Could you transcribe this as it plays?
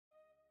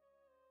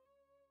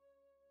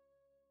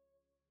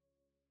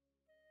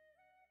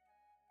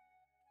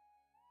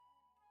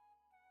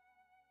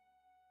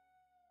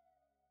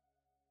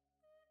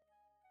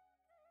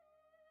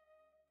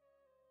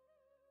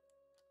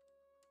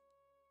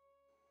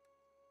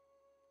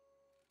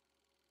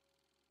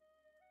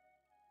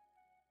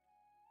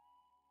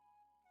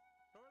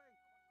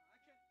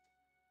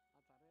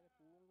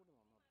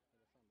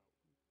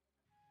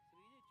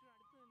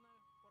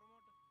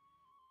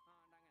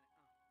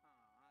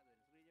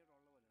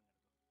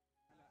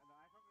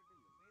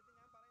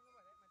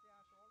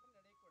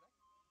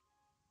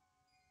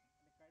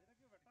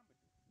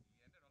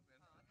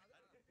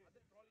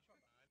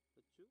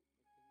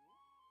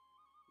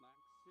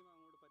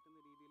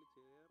പറ്റുന്ന രീതിയിൽ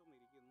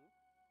ചേർന്നിരിക്കുന്നു.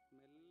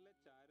 മെല്ലെ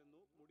ചാരുന്നു,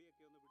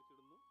 മുടിയൊക്കെ ഒന്ന്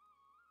പിടിച്ചിടുന്നു.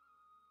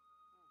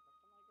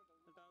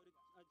 എന്നിട്ട്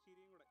ആ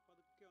ചിരിയും കൂടെ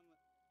പതുക്കെ ഒന്ന്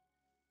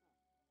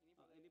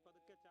ഇനി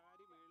പതുക്കെ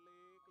ചാരി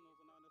മേളിലേക്ക്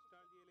നോക്കുന്നു, ആ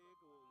നൊസ്റ്റാൾജിയയിലേക്ക്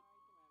പോകുന്നു.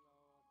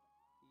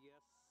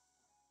 യെസ്,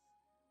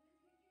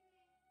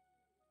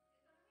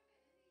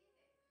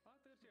 ആ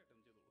തീർച്ചയായിട്ടും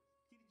ചെയ്തോളൂ,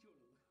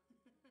 ചിരിച്ചോളൂ.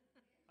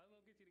 അത്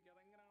നോക്കി ചിരിക്കുക.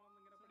 അതെങ്ങനെയാണെന്ന്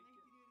ഇങ്ങനെ പഠിക്കുക.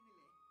 നാച്ചുറലി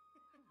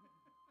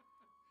ചിരിക്കുക.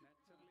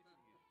 എന്തെങ്കിലും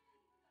ചെയ്തു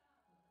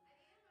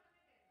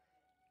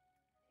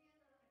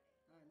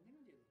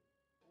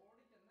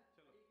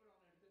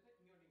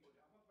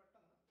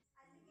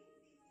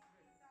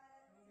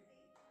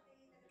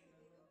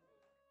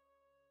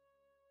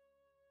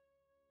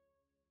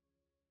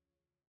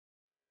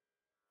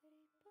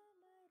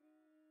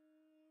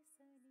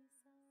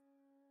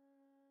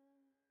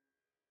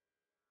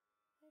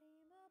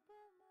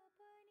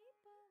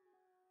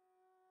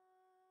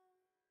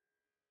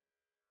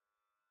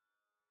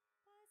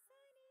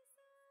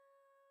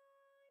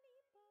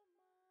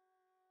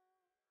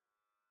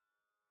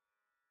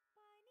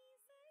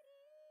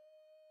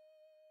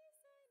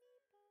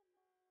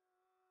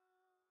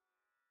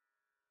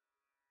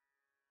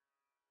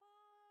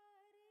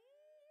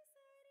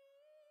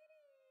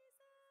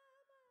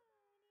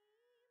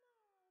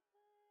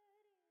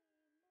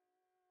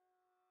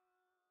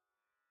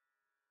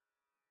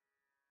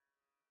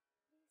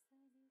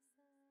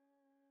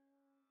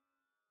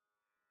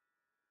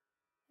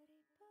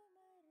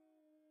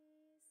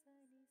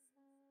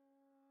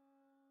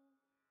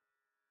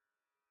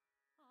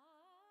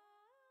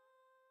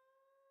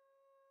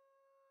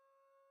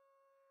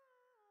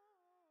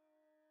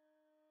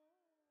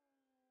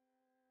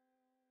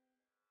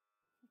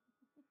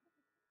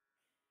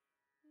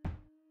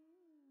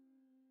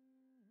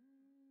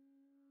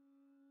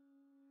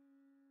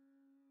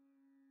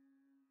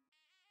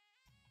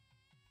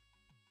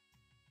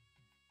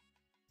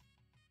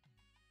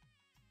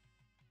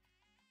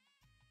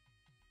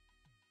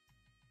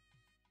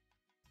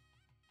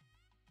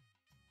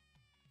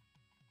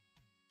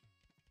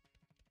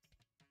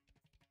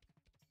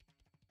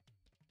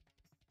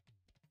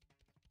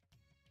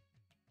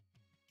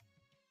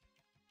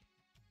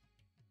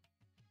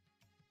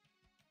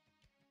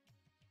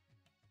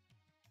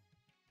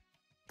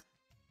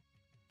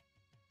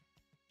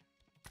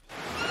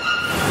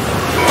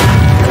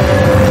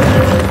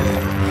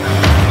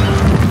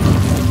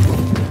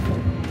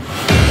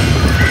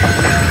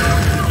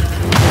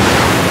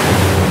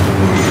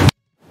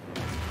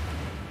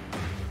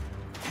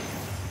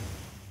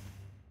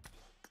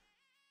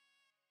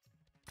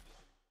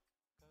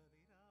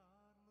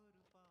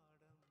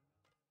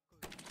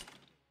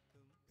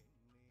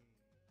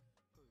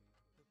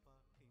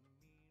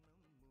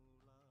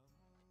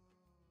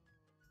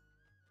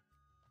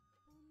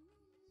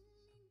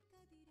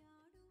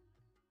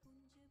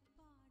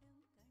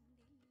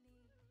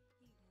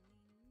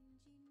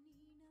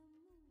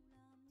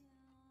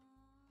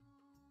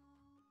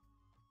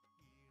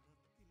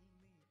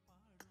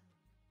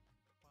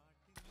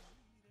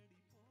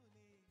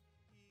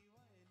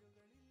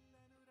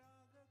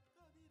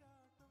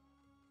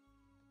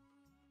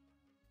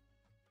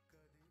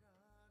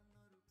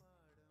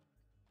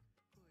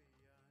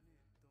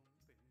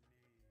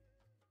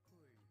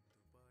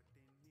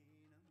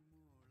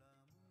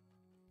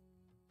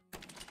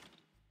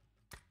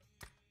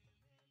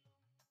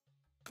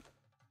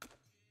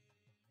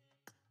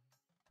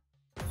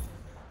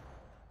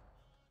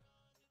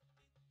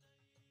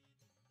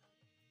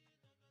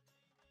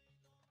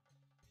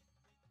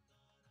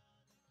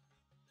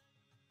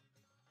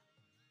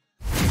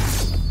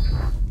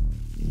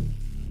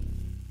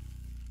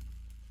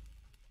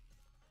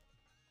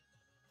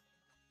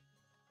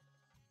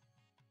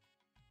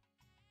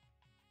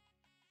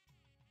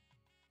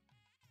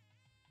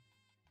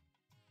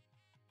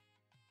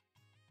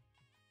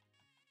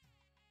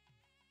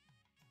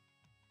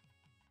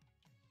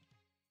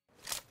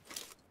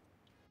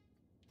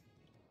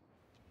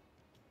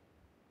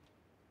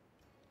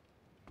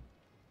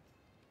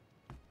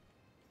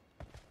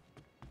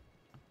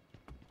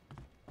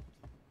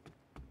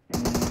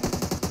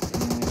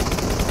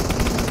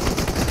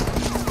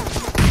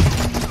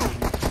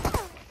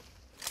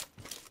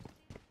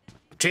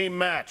Team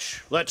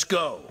match, let's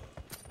go.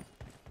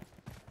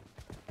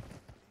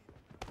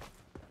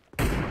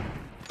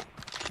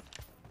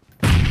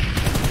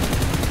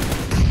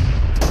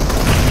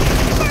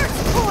 First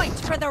point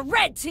for the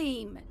red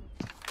team.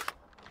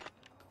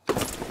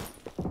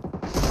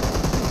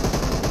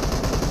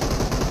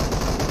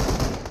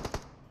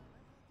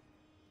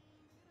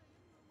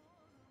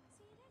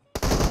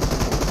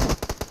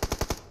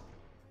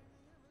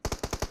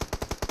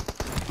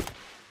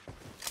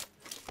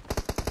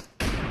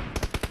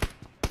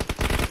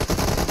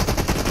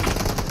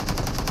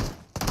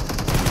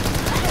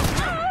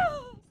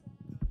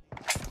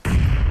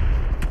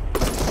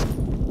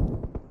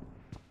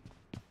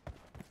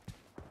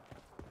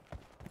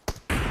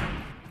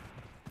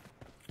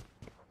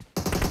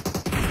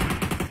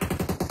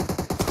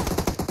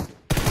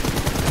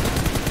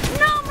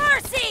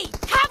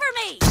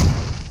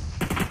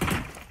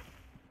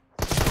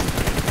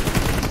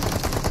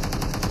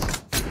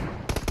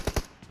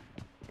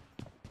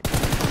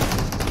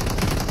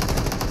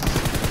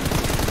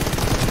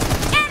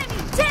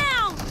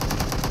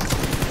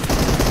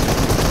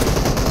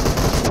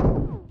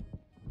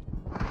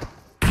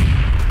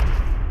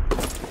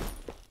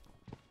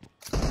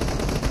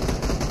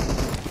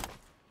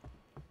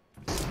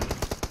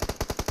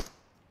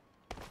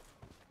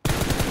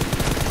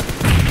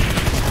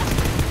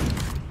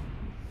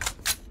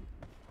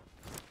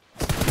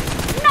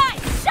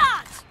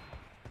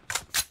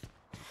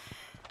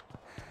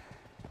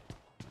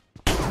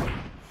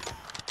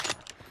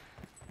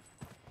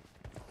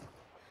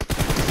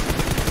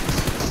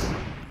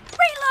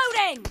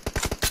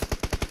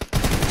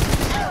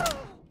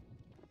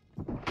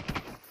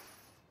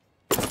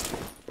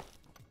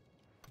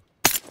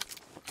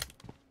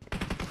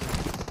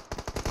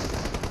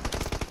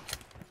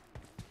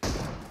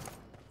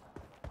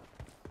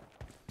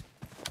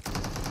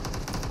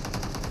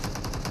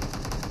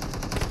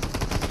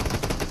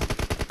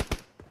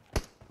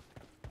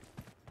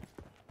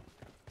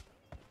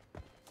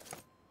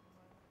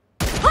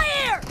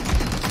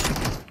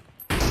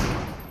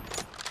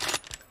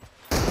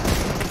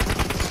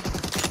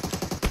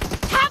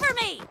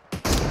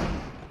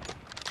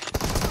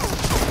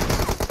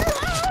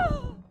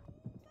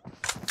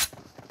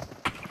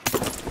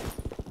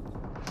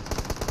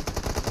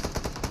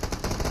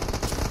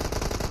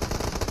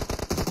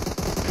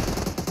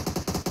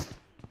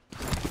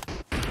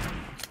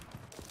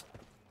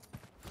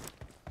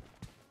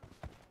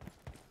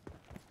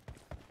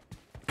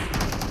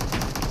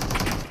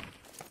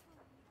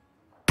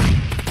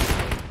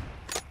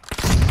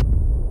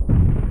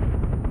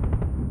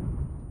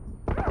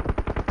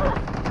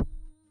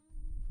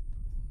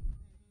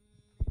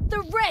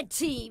 red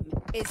team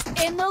is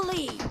in the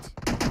lead.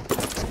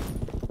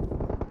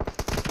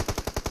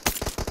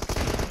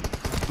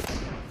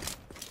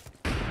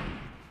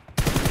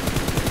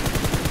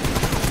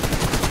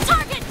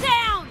 Target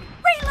down!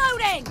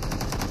 Reloading!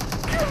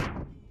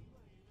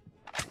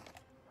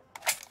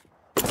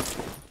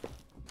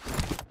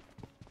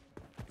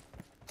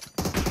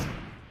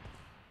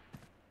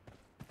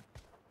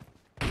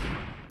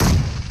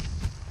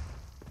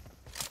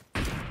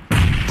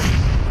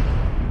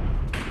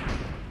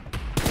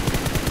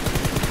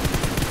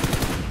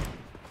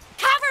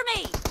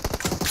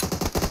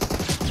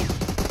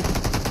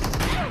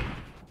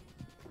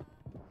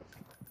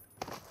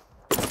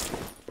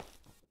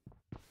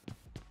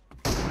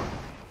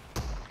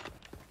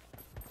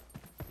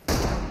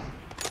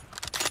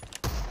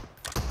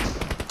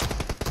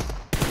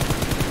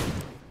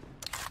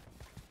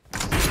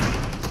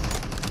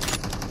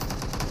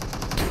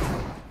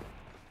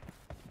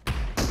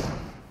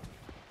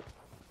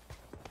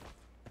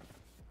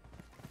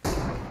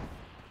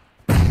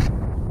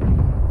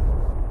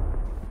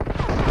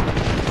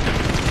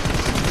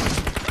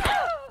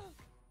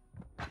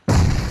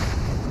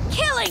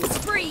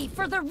 Spree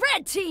for the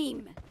red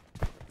team!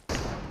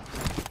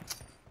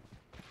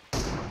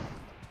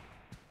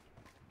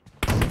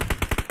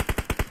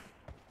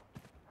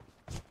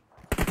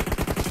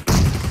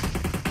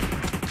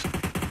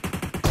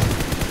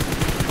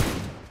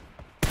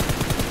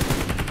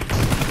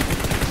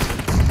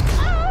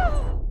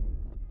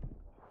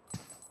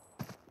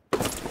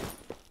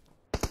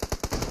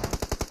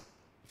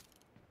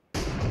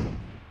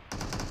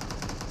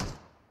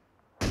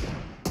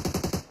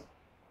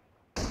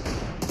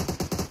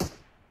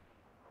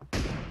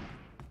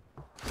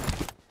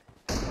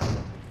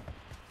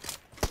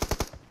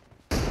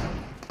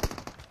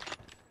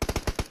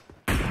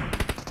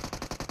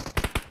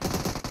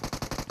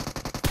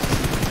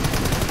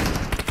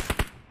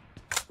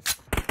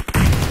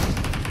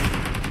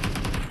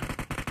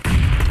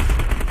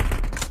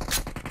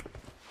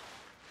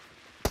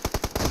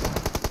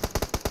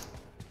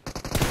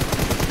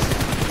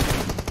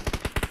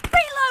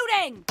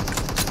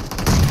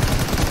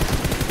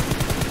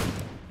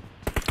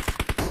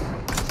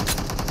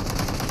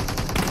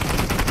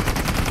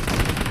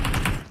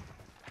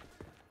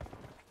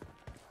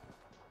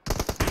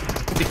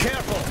 Be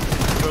careful!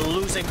 You're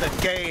losing the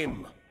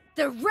game!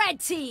 The red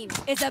team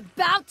is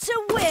about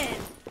to win!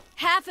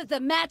 Half of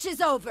the match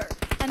is over,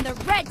 and the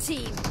red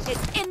team is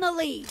in the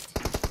lead.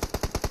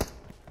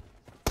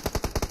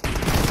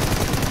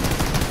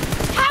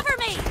 Cover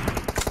me!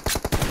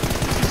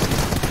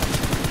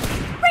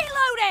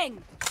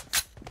 Reloading!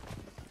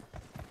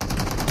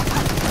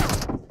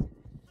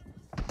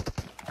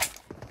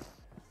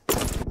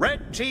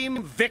 Red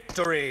team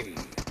victory!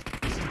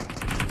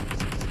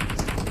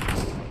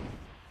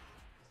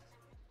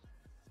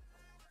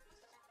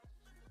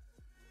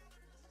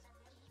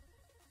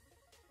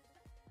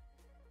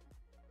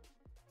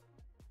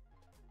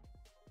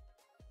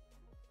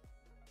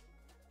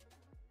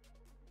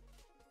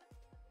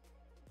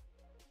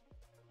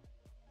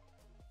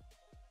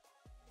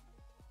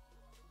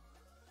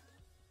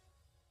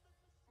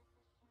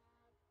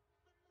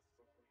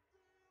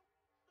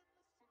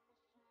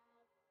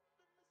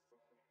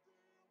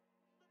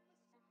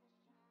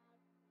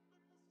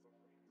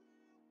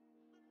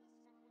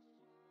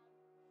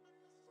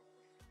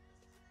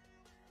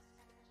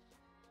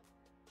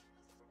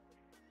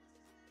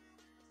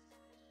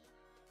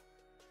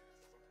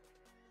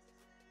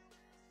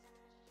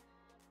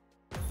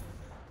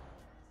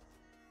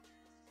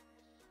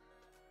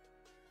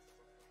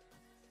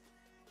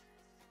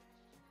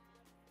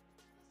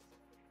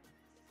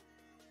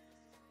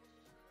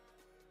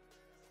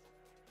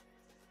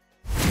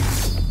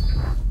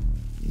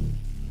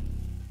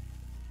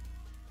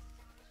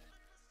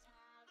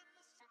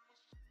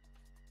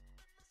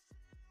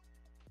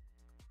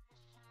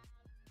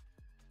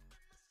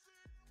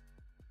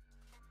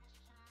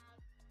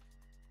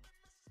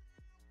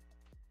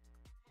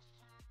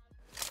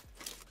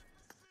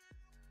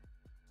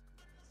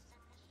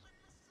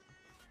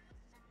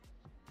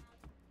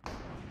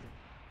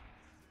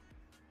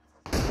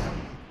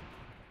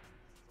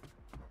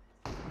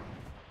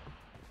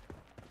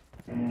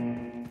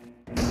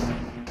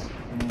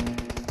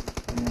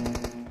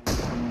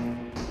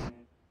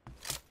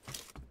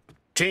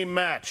 Team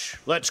match,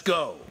 let's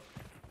go.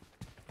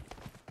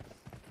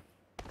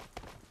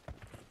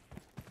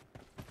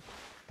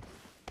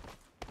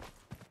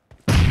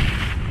 The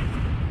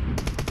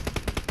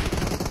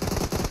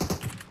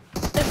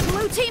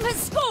blue team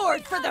has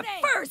scored for the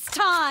first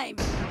time.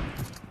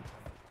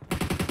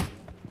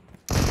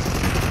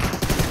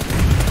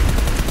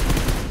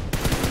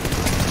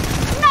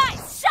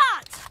 Nice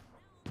shot!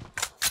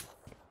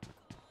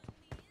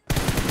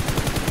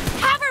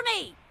 Cover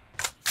me!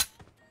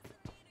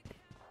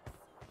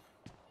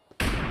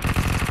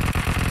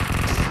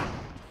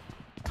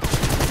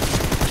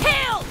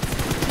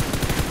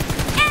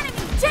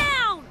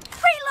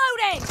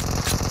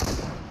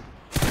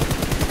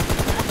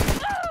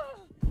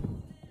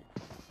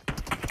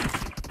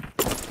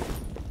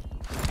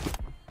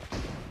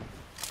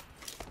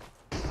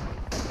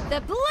 The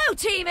blue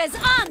team is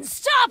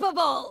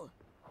unstoppable!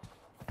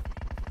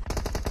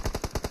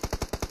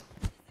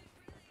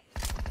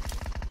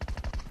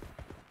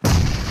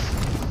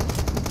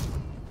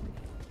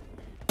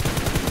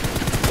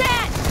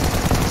 Dead!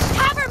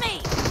 Cover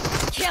me!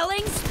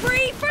 Killing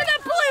spree for the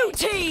blue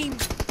team!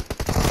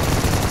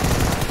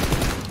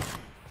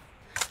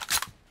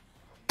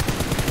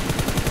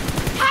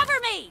 Cover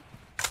me!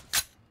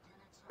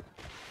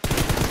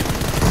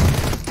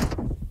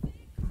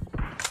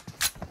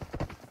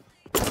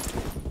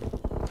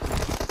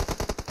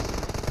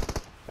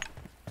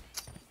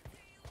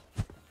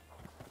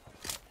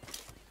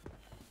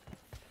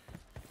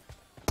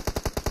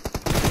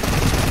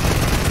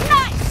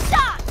 Nice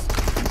shot!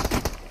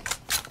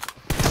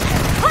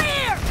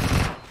 Clear!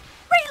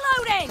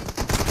 Reloading!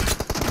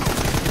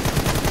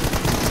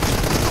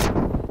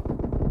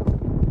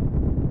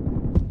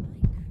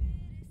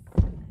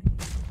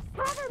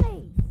 Cover me!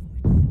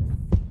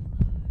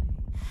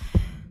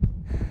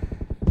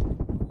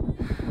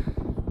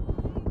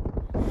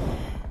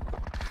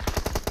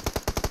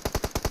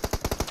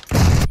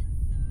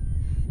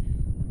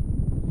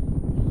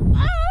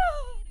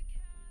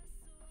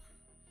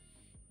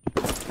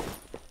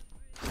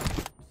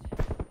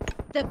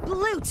 The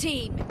blue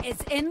team is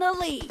in the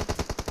lead.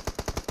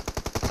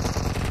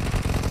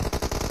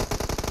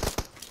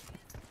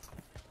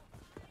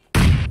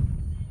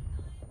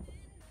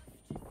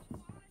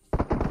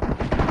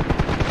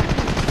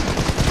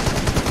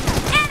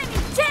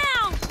 Enemy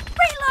down!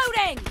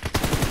 Reloading!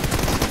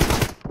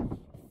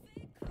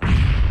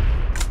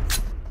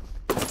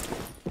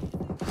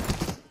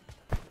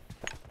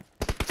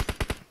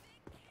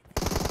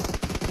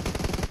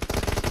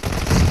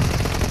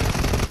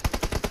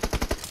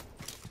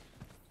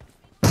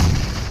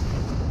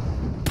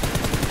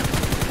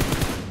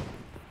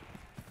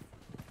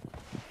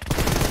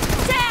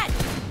 Dead!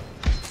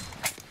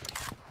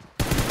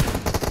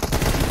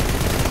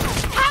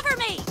 Cover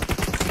me!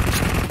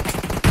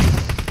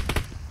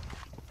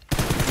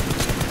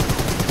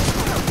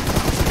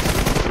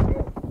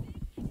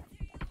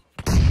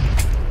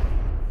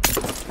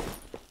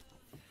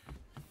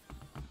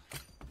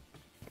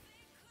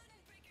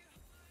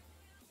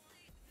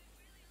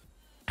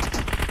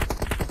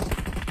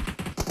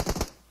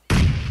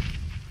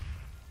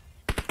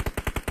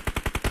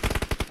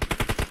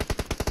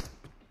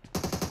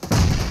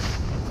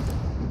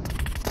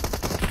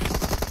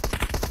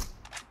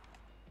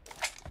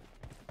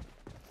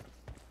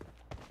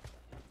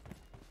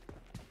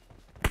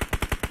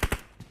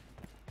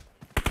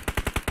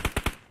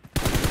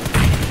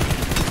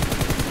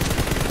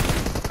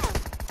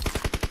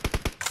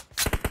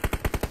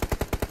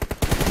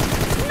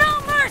 No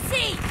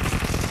mercy!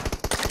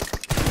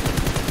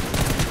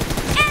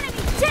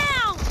 Enemy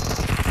down!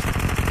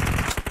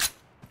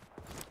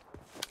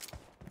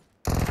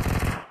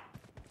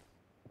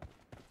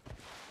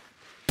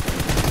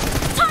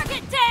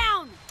 Target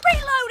down!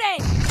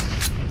 Reloading!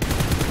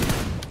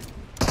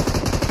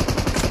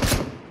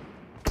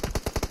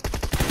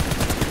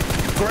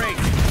 Great!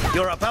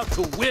 You're about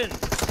to win!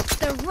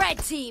 The red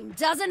team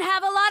doesn't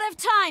have a lot of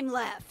time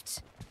left.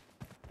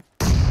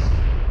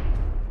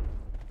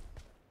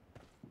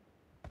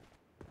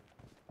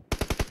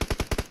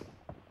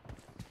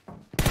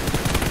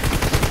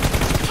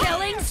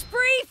 Killing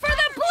spree for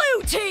the blue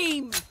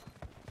team!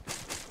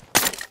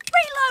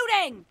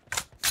 Reloading!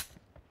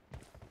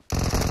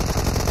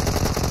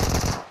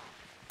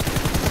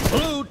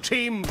 Blue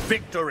team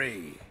victory!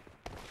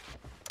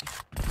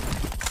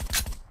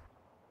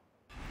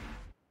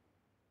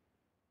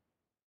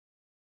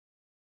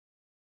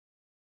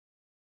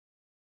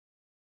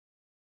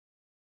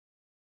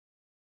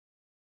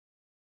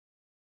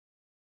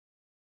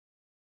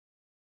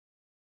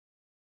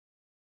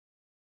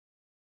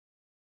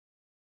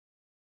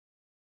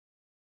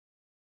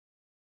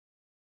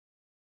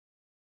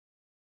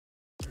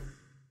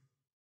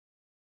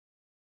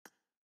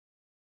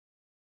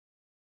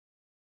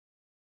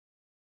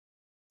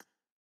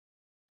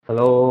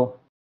 Hello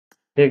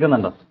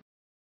കേൾക്കുന്നുണ്ടോ?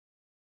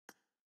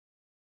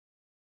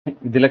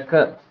 ഇതിലൊക്കെ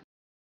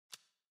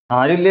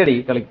ആരുമില്ലേടി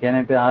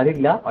കളിക്കാനായിട്ട്?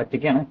 ആരുമില്ല,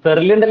 ഒറ്റയ്ക്കാണ്.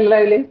 സെറിലുണ്ടല്ലോ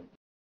അതില്.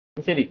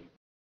 ശരി,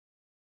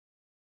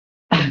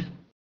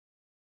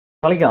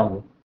 കളിക്കാം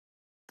നമുക്ക്.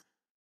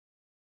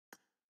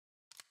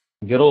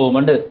 എനിക്ക്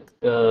റൂമുണ്ട്,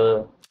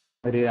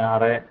 ഒരു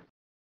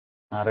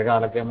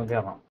 6:15 നമുക്ക്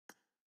കയറണം.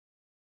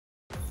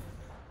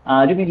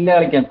 ആരുമില്ല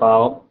കളിക്കാൻ,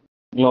 പാവം.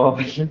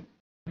 ഗ്ലോബൽ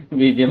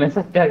BGMI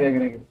സെറ്റാക്കാം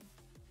എങ്ങനെയെങ്കിലും.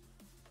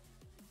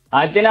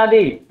 ആദ്യനാദി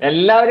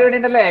എല്ലാവരും ഇവിടെ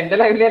ഉണ്ടല്ലേ? എന്റെ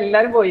ലൈവില്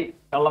എല്ലാരും പോയി,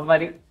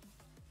 കള്ളന്മാര്.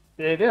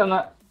 ശരി എന്നാ,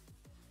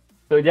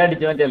 സുജി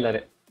അടിച്ചു മാറ്റി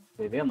എല്ലാരും.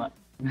 ശരി എന്നാ,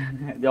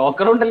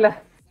 ജോക്കറും ഉണ്ടല്ലേ,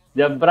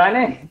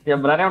 ജബ്രാനെ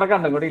അവിടെ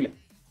കണ്ടും കൂടിയില്ല.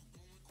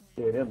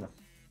 ശരി എന്നാ,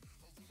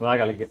 വാ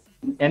കളിക്കാം.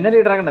 എന്നെ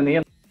ലീഡറാക്കണ്ട നീ.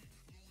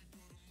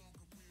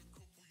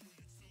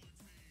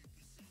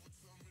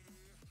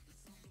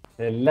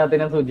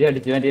 എല്ലാത്തിനും സുജി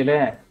അടിച്ചു മാറ്റിയല്ലേ?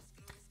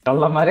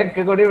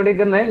 കള്ളന്മാരൊക്കെ കൂടി ഇവിടെ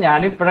ഇരിക്കുന്നത്.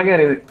 ഞാനിപ്പഴാ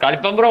കയറിയത്.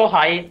 കളിപ്പം ബ്രോ,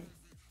 ഹായ്.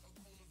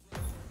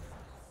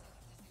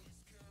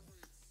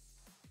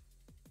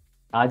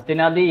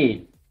 ആറ്റിനാദി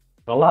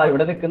കൊള്ളാ,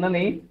 ഇവിടെ നിക്കുന്ന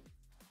നീ.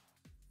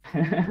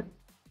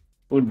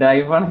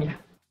 ഉഡായിപ്പാണല്ലോ.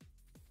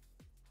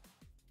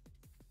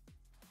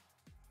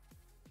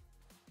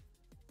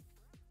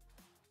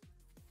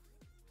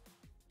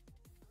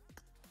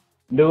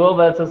 Duo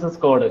versus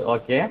squad.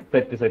 Okay,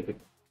 set.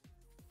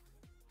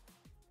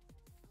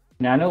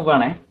 ഞാനും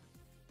ഊപ്പാണേ.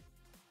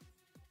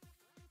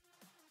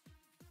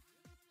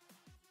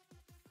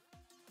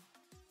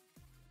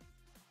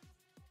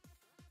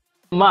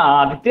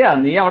 ആദിത്യ,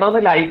 നീ അവിടെ ഒന്ന്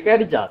ലൈക്ക്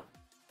അടിച്ചാ?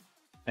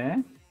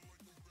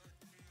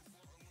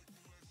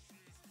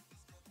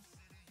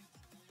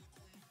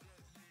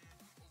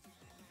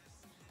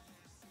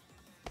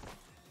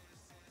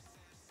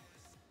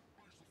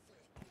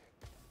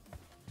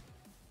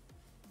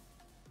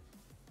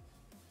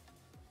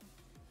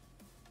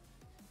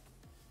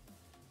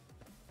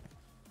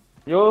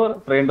 യോ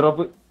ഫ്രെയിം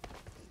ഡ്രോപ്പ്.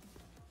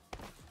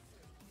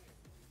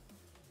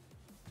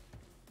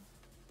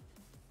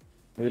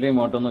 ഇതിൽ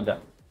ഇമോട്ടൊന്നുമില്ല.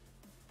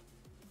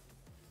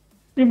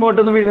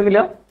 ഇമോട്ടൊന്നും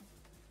വീഴുന്നില്ല.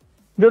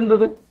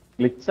 ഇതെന്തത്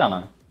ഗ്ലിച്ചാണ്?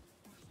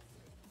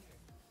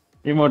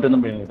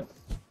 ഇമോട്ടൊന്നും വീഴുന്നില്ല.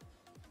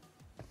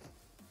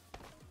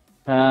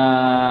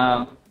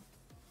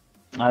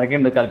 അതൊക്കെ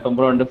ഉണ്ട്. കൽപ്പം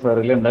പ്രോ ഉണ്ട്,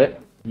 ഫെറിലുണ്ട്.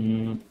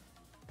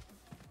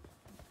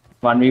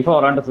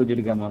 1v4 ആണ് സൂചി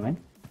എടുക്കാൻ പോന്നെ.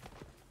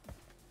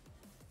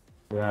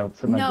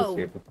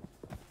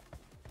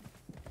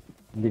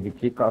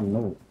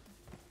 കന്നു.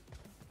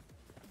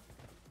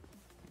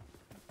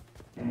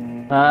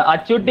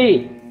 അച്ചുട്ടി,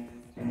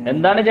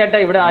 എന്താണ് ചേട്ടാ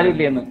ഇവിടെ ആരും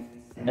ഇല്ലേന്ന്?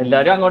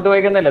 എല്ലാരും അങ്ങോട്ട്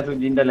പോയിക്കുന്നല്ല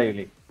സുജിന്റെ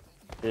ലൈവില്.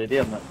 ശരി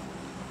എന്നാ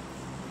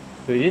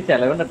സുജി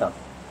ചെലവുണ്ട് കേട്ടോ,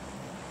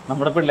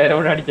 നമ്മുടെ പിള്ളേരെ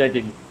കൂടെ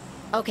അടിച്ചാറ്റില്ല.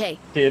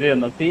 ശരി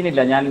എന്നാ,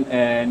 സീനില്ല. ഞാൻ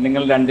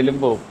നിങ്ങൾ രണ്ടിലും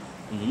പോവും.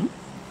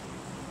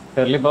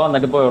 ഫെറിലിപ്പോ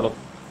വന്നിട്ട് പോയോളൂ.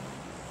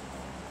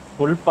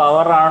 ഫുൾ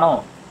പവർ ആണോ?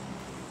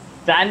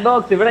 സാൻഡ്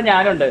ബോക്സ് ഇവിടെ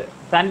ഞാനുണ്ട്.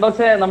 സാൻഡ്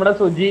ബോക്സ് നമ്മുടെ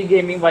സുജി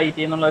ഗെയിമിംഗ്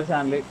വൈറ്റി എന്നുള്ള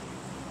ചാനൽ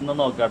ഒന്ന്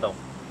നോക്കാട്ടോ.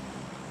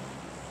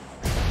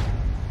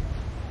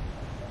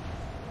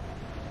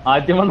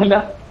 ആദ്യം വന്നില്ല,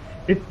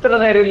 ഇത്ര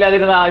നേരം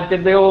ഇല്ലാതിരുന്ന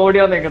ആദ്യത്തെ ഓടി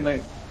വന്നേക്കുന്നത്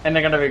എന്നെ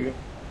കണ്ടവേക്ക്.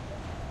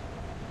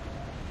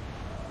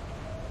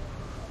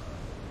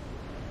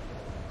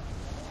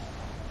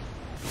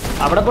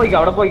 അവിടെ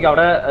പോയിക്കോ,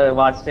 അവിടെ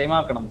വാച്ച് ടൈം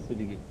ആക്കണം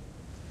സുജിക്ക്.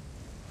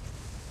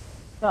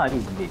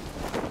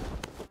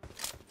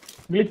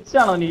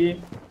 ഗ്ലിച്ചാണോ നീ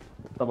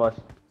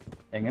സബാഷ്?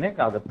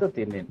 എങ്ങനെയൊക്കെ അകത്ത്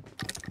എത്തിയേ?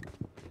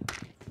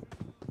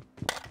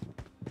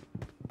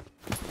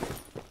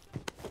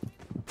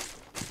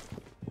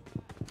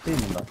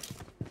 ചെയ്യുന്നുണ്ടോ?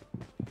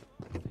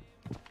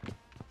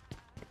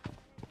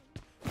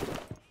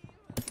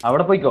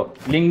 അവിടെ പോയിക്കോ.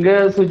 ലിങ്ക്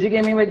സുജി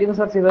ഗെയിമിംഗ് പറ്റി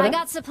സെർച്ച് ചെയ്താൽ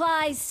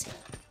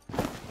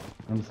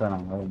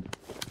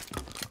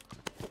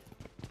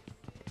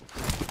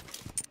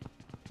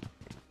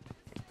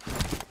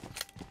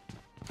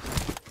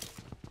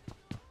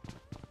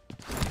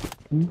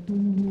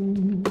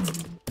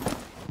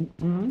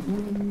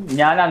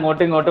ഞാൻ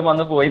അങ്ങോട്ടും ഇങ്ങോട്ടും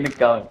വന്ന് പോയി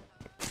നിക്കാം.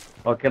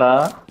 ഓക്കെടാ.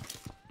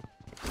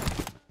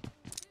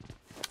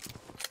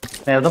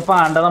 നേരത്തെ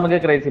പാണ്ട നമുക്ക്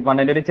ക്രേസി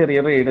പാണ്ടന്റെ ഒരു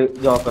ചെറിയ റെയ്ഡ്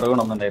ജോക്കർ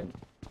കൊണ്ടുവന്നിട്ടുണ്ടായിരുന്നു.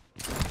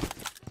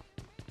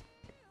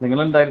 നിങ്ങൾ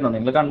ഉണ്ടായിരുന്നോ?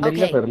 നിങ്ങൾ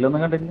കണ്ടില്ല?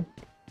 ഫെറിലൊന്നും കണ്ടില്ല.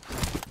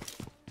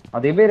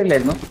 അതേ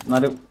പേരില്ലായിരുന്നു,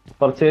 എന്നാലും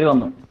കുറച്ചുപേര്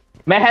വന്നു.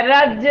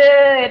 മെഹരാജ്,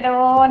 എന്റെ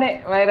മോനെ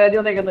മെഹരാജ്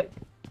വന്നേക്കുന്നത്.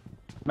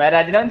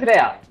 മെഹരാജിനെ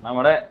മനസ്സിലായാ?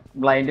 നമ്മുടെ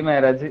ബ്ലൈൻഡ്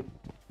മെഹരാജ്,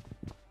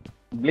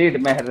 ബ്ലീഡ്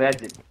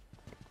മെഹരാജ്.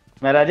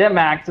 മെഹരാജ്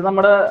മാക്സ്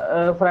നമ്മുടെ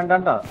ഫ്രണ്ട്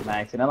ആണ്ടാ.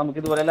 മാക്സിനെ നമുക്ക്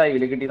ഇതുപോലെ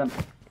ലൈവില് കിട്ടിയതാണ്.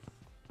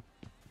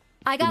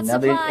 പിന്നെ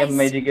അത്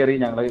MAG കയറി.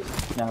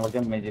 ഞങ്ങളൊക്കെ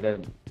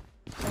MAGയിലായിരുന്നു.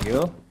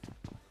 അയ്യോ,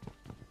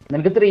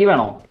 നിനക്ക് 3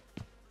 വേണോ?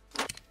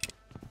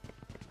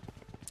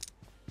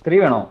 3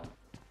 വേണോ?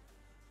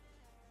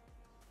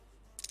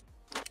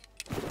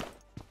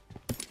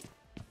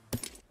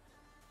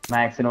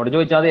 മാക്സിനോട്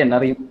ചോദിച്ചാൽ മതി, എന്നെ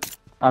അറിയും.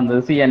 അന്ന്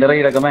സിന്റെ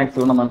റെയ്ഡൊക്കെ മാക്സ്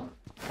കൊണ്ടുവന്നാണ്.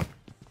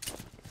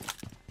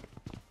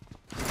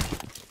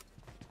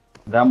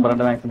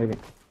 ഇത് മാക്സിന്റെ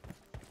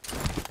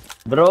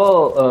ബ്രോ.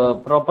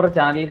 പ്രോപ്പർ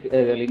ചാനൽ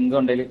ലിങ്ക്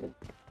ഉണ്ടെങ്കിൽ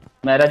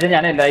മാരേജ്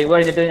ഞാൻ ലൈവ്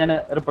കഴിഞ്ഞിട്ട് ഞാൻ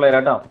റിപ്ലൈ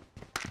തരാട്ടോ.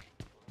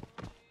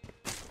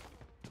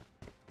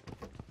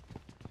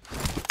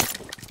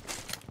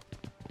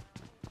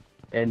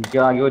 എനിക്ക്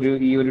ആകെ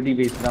ഈ ഒരു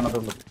ഡിവൈസിലാണ്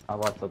അതുള്ളത്. ആ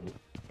വാട്സാപ്പിൽ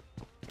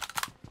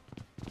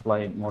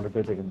ഫ്ലൈറ്റ് മോഡിൽ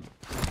വെച്ചേക്കുന്നു.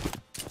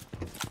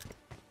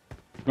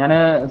 ഞാൻ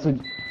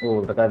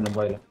ഇവിടെ കാര്യം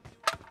പോയില്ല.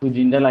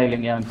 സുജിന്റെ ലൈവ്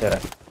ലിങ്ക് ഞാൻ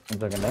തരാം.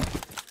 സെക്കൻഡ്.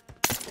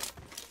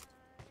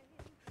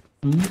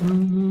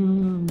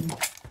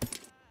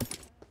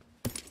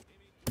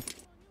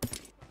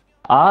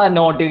 ആ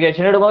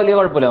നോട്ടിഫിക്കേഷൻ ഇടുമ്പോൾ വലിയ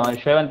കുഴപ്പമില്ല.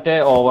 പക്ഷെ മറ്റേ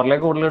ഓവർലേ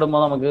കൂടുതൽ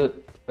ഇടുമ്പോൾ നമുക്ക്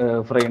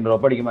ഫ്രെയിം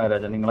ഡ്രോപ്പ് അടിക്കും.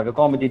 മാരാജ നിങ്ങളൊക്കെ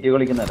കോമ്പറ്റീറ്റീവ്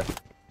കളിക്കുന്നതല്ലേ,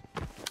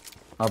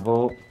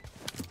 അപ്പോൾ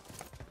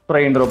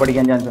ഫ്രെയിം ഡ്രോപ്പ്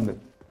അടിക്കാൻ ചാൻസ് ഉണ്ട്.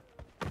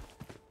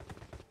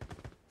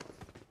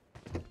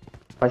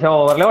 പക്ഷെ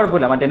ഓവർലേ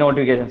കുഴപ്പമില്ല. മറ്റേ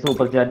നോട്ടിഫിക്കേഷൻ,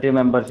 സൂപ്പർ ചാറ്റ്,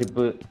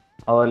 മെമ്പർഷിപ്പ്,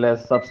 അതുപോലെ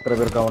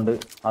സബ്സ്ക്രൈബർ കൗണ്ട്,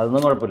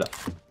 അതൊന്നും കുഴപ്പമില്ല.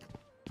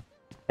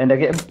 എൻ്റെ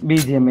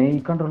BGMI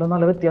കൺട്രോളർ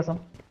നല്ല വ്യത്യാസം.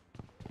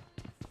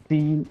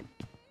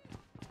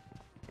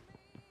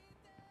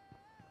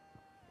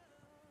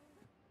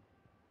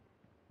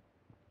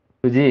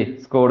 സുജി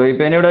സ്കോഡ്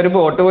വൈപ്പേനെ ഇവിടെ ഒരു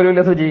ബോട്ട് പോലും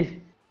ഇല്ല. സുജി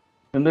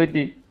എന്ത്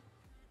പറ്റി?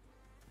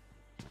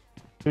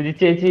 സുജി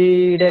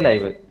ചേച്ചിയുടെ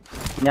ലൈവ്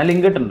ഞാൻ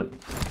ലിങ്ക് ഇട്ടിട്ടുണ്ട്.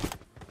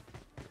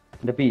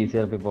 എൻ്റെ PC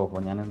ചിലപ്പോൾ ഇപ്പോൾ ഓഫോ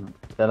ഞാൻ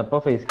ചിലപ്പോൾ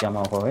ഫേസ് ക്യാം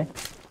ഓഫോവേ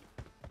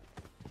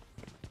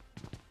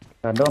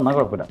കറണ്ട് വന്നാൽ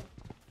കുഴപ്പമില്ല.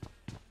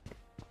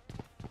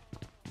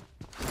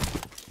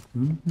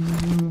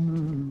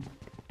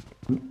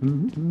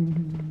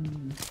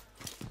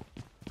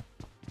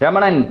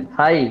 രമണൻ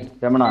ഹായ്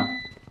രമണ.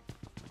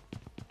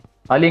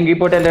 ആ ലിങ്കിൽ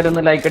പോയിട്ട് എല്ലാവരും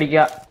ഒന്ന് ലൈക്ക്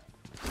അടിക്കുക.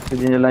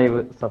 ഇതിൻ്റെ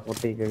ലൈവ്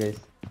സപ്പോർട്ട് ചെയ്യുക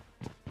ഗൈസ്.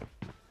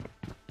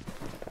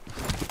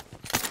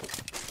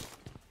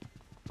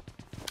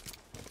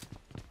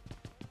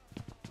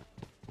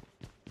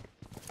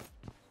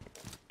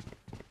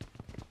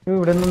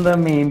 ഇവിടെ നിന്ന് എന്താ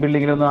മെയിൻ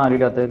ബിൽഡിങ്ങിലൊന്നും ആരും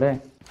ഇല്ലാത്തല്ലേ?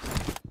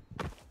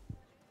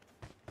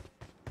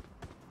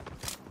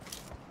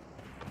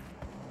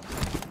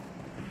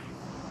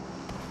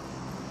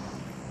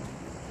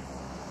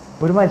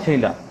 ഒരു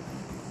മനുഷ്യയില്ല.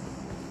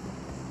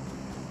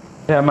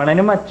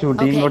 രമണനും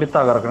മച്ചൂട്ടിയും കൂടി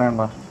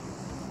തകർക്കണേണ്ട.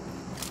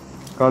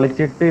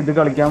 കളിച്ചിട്ട് ഇത്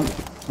കളിക്കാൻ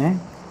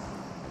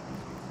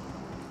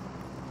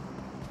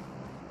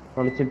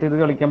കളിച്ചിട്ട് ഇത്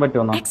കളിക്കാൻ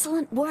പറ്റുമോ?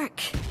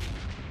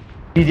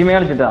 BGMI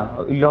കളിച്ചിട്ടാ?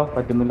 ഇല്ല,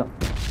 പറ്റുന്നില്ല.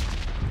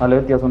 നല്ല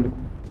വ്യത്യാസമുണ്ട്.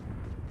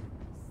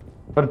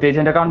 പ്രത്യേകിച്ച്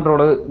എന്റെ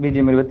കൺട്രോള്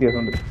BGMI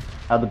വ്യത്യാസമുണ്ട്.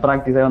 അത്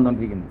പ്രാക്ടീസ് ആയി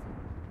വന്നോണ്ടിരിക്കുന്നു.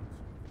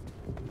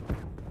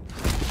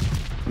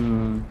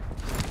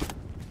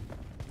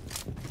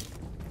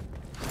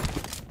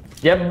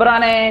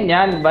 ജബ്രാനെ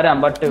ഞാൻ വരാം,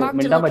 ബട്ട്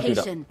മിണ്ടാൻ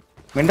പറ്റൂല.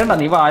 മിണ്ടണ്ട,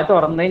 നീ വായ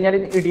തുറന്നു കഴിഞ്ഞാൽ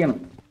ഇടിയാണ്.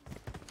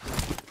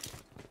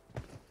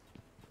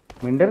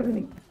 മിണ്ടരുത്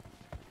നീ.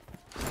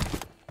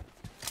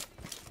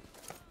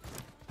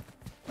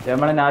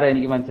 രമണൻ ആരാ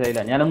എനിക്ക്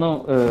മനസ്സിലായില്ല. ഞാനൊന്ന്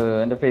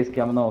എന്റെ ഫേസ്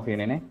ക്യാം ഒന്ന് ഓഫ്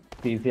ചെയ്യണേ.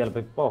 PC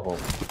ചിലപ്പോൾ ഇപ്പോൾ ഓഫ്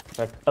ആവും,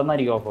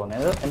 പെട്ടെന്നായിരിക്കും ഓഫ്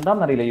ആവുന്നത്.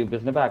 എന്താണെന്നറിയില്ല,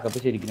 UPSന്റെ ബാക്കപ്പ്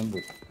ശരിക്കും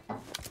പോയി.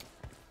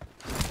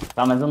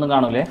 കമന്റ്സ് ഒന്നും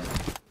കാണൂലേ?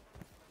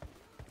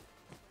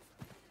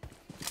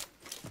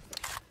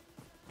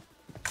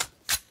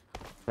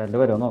 രണ്ട്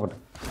വരുമോ നോക്കട്ടെ.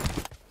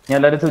 ഞാൻ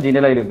എല്ലാവരും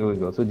സുജിന്റെ ലൈവിലേക്ക്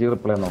പോയിക്കോ. സുജി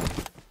റിപ്ലൈ നോക്കാം.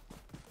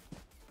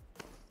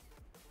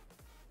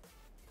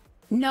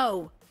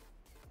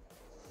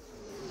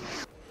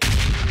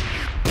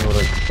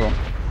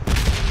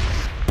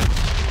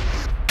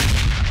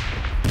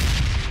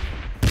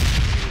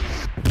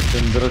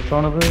 എന്ത്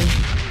രസമാണിത്.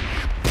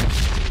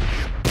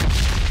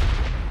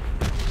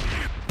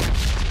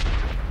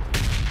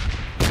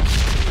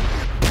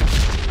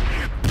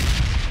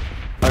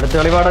 അടുത്ത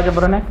കളി പാടാ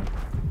ജബ്രനെ.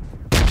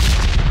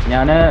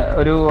 ഞാൻ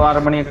ഒരു 6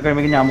 മണിയൊക്കെ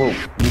കഴിയുമ്പോൾ ഞാൻ പോകും.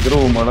 എനിക്ക്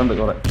റൂമുകളുണ്ട്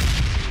കുറെ.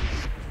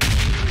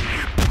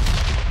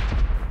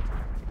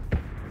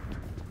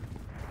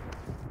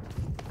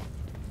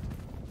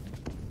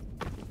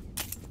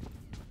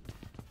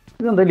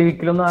 ഇതെന്താ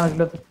ലീക്കിലൊന്നും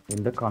ആകില്ല.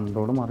 എന്റെ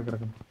കൺട്രോള് മാറി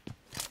കിടക്കുന്നു.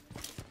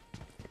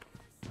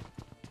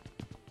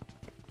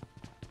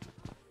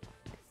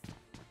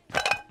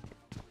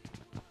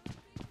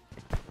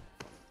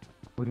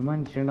 ഒരു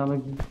മനുഷ്യണ്ടാന്ന്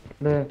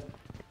അല്ലേ?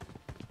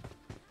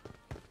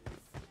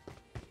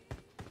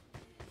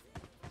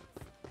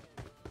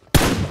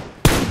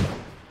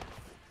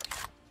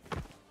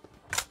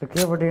 ഇതൊക്കെ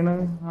എവിടെയാണ്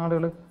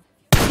ആളുകള്?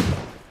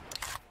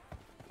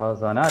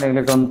 അവസാനം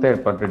ആരെങ്കിലൊക്കെ ഒന്ന്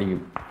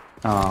തേർപ്പാട്ടടിക്കും.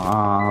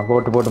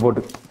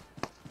 പോട്ട്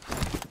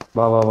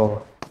വാ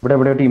ഇവിടെ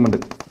എവിടെയോ ടീമുണ്ട്.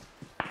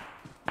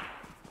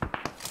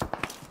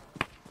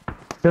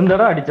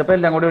 എന്താടാ അടിച്ചപ്പോ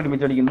എല്ലാം കൂടെ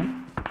ഒരുമിച്ച് അടിക്കുന്നു?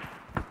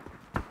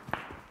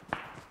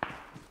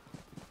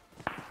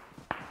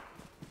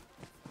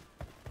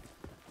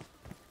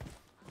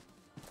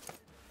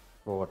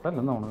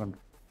 പോട്ടല്ല നോണ കണ്ടു.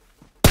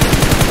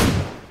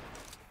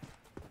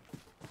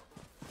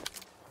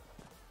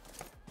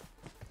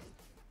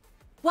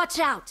 Watch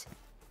out!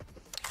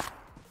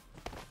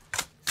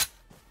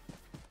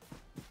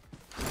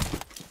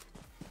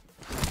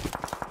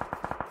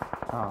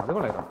 അത്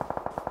കൊള്ളാം.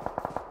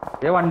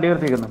 വണ്ടി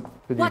നിർത്തിക്കുന്നു.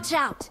 Watch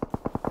out!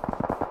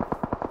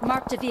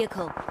 Marked a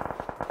vehicle.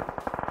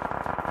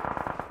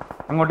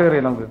 അങ്ങോട്ട്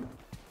കയറിയാലോ നമുക്ക്.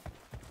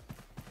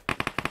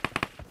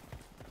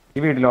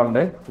 ഈ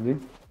വീട്ടിലാളുണ്ട്. ഇത്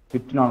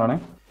ചുറ്റിനാളാണ്.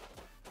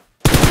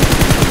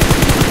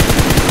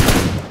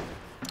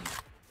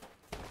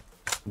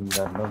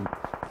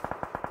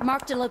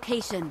 Marked a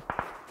location.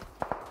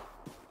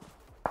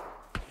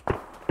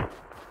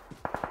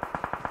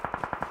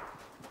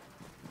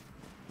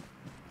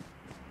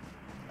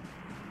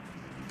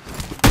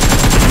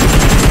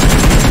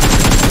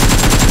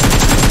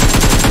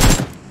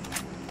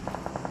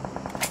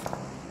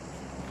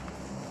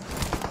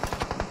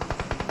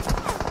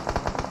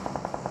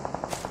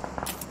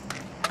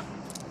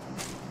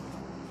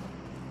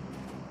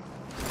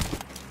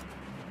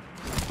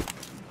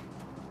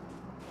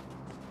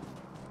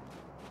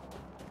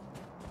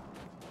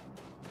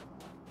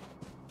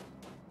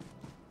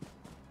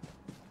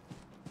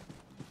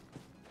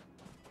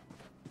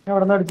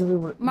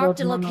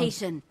 Marked a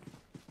location.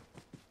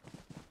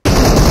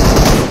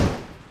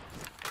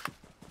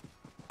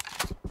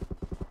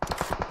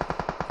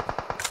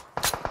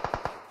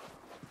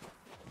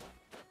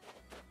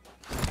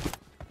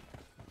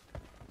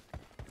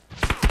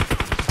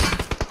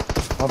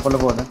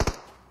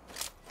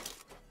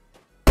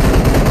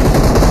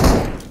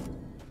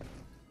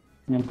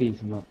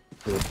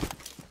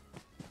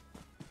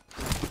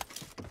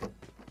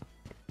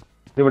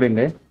 ഇവിടെ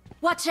ഉണ്ട്.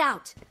 Watch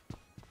out!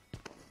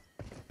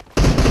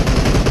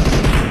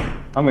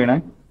 അവൻ വീണേ.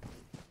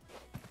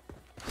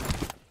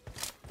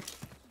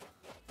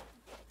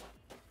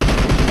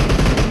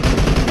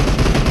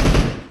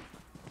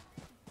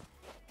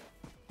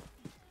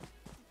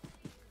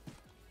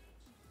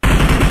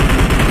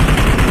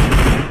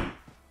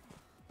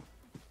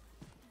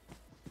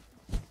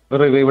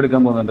 റിവൈവ്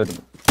എടുക്കാൻ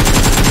പോകുന്നുണ്ടായിരുന്നു.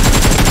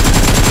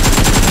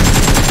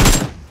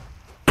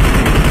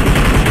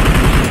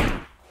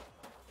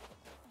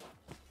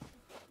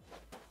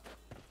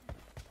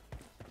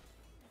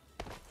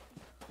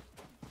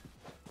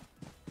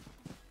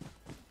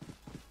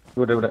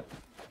 ഇവിടെ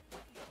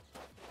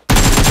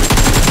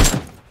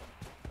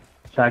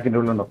ഷാക്കിന്റെ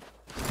ഉള്ളുണ്ടോ?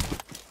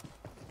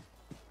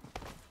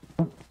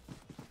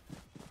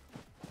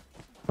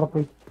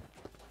 പോയി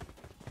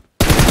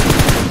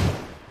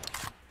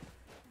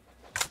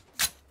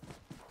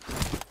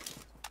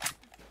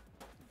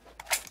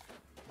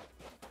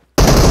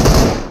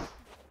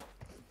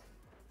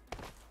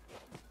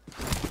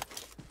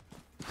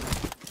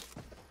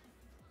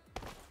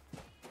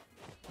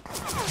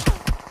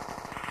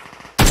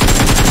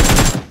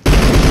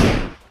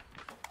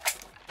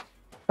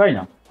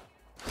കഴിഞ്ഞോ?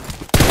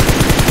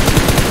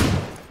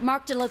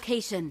 Marked a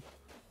location.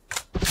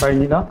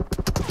 കഴിഞ്ഞില്ല.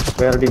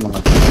 വേറെ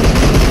ടീമാണ്.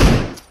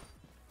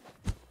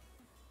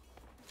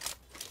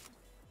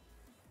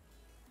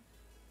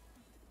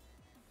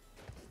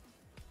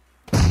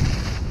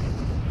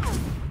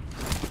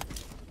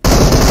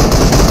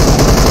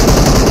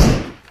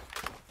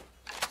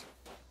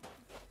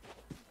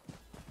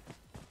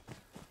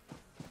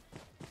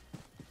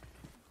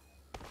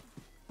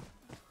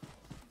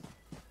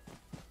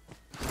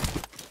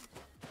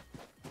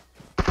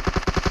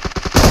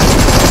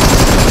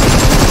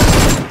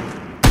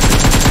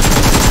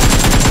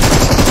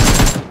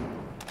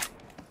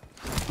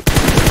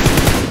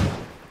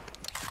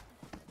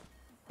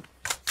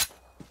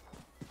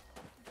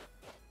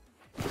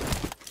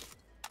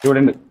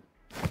 ഇവിടെ ഉണ്ട്.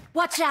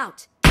 Watch out!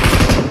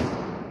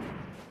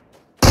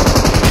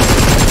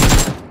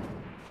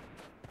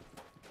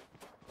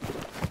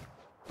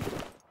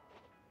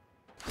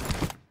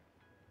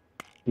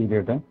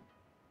 ഇരിക്കട്ടെ.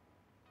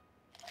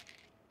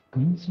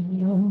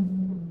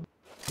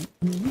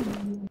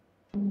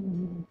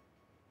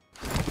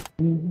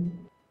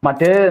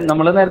 മറ്റേ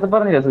നമ്മള് നേരത്തെ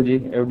പറഞ്ഞില്ലേ സുജി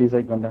എവിടെ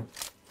സൈക്കോന്റെ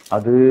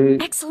അത്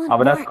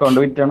അവൻ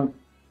അക്കൗണ്ട് വിറ്റാണ്.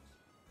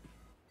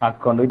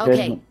 അക്കൗണ്ട്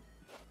വിറ്റായിരുന്നു.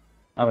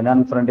 അവൻ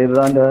അൺഫ്രണ്ട് ചെയ്തത്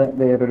അവന്റെ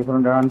വേറൊരു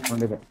ഫ്രണ്ടാണ്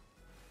അൺഫ്രണ്ട് ചെയ്തത്.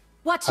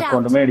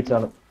 അക്കൗണ്ട്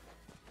മേടിച്ചാള്.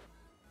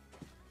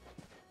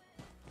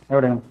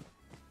 എവിടെയാണ്?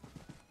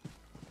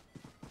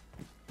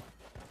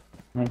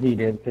 ഞാൻ ഹീൽ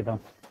ചെയ്തിട്ടാ.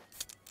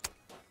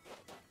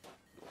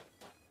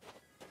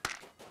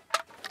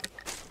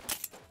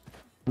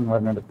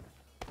 പറഞ്ഞെടുത്ത്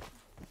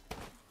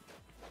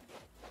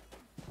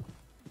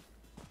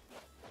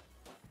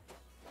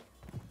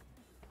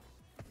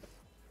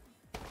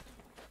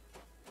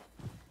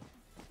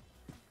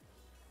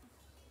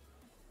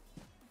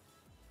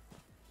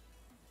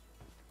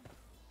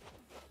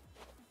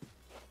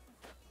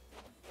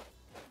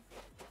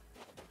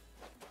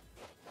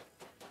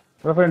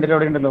ഫ്രണ്ടിൽ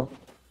എവിടെ ഉണ്ടല്ലോ.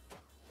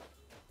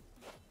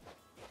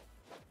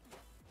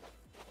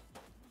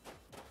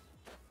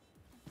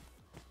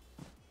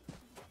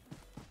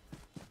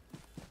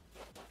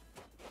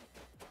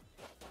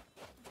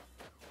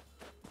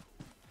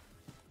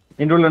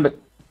 ഇതിൻ്റെ ഉള്ളുണ്ട്.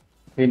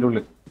 ഇതിൻ്റെ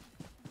ഉള്ളിൽ.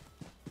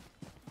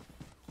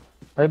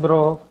 Hi bro.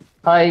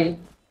 Hi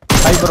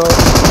hi bro.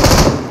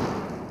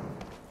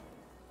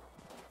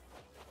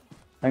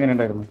 എങ്ങനെ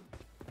ഉണ്ടായിരുന്നു?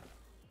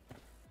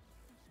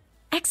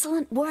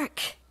 Excellent work.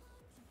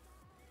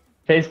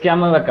 ഫേസ്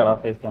ക്യാമറ വെക്കടാ.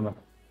 ഫേസ് ക്യാമറ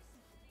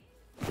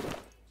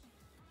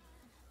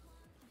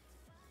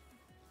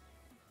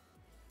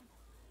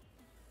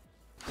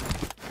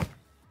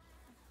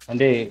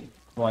എൻ്റെ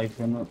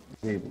വൈഫിന്ന്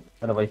ചെയ്തു.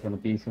 അല്ല വൈഫിന്ന്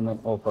പീസിന്ന്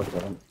ഓഫ്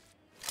ആക്കണം.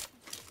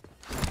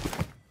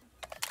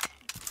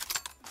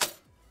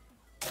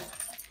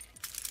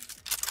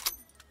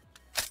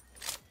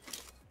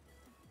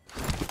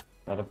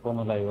 ചിലപ്പോ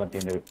ഒന്ന് ലൈവ്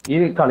കാട്ടേണ്ടി വരും.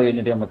 ഈ കളി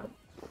കഴിഞ്ഞിട്ട് നമുക്ക്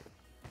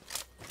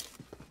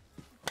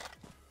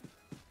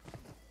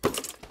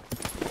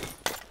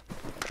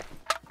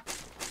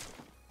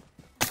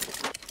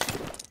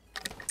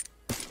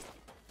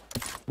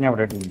ഞാൻ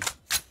അവിടെ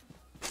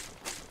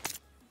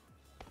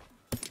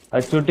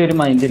അച്ചൂട്ടി ഒരു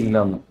മൈൻഡ് ഇല്ല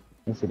ഒന്ന്.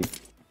 ശരി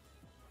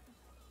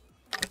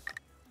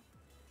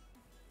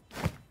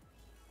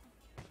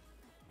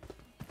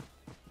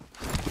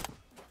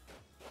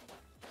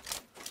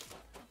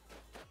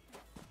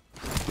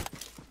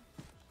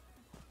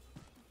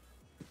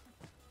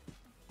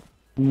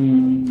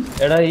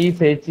എടാ ഈ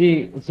ചേച്ചി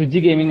സുജി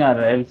ഗെയിമിംഗ്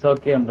ആരാ?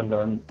 എൽസൊക്കെ ഉണ്ടല്ലോ.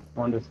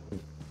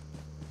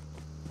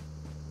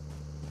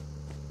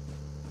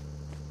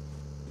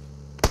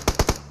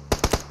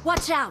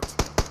 Watch out!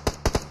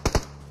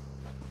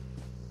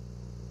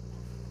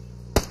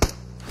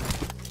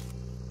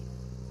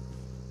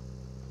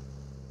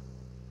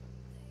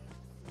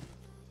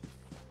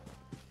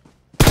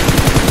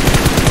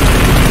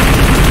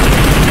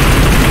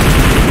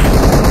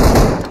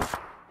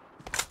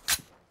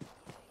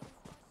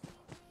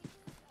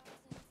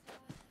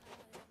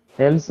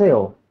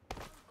 എൽസയോ?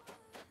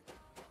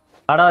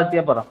 ആടാ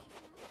എത്തിയാ പറ.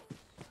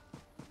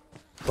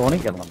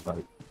 തോണിക്കണം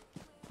നമുക്ക്.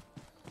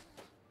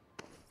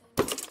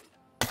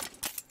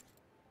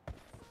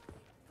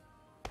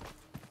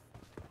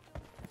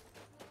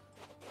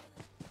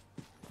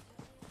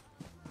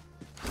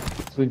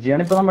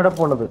 സുജിയാണ് ഇപ്പൊ നമ്മുടെ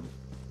ഒപ്പം ഉള്ളത്.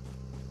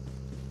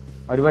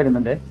 അവര്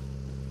വരുന്നുണ്ടേ.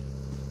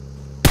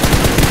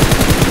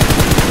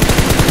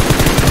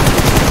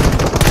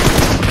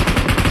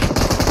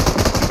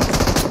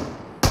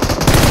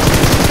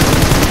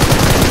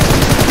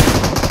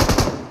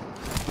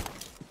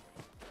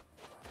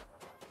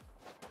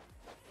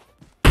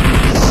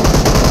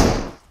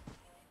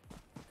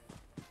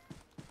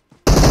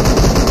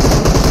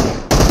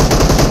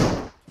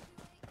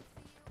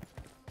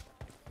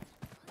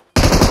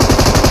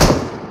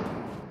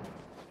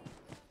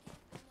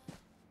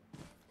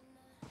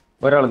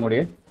 ഒരാളും കൂടി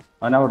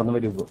അവൻ അവിടെ നിന്ന്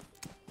വരുമ്പോ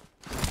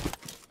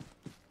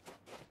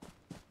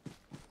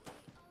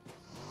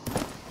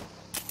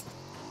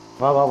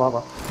വാ വാ വാ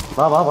വാ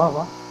വാ വാ വാ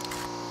വാ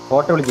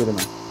ഫോട്ടോ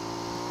വിളിച്ചിരുന്നു.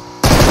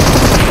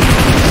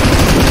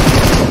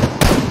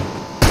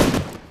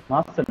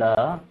 മാസ്റ്റർഡാ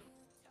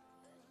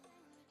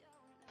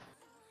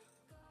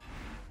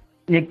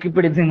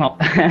ഞെക്കിപ്പിടിച്ചിങ്ങോ.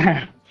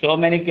 So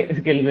many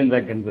skills in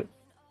seconds.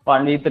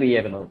 1v3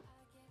 ആയിരുന്നു.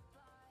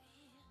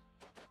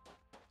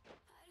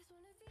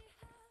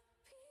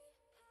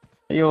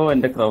 അയ്യോ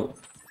എന്റെ ക്രൗ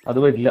അത്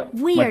വരില്ല.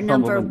 We are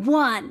number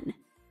 1.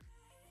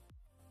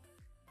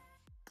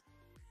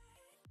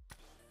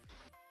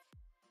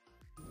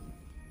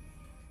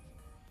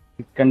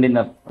 Chicken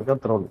dinner ഒക്കെ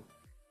അത്ര ഉള്ളു.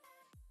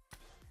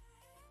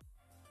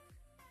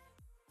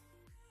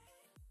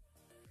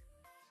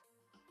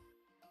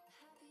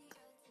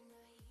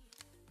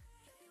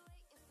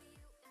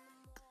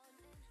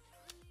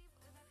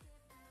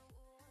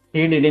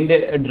 He didn't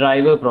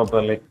drive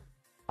properly.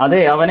 അതെ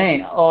അവനെ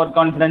ഓവർ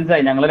കോൺഫിഡൻസ്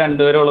ആയി. ഞങ്ങൾ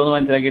രണ്ടുപേരുള്ളൂന്ന്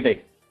മനസ്സിലാക്കിയിട്ടേ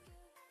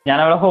ഞാൻ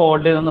അവിടെ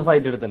ഹോൾഡ് ചെയ്തൊന്നും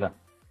ഫൈറ്റ് എടുത്തില്ല.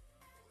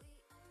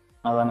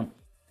 അതാണ്.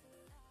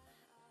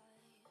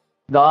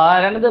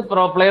 ധാരാണിത്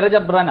പ്രോ പ്ലെയർ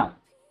ജബ്രാനാ.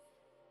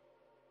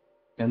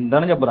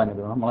 എന്താണ് ജബ്രാൻ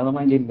ഇത്? നമ്മളൊന്നും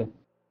മൈൻഡ് ചെയ്യില്ല.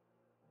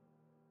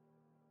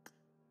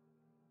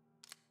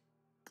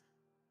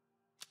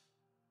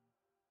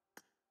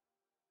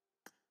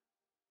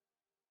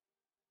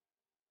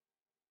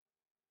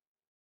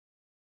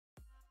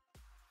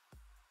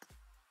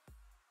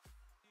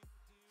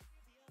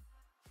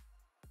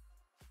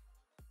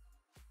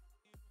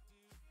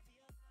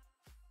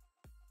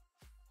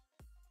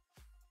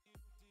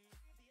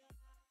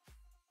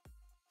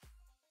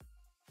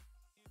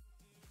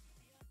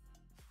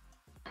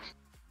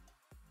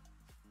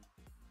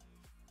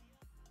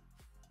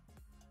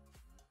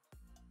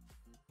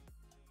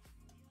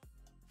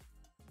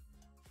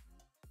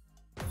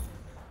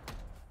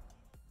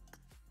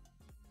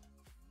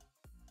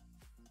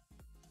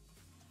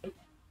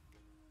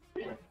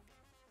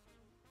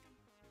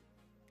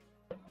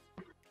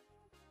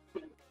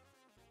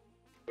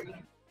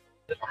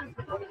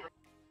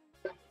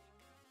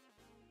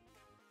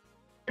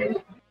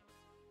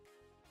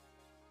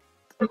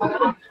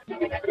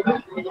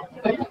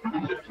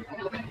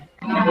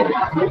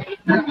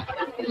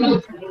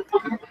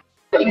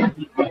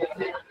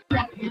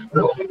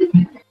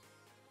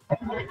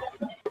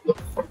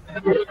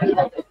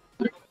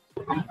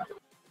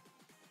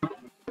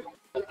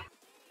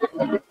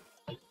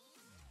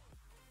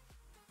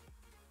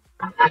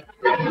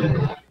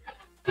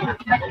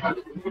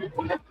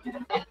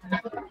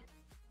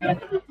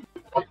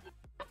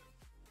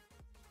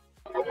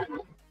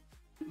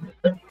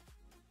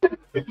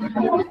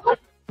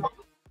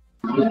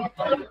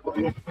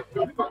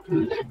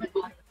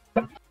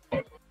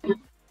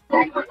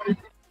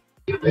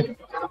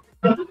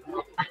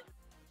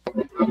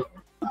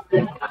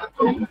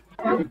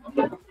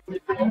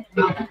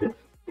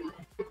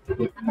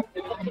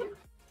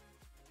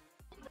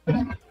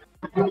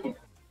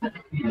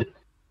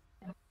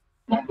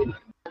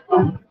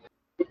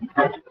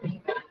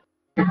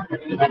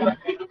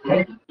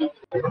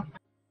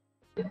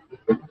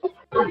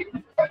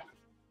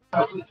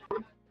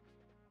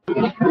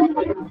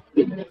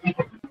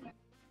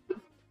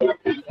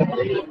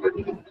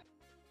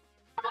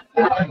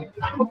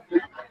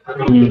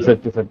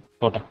 സെറ്റ് സെറ്റ്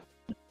പോട്ടെ.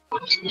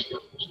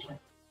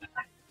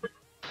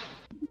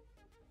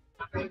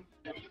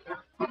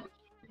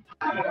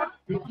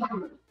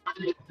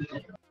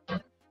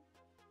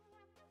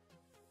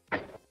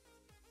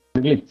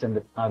 ഗ്ലിച്ച് ഉണ്ട്.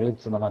 ആ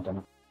ഗ്ലിച്ച് ഒന്ന്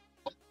മാറ്റണം.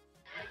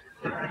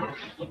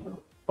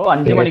 ഓ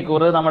 5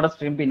 മണിക്കൂർ നമ്മുടെ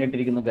stream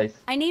പിന്നിട്ടിരിക്കുന്നു guys.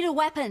 I need a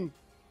weapon.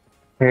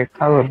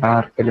 കേക്കാം.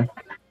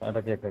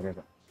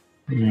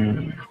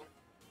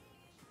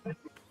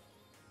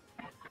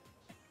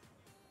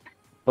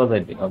 ഇപ്പൊ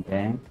സെറ്റ്. ഓക്കെ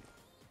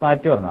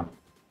പാറ്റ് പറഞ്ഞോ.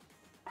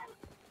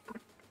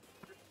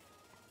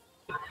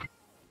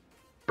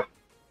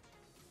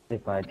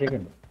 പാറ്റൊക്കെ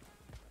ഉണ്ട്.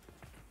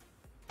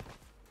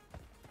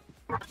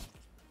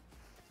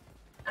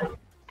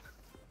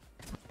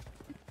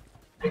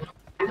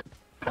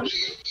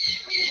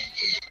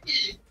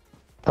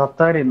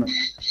 തത്താരിന്ന്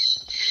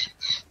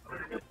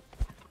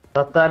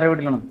തത്താര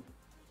വിടണം.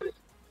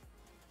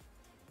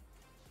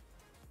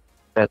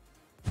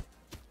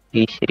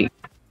 ശരി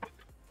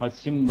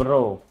ഹസിം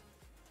ബ്രോ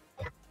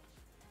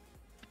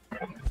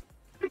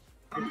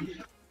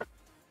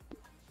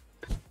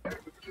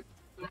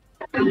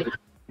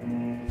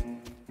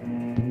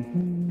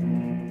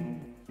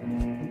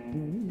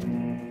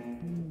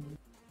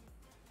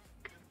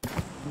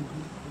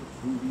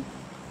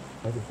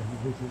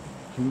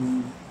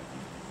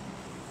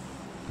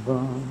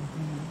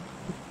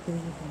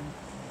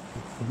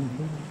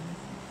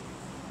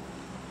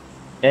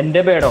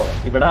എന്റെ പേടോ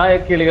ഇവിടെ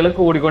കിളികൾ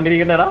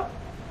കൂടിക്കൊണ്ടിരിക്കുന്നടാ.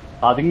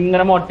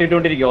 അതിങ്ങനെ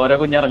മൊട്ടിട്ടുകൊണ്ടിരിക്കും ഓരോ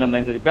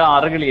കുഞ്ഞിറങ്ങുന്നതനുസരിച്ച്. ഇപ്പൊ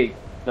 6 കിളിയായി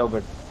ലവ്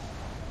ബേർഡ്.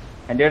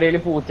 എന്റെ ഇടയിൽ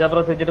പൂച്ച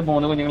പ്രസവിച്ചിട്ട്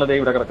 3 കുഞ്ഞുങ്ങൾ ദേ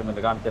ഇവിടെ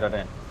കിടക്കുന്നുണ്ട്. കാണിച്ചു തരാട്ടെ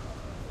ഞാൻ.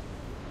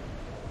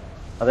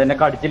 അതെന്നെ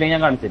കടിച്ചില്ലെങ്കിൽ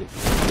ഞാൻ കാണിച്ചു തരും.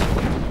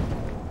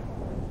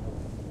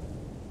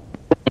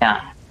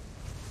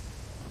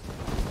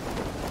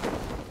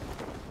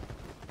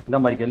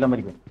 എല്ലാം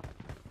മരിക്കും.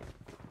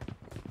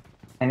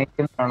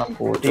 എനിക്കും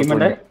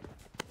ടീമിന്റെ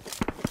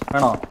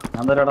വേണോ?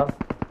 ഞാൻ തരാടാ.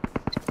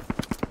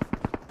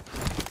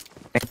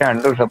 എനിക്ക്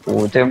 2 ഇഷ്ടം,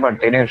 പൂച്ചയും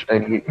പട്ടീനും ഇഷ്ടം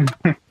എനിക്ക്.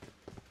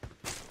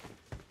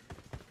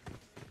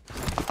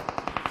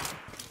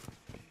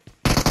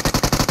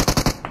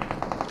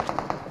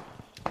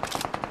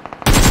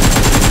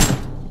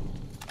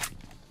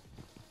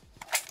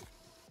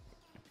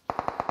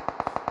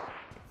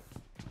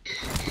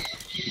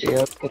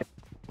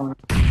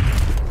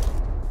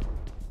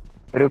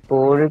 ഒരു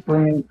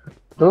കോഴിക്കുഞ്ഞ്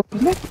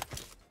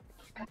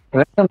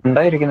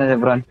ഉണ്ടായിരിക്കുന്ന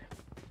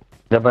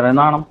ജബ്രാൻ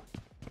നാണം.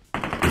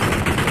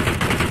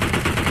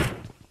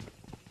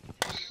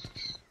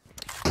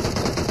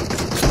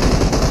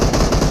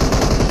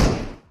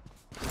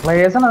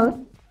 പ്ലേയേഴ്സ് ആണ് അത്.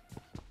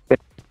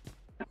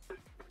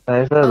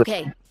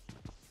 Okay.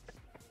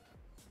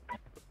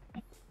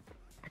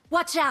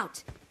 Watch out.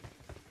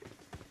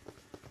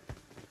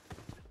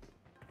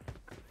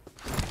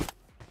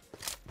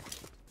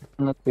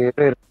 ഒന്ന്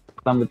കേറി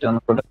എടുക്കാൻ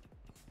പറ്റുമോ കൂടെ?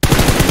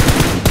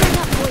 Bring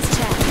up voice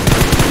chat.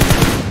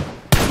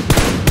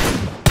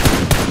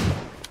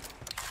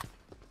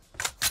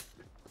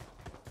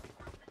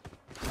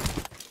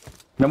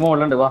 എന്റെ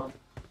മുകളിലുണ്ട്. വാ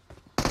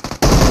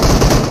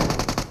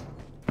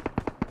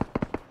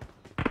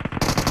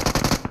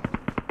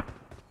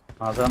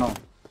അതാണോ?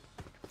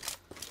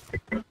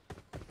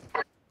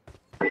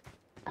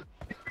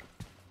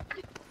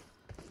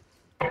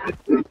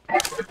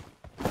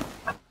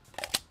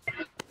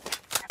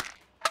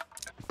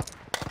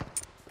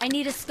 I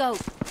need a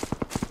scope.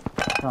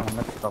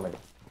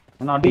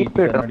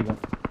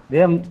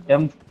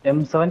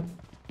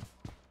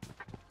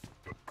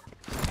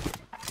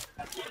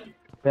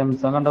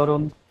 M7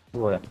 കണ്ടവരൊന്ന്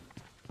പോയാ.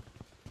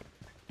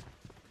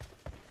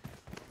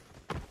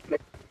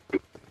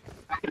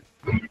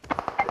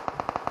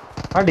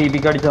 ആ ഡി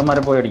പിക്ക്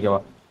അടിച്ചവന്മാരെ പോയി അടിക്കവാ.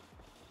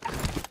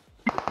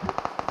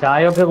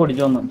 ചായ ഒക്കെ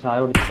കുടിച്ചു വന്നു. ചായ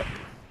കുടിച്ച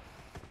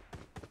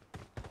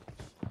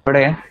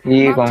ഇവിടെ ഈ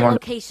Marked a കോമ്പൗണ്ട്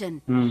location.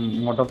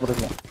 ഇങ്ങോട്ടെ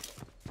കുറിക്കാം.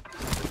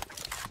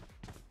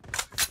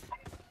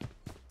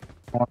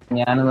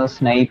 ഞാനൊന്ന്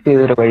സ്നൈപ്പ്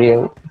ചെയ്തൊരു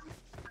വഴിയാവും.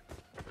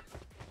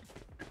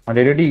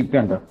 അവിടെ ഡി പി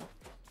ഉണ്ടോ?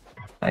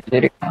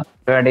 ശരി,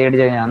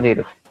 അടിയടിച്ച ഞാൻ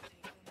തീരും.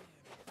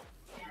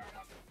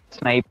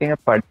 സ്നൈപ്പിങ്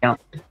പഠിക്കണം.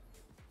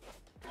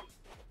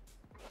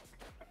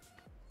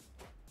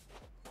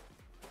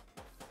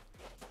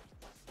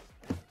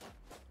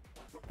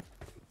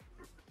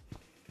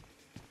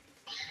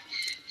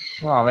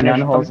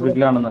 ഞാൻ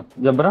ഹോസ്പിറ്റലാണെന്ന്.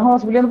 ജബ്രാൻ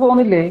ഹോസ്പിറ്റലിൽ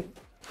പോകുന്നില്ലേ?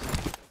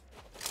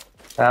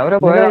 രാവിലെ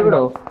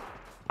പോയോ?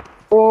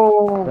 ഓ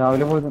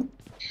രാവിലെ പോയത്.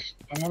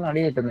 അങ്ങനെ അടി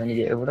കിട്ടുന്നു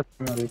എനിക്ക്. എവിടെ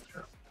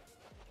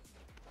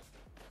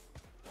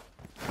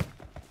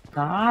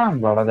കാണാൻ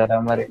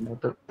വളരാമാരെ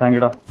താങ്ക്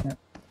യുടാ.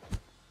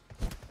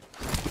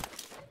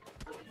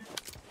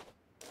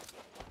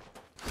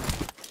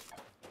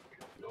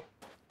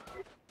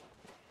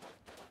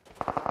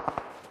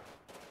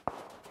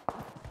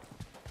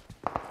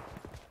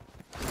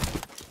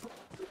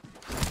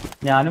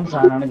 ഞാനും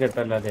സാധനമാണ്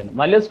കേട്ടല്ലാതെ.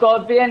 വലിയ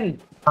സ്കോർപ്പിയൻ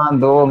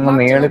എന്തോ ഒന്ന്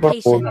മേളിൽ കൂടെ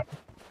പോകുന്നു.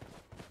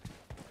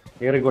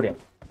 ഏറിക്കൂടിയാ.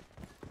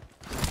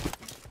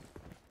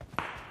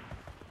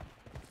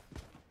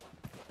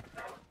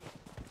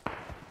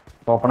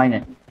 ഓപ്പണായി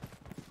ഞാൻ.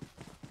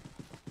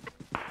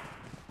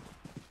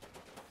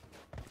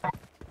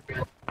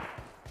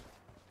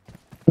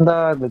 എന്താ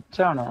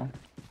ഗച്ചാണോ?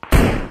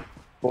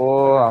 ഓ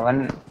അവൻ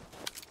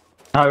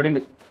ഇവിടെ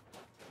ഉണ്ട്.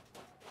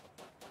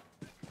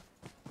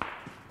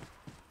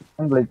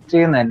 ഗ്ലിച്ച്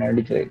ചെയ്യുന്ന തന്നെ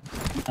അടിച്ചു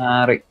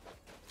മാറി.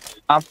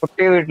 ആ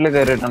പൊട്ടിയ വീട്ടിൽ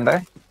കയറിയിട്ടുണ്ടേ.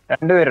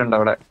 2 പേരുണ്ട്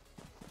അവിടെ.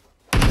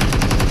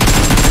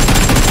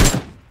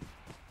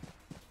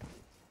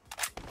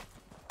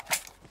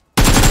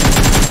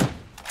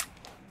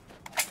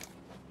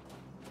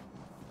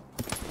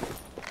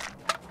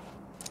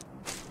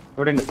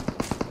 ഇവിടെ ഉണ്ട്.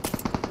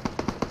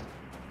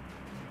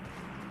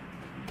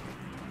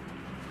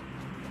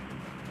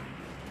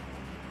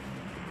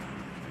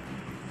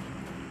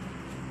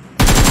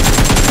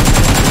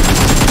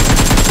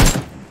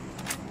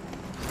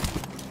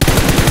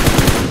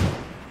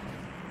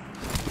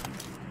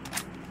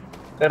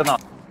 തീർന്നോ?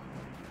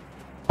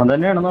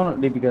 തന്നെയാണെന്നോ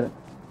ഡീപിക്കാതെ.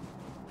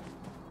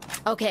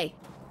 Okay.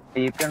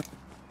 DP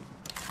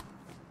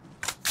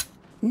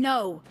No.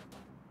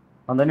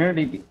 അതന്നെയാണ്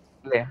DP.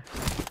 അല്ലേ?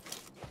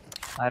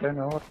 ആരോ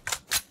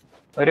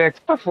ഒരു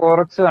എക്സ്ട്രാ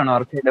 4x വേണം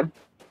ആർക്കെങ്കിലും.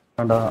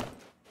 കണ്ട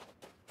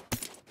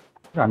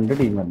 2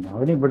 ടീം തന്നെ.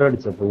 അവന് ഇവിടെ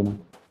അടിച്ചപ്പോ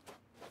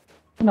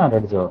പിന്നെ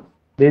ആരടിച്ചോ?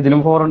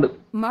 ഇതിലും 4 ഉണ്ട്.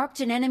 Marked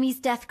an enemy's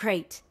death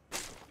crate.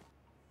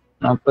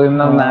 അപ്പൊ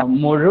ഇന്ന്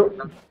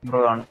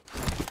മുഴുവൻ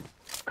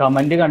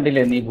കമന്റ്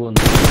കണ്ടില്ലേ നീ പോകുന്നു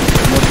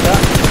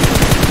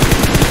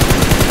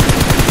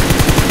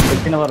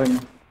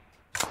പറയുന്നു.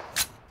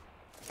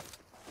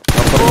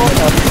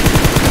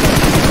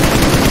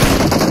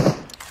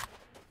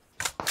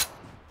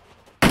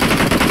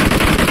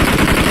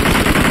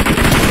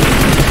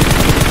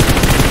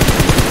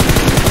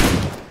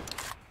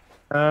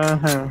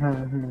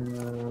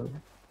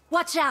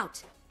 Watch out.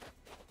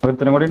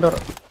 ഒരുത്തനും കൂടി ഉണ്ടോ?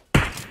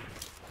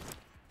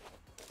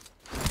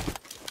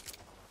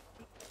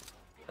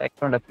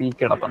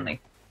 പീക്കിടപ്പന്നേ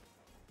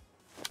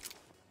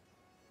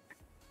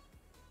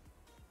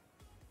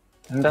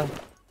എന്താ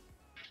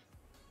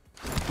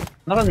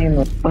നീ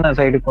നോക്കുന്ന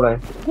സൈഡിൽ കൂടെ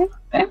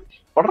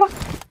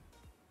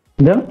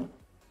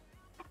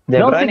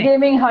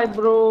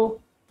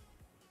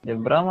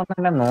ജബ്രാൻ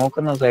വന്നെ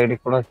നോക്കുന്ന സൈഡിൽ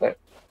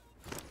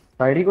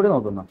കൂടെ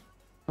നോക്കുന്ന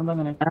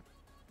എന്തങ്ങനെ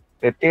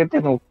എത്തി എത്തി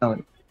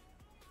നോക്കുന്നത്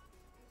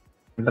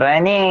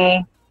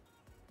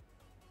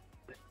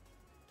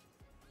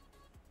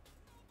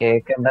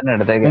കേക്ക് എന്താണ്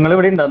എടുത്തേക്ക്. നിങ്ങൾ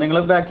ഇവിടെ ഉണ്ടോ? നിങ്ങൾ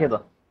ബാക്ക് ചെയ്തോ?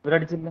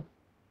 ഇവരടിച്ചില്ല.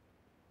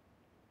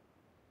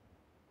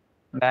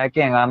 ബാക്ക്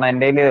ചെയ്യാം കാരണം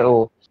എന്റെ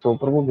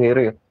സൂപ്പർ ബുക്ക്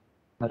കയറിയോ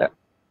അല്ല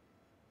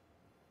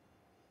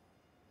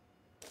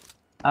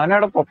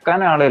അവനവിടെ പൊക്കാൻ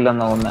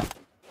ആളില്ലെന്ന് തോന്നുന്നു.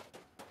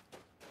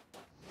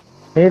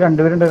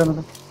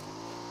 രണ്ടുപേരുണ്ടായിരുന്നത്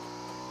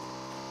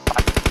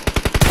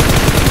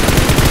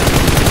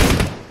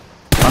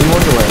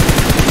അങ്ങോട്ട് പോയ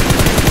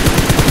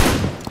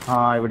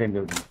ഇവിടെ ഉണ്ട്.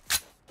 ഇവിടെ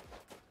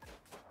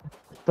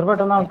എത്ര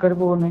പെട്ടെന്ന് ആൾക്കാർ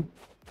പോകുന്നേ.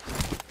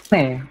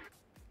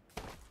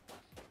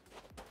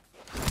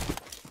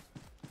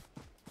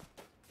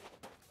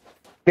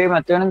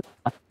 മറ്റവനും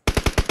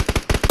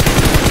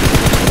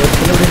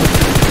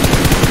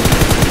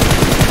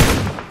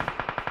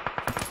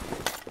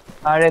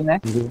താഴെന്നെ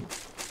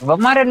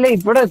ഇവന്മാരല്ലേ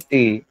ഇവിടെ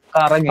എത്തി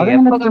കറങ്ങി.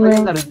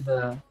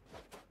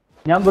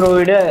 ഞാൻ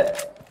ബ്രോയുടെ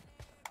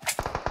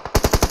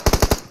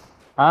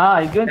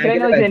എനിക്ക് മനസ്സിലായി.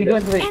 എനിക്ക്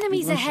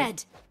മനസ്സിലായി.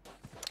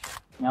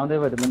 ഞാൻ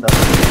വരുന്നുണ്ടോ?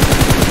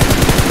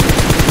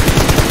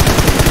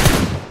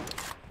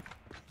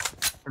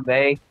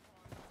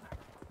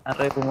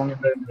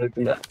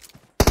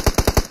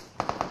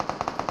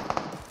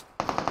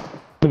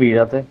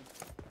 വീഴാത്ത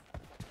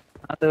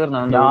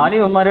ഞാൻ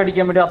ഇവന്മാരെ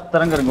അടിക്കാൻ വേണ്ടി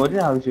അത്തരം കറങ്ങും.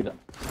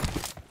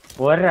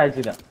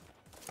 ഒരാവശ്യമില്ല.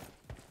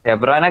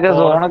 ജബ്രാനൊക്കെ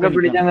സോണൊക്കെ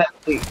പിടിച്ചാൽ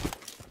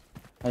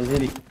അത്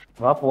ശരി.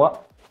 വാ പോവാ.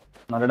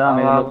 നല്ല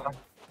ഡാമേജ്.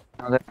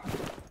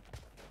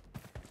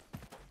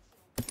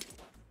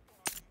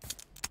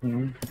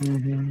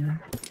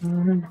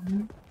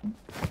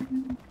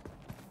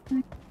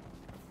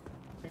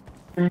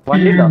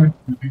 വണ്ടി ഉണ്ടോ?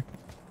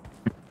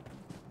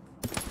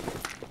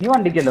 നീ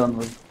വണ്ടിക്കല്ലേ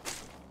വന്നത്?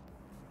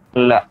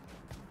 ഇല്ല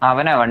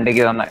അവനാ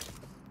വണ്ടിക്ക് വന്ന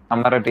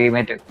നമ്മുടെ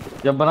ടീമേറ്റ്.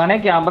 ജബ്രാനെ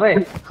ക്യാമറ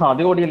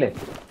ആദ്യം ഓടിയല്ലേ?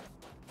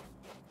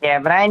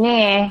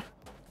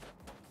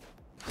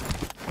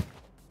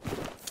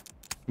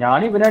 ഞാൻ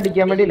ഇവനെ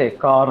അടിക്കാൻ വേണ്ടിയില്ലേ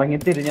കറങ്ങി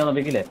തിരിഞ്ഞു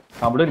നോക്കില്ലേ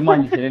അവിടെ ഒരു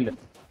മനുഷ്യനില്ല.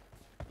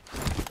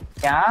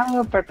 ഞാൻ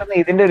പെട്ടെന്ന്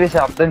ഇതിന്റെ ഒരു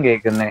ശബ്ദം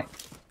കേൾക്കുന്നേ.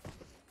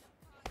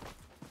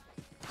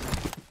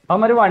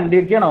 അവന്മാര്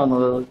വണ്ടിയൊക്കെയാണോ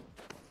വന്നത്?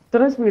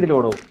 ഇത്ര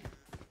സ്പീഡിലോടോ?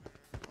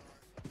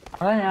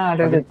 അതാ ഞാൻ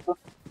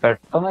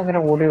പെട്ടെന്ന് ഇങ്ങനെ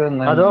ഓടി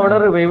വന്നു. അതോ അവിടെ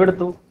റിവൈവ്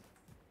എടുത്തു?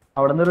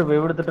 അവിടെ നിന്ന്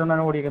റിവൈവ്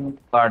എടുത്തിട്ടാണ് ഓടിക്കുന്നത്.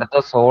 അടുത്ത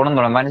സോണും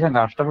തുടങ്ങും. മനുഷ്യൻ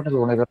കഷ്ടപ്പെട്ട്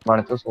സോണിൽ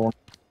അടുത്ത സോൺ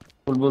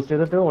ഫുൾ ബൂസ്റ്റ്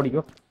ചെയ്തിട്ട്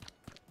ഓടിക്കോ.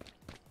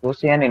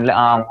 ബൂസ്റ്റ് ചെയ്യാനില്ല.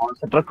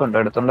 മോൺസ്റ്റർ ട്രക്ക് ഉണ്ട്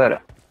എടുത്തോണ്ട്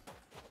വരാം.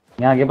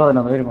 ഞാൻ ആകെ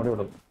 11 പേരും കൂടി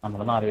വിടും.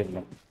 നമ്മള് 4 പേരില്ല.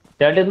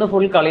 ചേട്ടൻ ഇന്ന്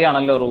ഫുൾ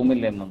കളിയാണല്ലോ.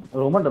 റൂമില്ല ഇന്നും.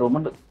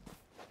 റൂമുണ്ട്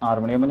 6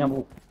 മണിയാകുമ്പോ ഞാൻ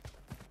പോകും.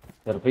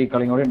 ചിലപ്പോ ഈ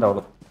കളിയും കൂടി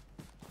ഉണ്ടാവുള്ളൂ.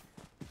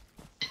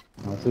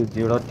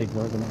 സുജിയുടെ ഒറ്റയ്ക്ക്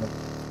നോക്കുന്നുണ്ട്.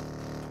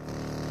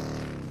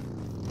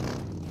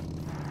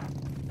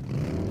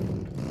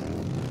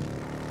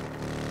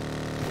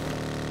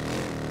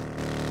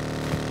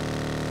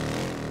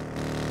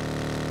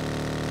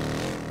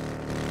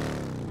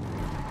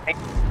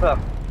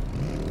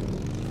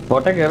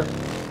 കോട്ടെ കേറ്.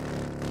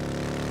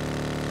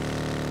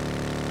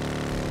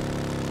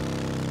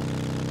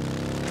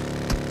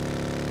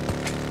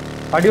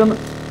 അടി വന്നു.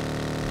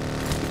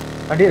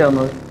 അടിയില്ല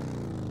വന്നത്.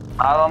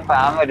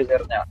 ഫാം ഒരു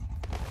ചെറിഞ്ഞ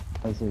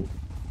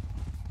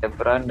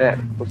ജബ്രാന്റെ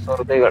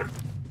കുസൃതികൾ.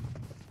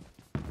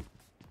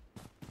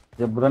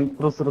 ജബ്രാൻ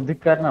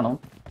കുസൃതിക്കാരനാണോ?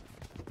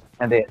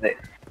 അതെ അതെ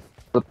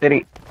ഒത്തിരി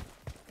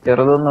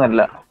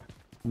ചെറുതൊന്നുമല്ല.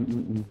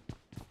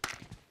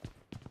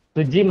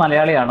 സുജി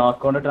മലയാളിയാണോ?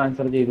 അക്കൗണ്ട്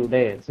ട്രാൻസ്ഫർ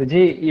ചെയ്തൂടെ?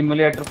 സുജി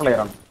ഇമുലേറ്റർ പ്ലെയർ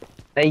ആണ്.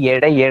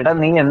 എടാ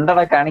നീ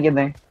എന്താടാ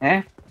കാണിക്കുന്നേ?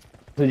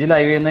 സുജി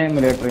ലൈവ് ചെയ്യുന്ന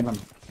ഇമുലേറ്ററിൽ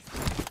നിന്നാണ്.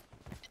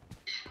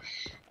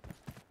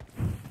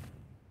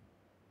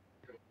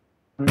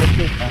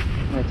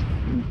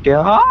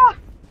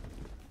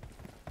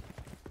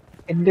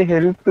 എന്റെ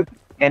ഹെൽത്ത്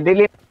എന്റെ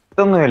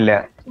ഒന്നുമില്ല.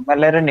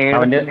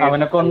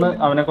 അവനൊക്കെ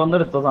ഒന്ന്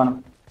എടുത്തോ സാധനം.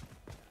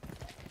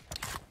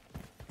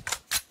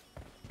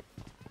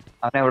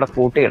 അവനെ ഇവിടെ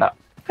കൂട്ടിയിടാം.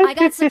 I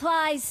got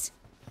supplies.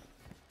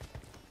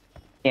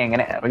 നീ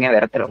എങ്ങനെ ഇറങ്ങി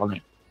വരത്തില്ല നീ.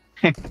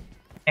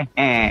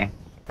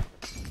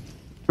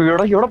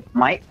 ഇവിടെ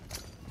മൈ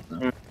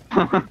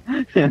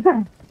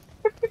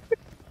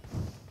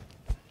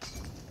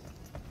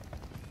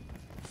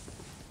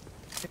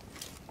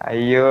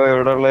അയ്യോ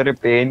ഇവിടെ ഉള്ള ഒരു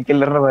പെയിൻ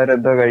കില്ലറിന്റെ പേര്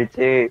എന്തോ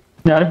കഴിച്ച്.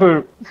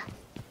 ഞാനിപ്പോഴും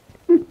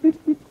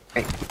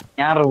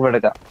ഞാൻ റൂം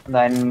എടുക്കാം.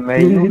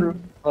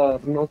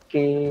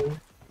 ഓക്കേ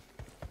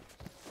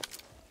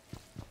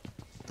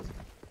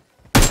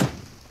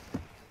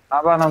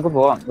അപ്പൊ നമുക്ക്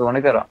പോവാം.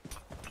 സോണിൽ കയറാം.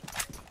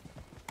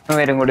 3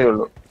 പേരും കൂടി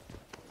ഉള്ളു.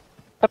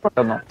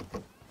 പെട്ടെന്നോ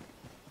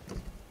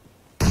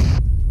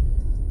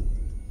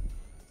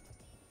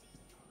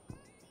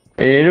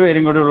 7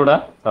 പേരും കൂടി ഉള്ളൂടാ.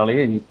 കളി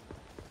കഴിഞ്ഞു.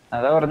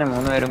 അതാ പറഞ്ഞ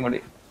 3 പേരും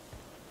കൂടി.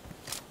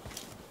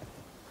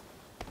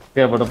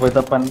 എവിടെ പോയി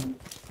തപ്പാൻ?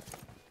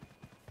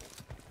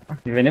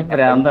 ഇവന്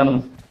ഭ്രാന്താണ്.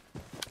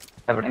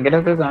 എവിടെങ്കിലും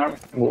ഒക്കെ കാണും.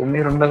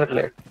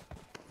 ഭൂമിയിലുണ്ടതല്ലേ.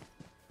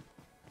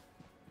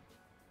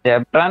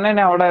 ജബ്രാനെ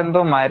അവിടെ എന്തോ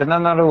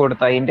മരുന്നെന്നാണ്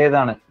കൊടുത്ത. അതിന്റെ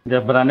ഇതാണ്.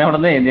 ജബ്രാനെ അവിടെ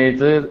നിന്ന്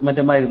നേഴ്സ്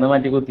മറ്റേ മരുന്ന്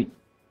മാറ്റി കുത്തി.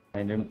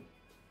 അതിന്റെ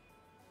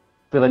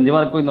സിറഞ്ച്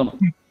മാർക്ക് പോയി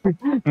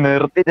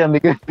നിർത്തി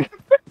ചന്തിക്ക്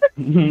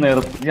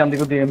നിർത്തി ചന്തി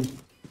കുത്തിയാണ്.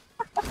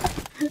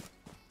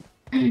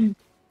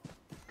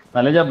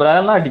 നല്ല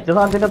ജബ്രാനെ അടിച്ച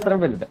സാധനത്തിന്റെ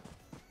അത്രയും വരില്ല.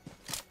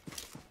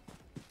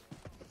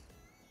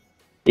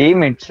 ഈ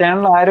മിഡ്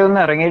ചാനൽ ആരും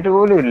ഒന്നും ഇറങ്ങിയിട്ട്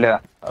പോലും ഇല്ല.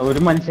 ഒരു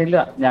മനുഷ്യനില്ല.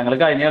 ഞങ്ങള്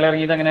കഴിഞ്ഞ കളി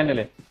ഇറങ്ങിയത് അങ്ങനെ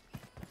തന്നെയല്ലേ.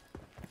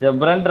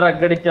 ജബ്രാൻ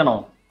ഡ്രഗ് അടിച്ചാണോ?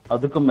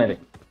 അത് കുമ്മേല്.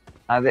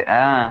 അതെ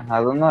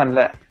അതൊന്നും അല്ല.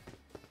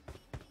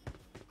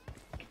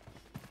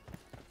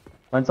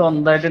 അവൻ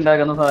സ്വന്തമായിട്ട്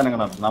ഉണ്ടാക്കുന്ന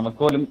സാധനങ്ങളാണ്. നമുക്ക്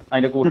പോലും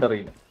അതിന്റെ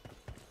കൂട്ടറിയില്ല.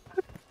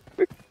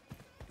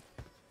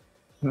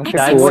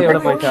 ചായ പോയി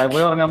എവിടെ പോയി? ചായ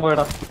പോയി ഉറങ്ങാൻ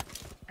പോയടാ.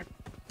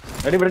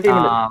 എടി ഇവിടെ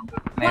ടീമുണ്ട്.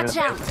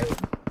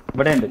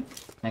 ഇവിടെ ഉണ്ട്.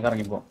 ഞാൻ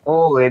ഇറങ്ങിപ്പോ. ഓ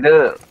ഇത്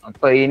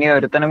അപ്പൊ ഇനി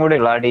ഒരുത്തനും കൂടി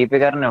ഉള്ളു. ആ ഡി പി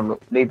കാരനേ ഉള്ളു.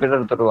 ഡി പിയുടെ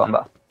അടുത്തോട്ട് പോകാൻ.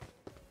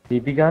 ഡി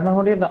പി കാരനും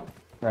കൂടി ഇല്ല.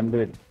 2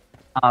 പേര്.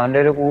 അവന്റെ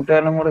ഒരു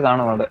കൂട്ടുകാരനും കൂടി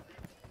കാണും അവിടെ.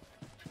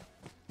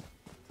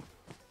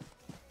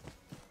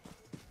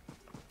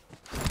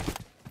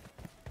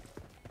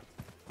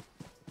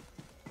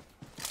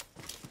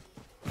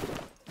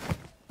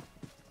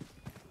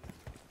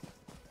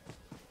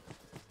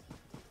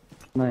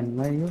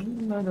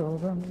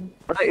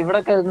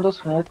 ഇവിടൊക്കെ എന്തോ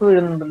സ്മോക്ക്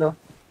വീഴുന്നുണ്ടല്ലോ.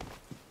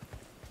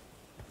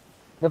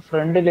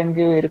 ഫ്രണ്ടിൽ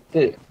എനിക്ക്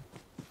വരുത്ത്.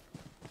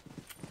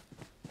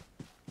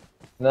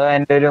 ഇതാ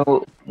എന്റെ ഒരു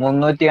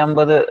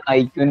 350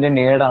 ഐക്യുവിന്റെ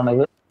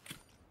നേടാണിത്.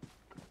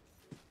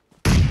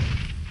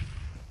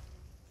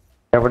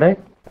 എവിടെ?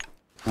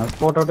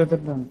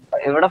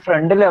 ഇവിടെ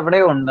ഫ്രണ്ടിൽ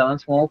എവിടെയോ ഉണ്ട്. അവൻ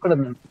സ്മോക്ക്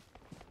ഇടുന്നുണ്ട്.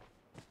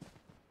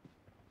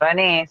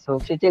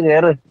 സൂക്ഷിച്ച്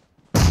കേറ്.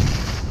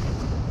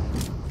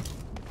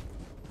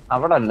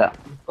 അവിടെ അല്ല,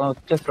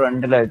 കുറച്ച്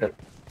ഫ്രണ്ടിലായിട്ട്.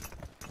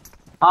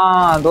 ആ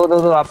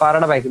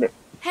പാറയുടെ ബാക്കില്.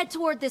 Head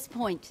toward this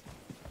point.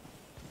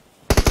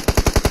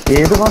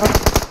 ഏത് പാറ?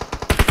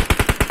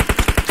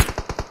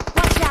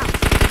 Watch out.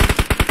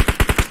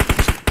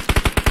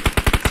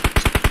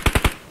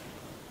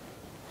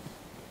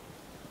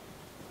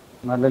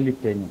 നല്ല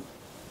ലിറ്റ് കഴിഞ്ഞു.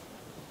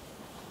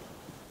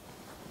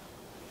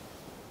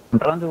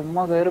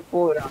 ചുമ്മാ കയറിപ്പോ.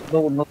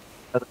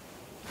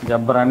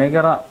 ജബ്രാനെ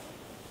കയറാ.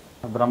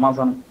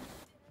 ജബ്രമാസം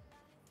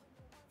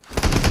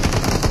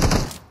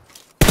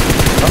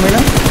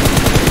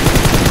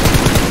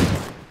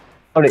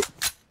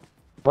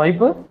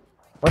വൈപ്പ്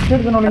ഒറ്റ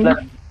എടുക്കണോ?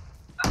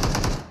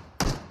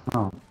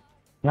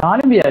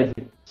 ഞാനും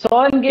വിചാരിച്ചു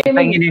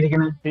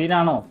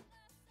സീനാണോ?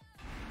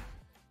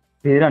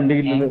 2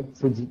 കില്ല്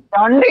സുജി.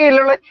 2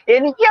 കില്ലുള്ള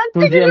എനിക്ക്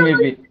സുജി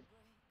MVP.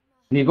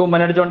 നീ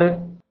കുമ്മൻ അടിച്ചോണ്ട്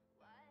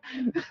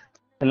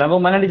എല്ലാം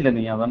കുമ്മൻ അടിച്ചില്ല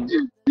നീ. അതാണ്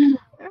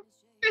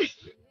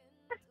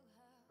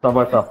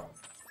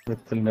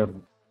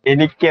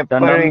എനിക്ക്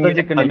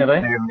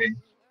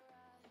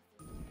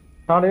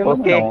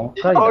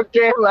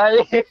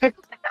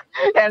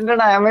എന്റെ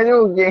ഡാമേജ്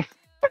നോക്കി.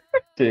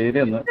 ശരി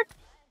എന്നാ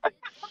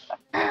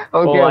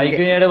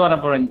ഐക്യൂനേട്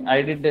പറഞ്ഞപ്പോഴും I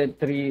did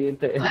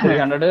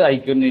 300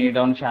 IQ need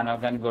on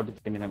Shanok and got it.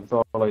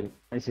 Solo.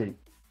 ശരി.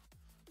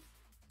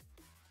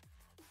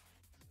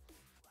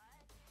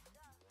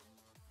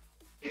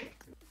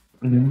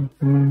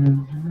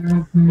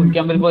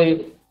 ക്യാമ്പിൽ പോയി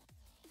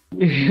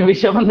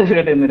വിഷമം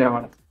തീർക്കട്ടെ എന്ന്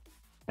രാമാണ്.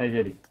 അത്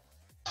ശരി.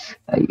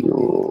 അയ്യോ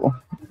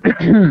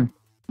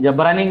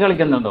ജബ്രാനി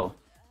കളിക്കുന്നുണ്ടോ?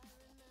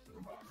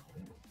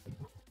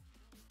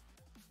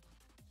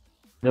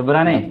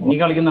 ജബ്രാനെ നീ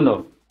കളിക്കുന്നുണ്ടോ?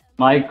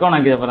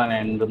 മൈക്കോണാക്കി ജബ്രാനെ.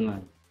 എന്തെന്ന്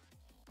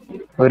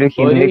ഒരു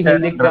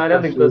ഹിന്ദിക്കാരെ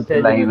റിക്വസ്റ്റ്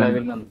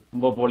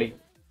പൊളി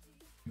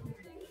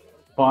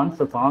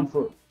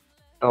ഫാൻസ്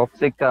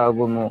ടോക്സിക്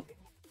ആകുമോ?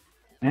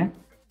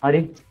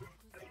 ആര്?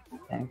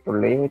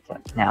 പുള്ളി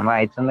ഞാൻ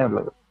വായിച്ചതേ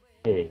ഉള്ളത്.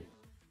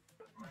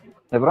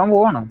 ജബ്രാൻ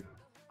പോവാണ്.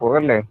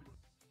 പോകല്ലേ?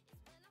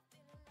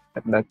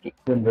 എന്താക്കി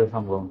എന്ത്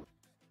സംഭവം?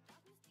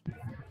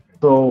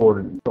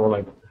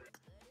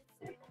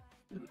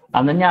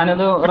 അന്ന്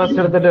ഞാനൊന്ന് റെസ്റ്റ്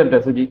എടുത്തിട്ട് വരട്ടെ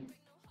സുജി.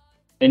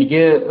 എനിക്ക്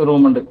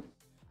റൂമുണ്ട്.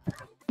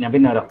 ഞാൻ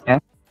പിന്നെ വരാം.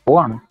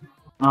 പോവാണ്.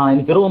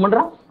 എനിക്ക്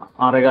റൂമുണ്ടാ.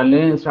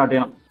 6:15 സ്റ്റാർട്ട്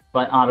ചെയ്യണം.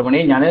 6 മണി.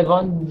 ഞാനിപ്പോ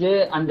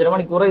 5.5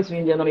 മണിക്കൂർ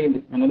സ്ട്രീം ചെയ്യാൻ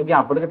തുടങ്ങിയിട്ടുണ്ട്. ഞാനൊരു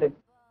ഗ്യാപ്പ് എടുക്കട്ടെ.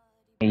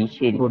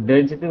 ശരി. ഫുഡ്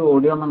കഴിച്ചിട്ട്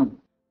ഓടി വന്നാണ്.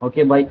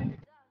 Okay bye.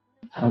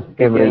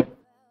 Okay bye.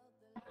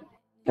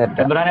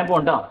 എബ്രാനെ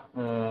പോണ്ടാ.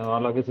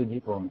 വാർലോക്ക് Suji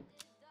പോകുന്നു.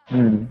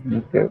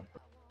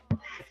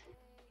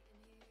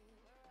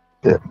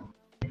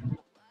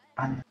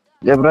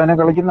 ജബ്രാനെ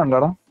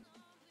കളിക്കുന്നുണ്ടോടാ?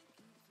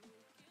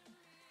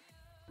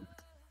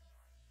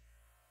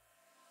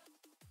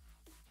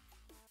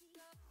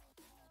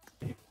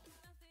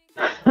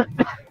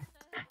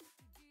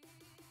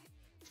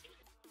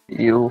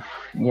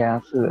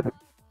 ഗ്യാസ്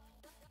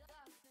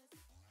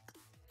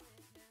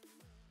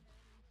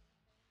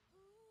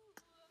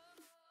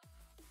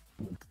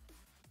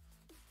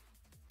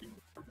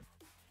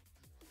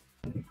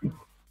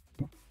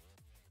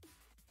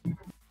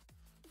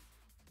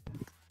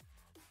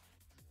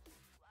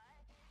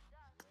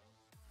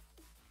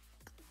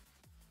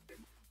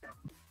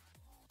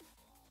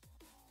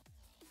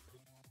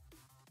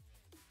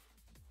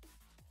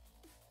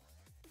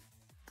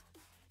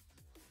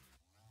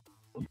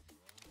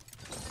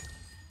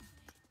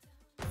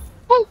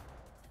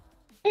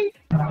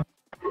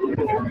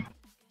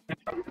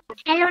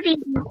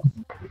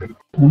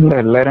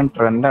എല്ലാരും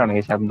ट्रेंड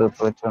ഈ ശബ്ദം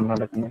ഇപ്പൊ വെച്ചുകൊണ്ട്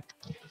നടക്കുന്നത്.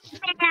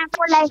 मैंने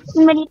आपको लाइफ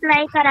में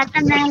रिप्लाई करा था,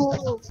 मैं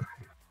हूँ।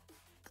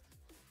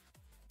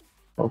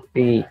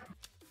 ओके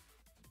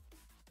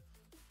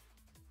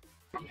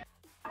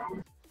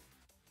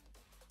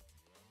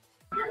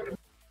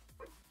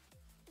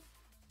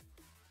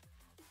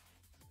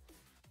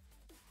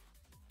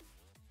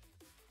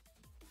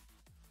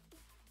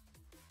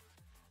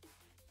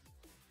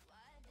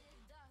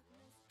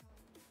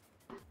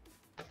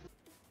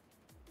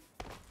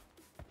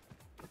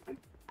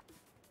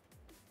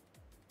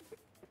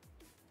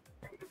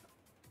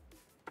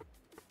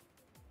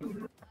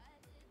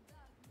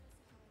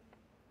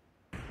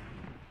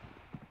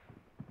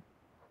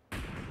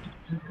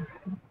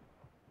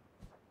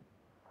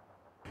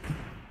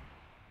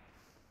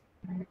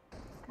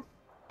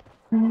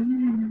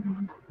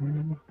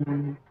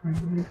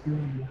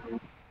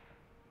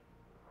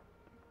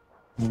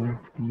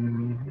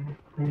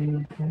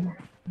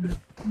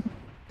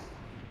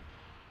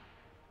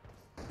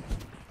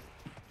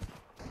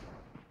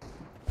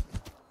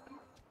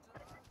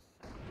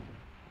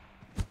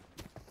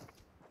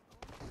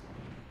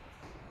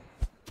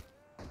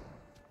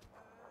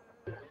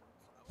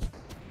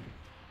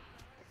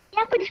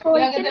क्या कुछ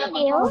बोल तो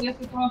नहीं हो?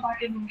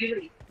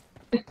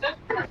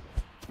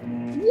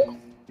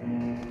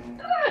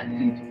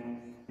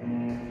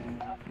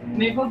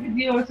 मेरे को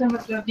किसी और से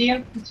मतलब नहीं है,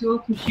 किसी को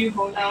खुशी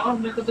हो ना हो,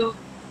 मेरे को तो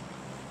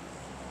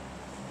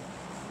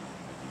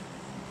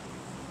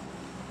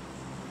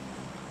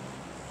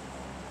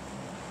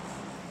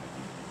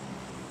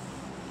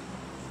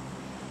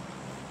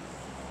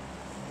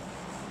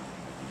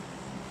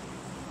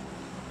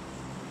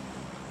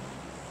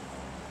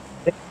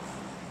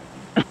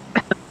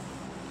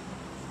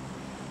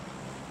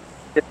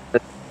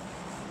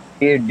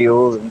ये ड्यू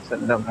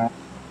इंसान है.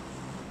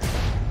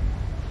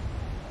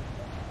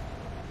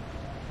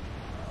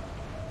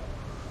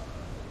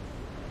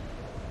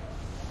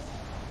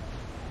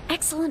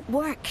 Excellent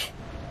work.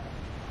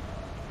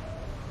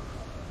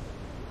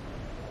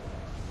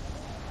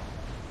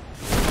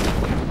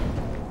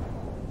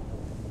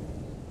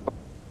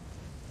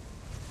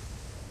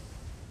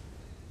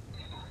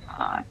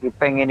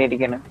 ഇപ്പൊ എങ്ങനെ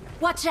ഇരിക്കുന്നു?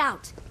 Watch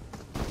out.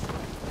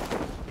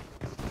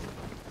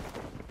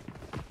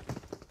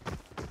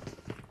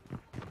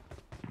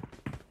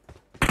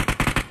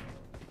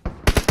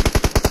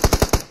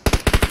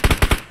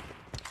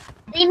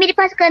 ये मेरे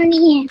पास करनी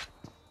है।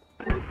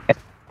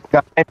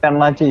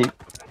 करना चाहिए.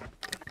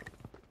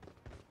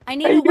 I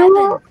need a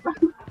weapon.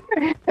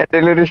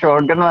 എന്റെ ഒരു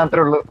ഷോട്ട് ഗൺ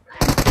മാത്രമേ ഉള്ളൂ.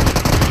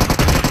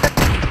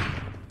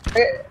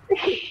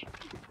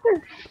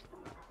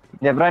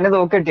 ജബ്രാന്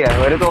തോക്ക് കിട്ടിയ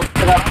ഒരു തോക്ക്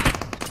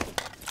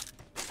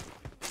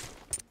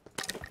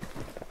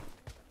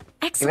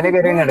ഇവനെ Excellent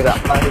കയറി work. എടുക്കാം.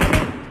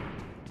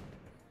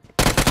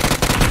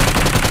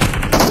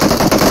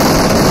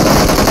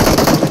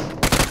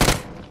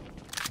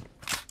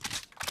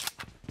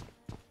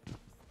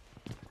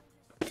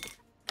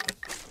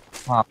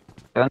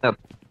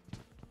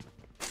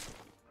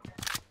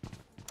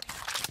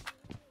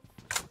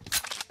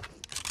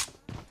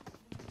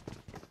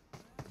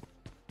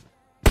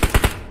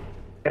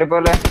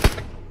 പോലെ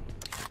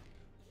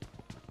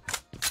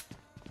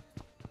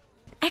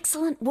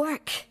Excellent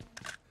work.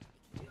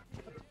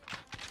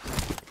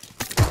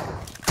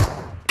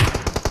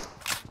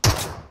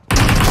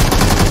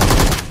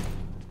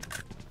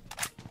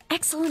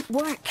 Excellent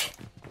work.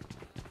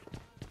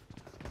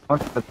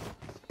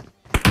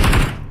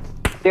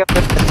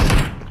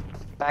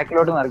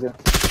 ബാക്കിലോട്ട് മാർഗം.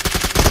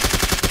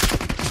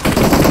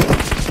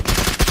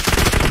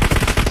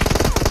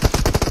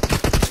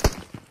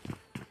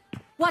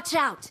 Watch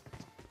out.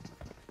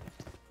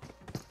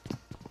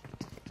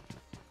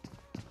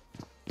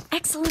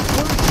 Excellent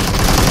work.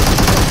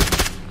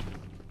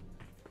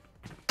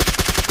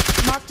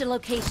 Marked a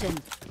location.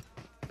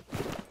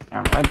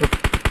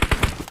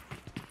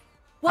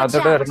 Watch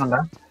അതോട്ട് out.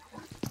 വരുന്നുണ്ടോ?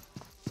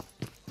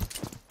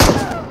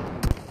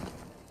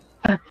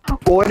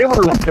 ഒരു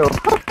ബുള്ളറ്റോ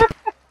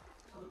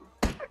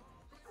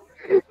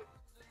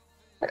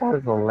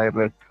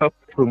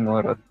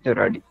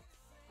ഒറ്റൊരടി.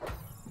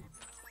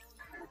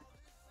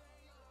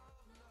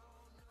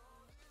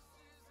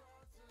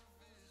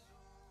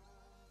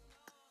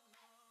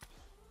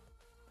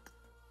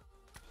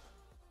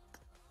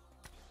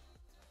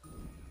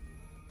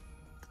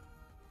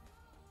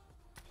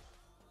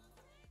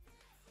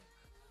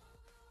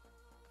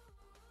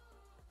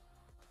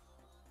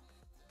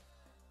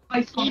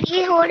 दीदी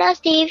थोड़ा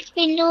सेफ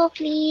खेलो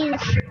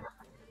प्लीज.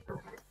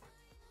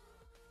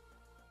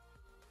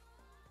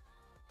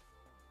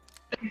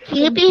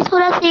 ये प्लीज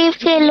थोड़ा सेफ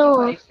खेलो.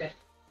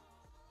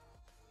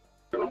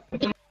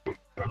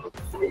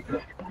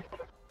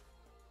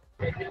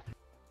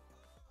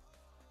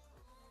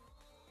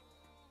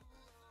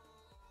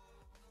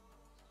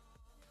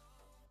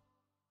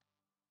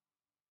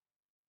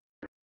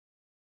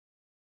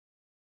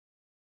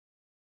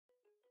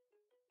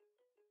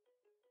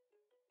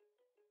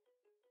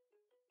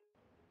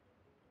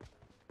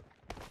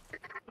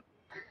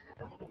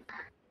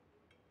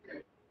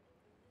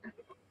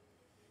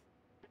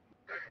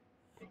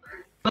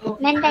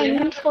 मैं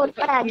डायमंड 4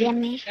 पर आ गया.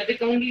 मैं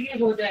कहूंगी कि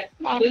हो जाए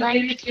तो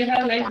लाइफ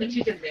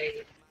अच्छी चल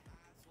जाएगी.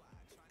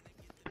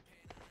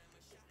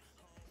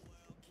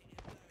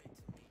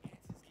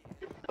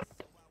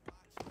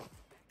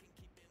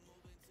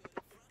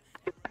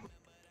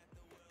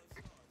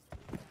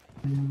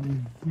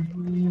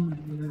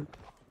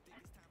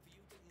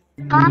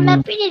 हाँ मैं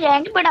अपनी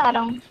रैंक बढ़ा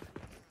रहा हूँ.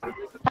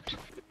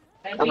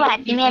 तो बाद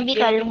में अभी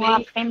कर लूंगा.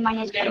 अपने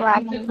मैनेज करवा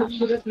लूंगा.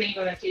 खूबसूरत नहीं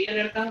होना चाहिए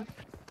लड़का.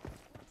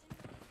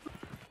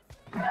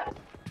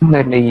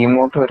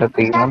 ഇമോട്ട്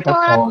വരത്തെ ഇമോട്ട്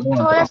थोड़ा ഫോൺ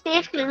थोड़ा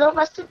सेफ खेलो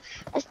बस.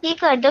 ऐसे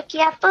कर दो कि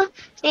आप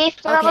सेफ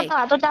थोड़ा Okay. बता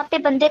दो जहाँ पे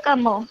बंदे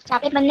कम हो. जहाँ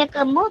पे बंदे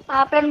कम हो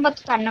वहाँ पे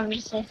मत उतारना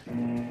मेरे से.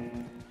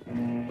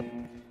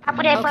 आप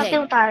रेफर Okay. पे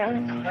उतारो.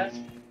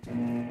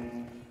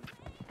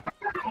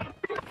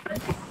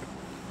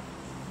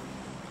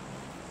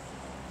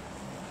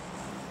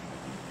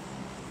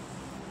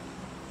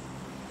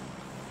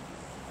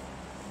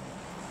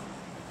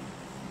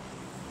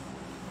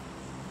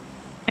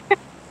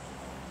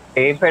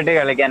 സേഫ് ആയിട്ട്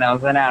കളിക്കാൻ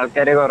അവസാനം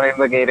ആൾക്കാര്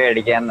കുറയുമ്പോ കയറി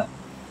അടിക്കാന്ന്.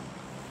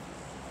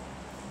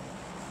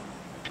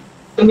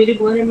 तो मेरी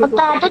बुआ ने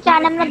बता दो क्या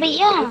नाम है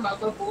भैया.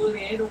 पापा बोल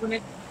रहे हैं रुकने.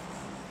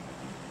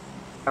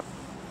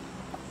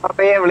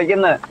 പപ്പയെ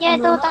വിളിക്കുന്നത് ये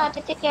तो बता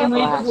देते क्या तो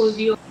मैं तो बोल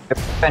दियो.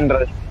 लूट एंड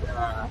राइट.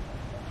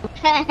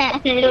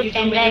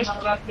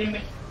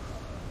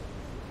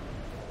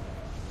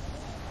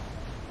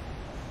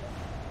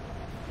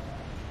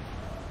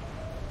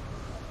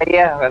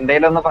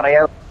 എന്തേലും ഒന്ന്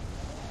പറയാ.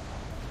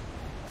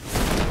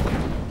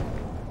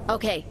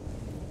 Okay.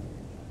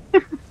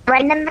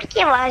 वन नंबर की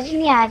आवाज ही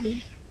नहीं आ रही.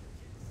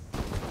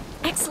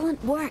 Excellent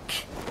work.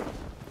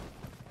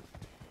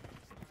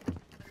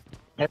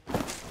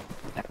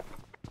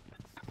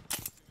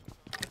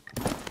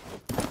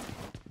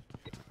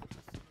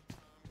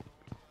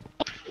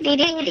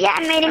 दीदी दीदी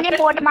आप मेरे लिए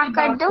बोर्ड मार्क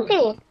कर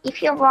दोगे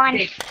if you want.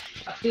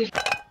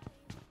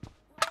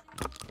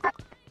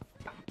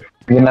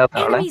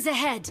 ഇതിനകത്താളെ Enemies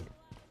ahead.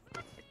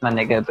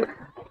 മഞ്ഞക്കകത്ത്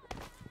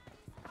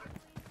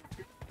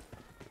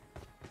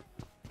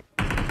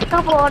तो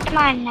बोट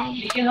मारना है.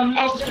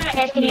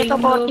 ऐसे लिए तो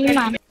बोट नहीं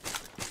मारना.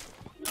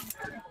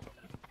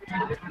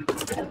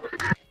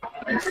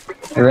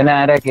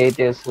 ഇവനാരാ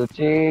കേറ്റിയ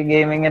Suchi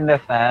ഗെയിമിങ്ങിന്റെ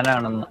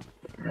ഫാനാണെന്ന്.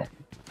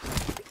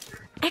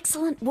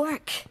 Excellent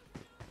work.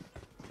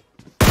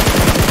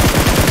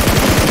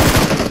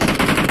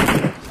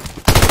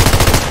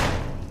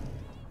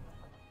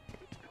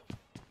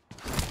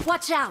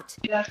 Watch out.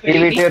 ഈ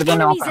വീട്ടിൽ ഒരുത്തൻ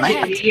Enemies നോക്കണേ.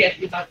 ahead.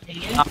 ऐसी बात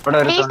नहीं है. അവിടെ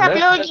प्लीज सब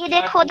ഒരുത്തുണ്ട്. लोग ये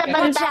देखो तो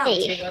बंदा है.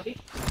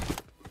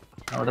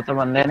 അവിടുത്തെ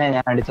ബന്ധേനെ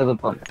ഞാൻ അടിച്ചത്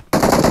ഇപ്പം.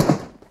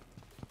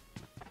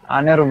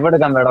 ആനെ റിവ്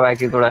എടുക്കാൻ വേട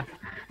ബാക്കി കൂടെ.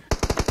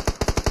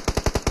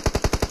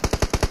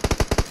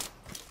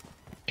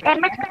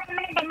 डैमेज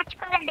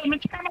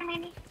कर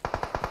मैंने.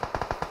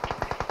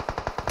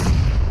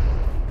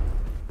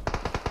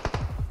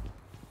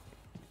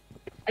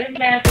 अरे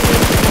मैं तो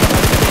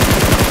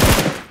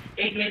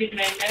एक मेरी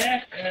फ्रेंड है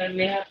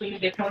नेहा. तुम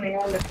देखो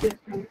नेहा लगते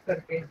शूट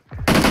करके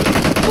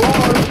वो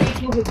और उसकी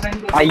जो हस्बैंड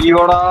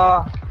അയ്യോടാ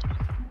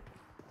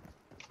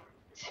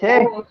ഛേ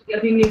उसकी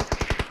अभी नहीं.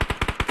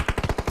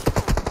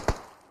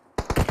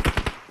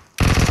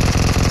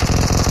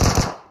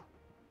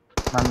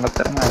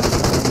 മണ്ടത്തരം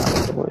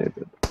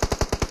പോയത്.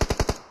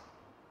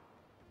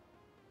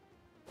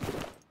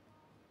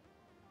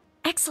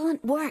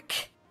 Excellent work.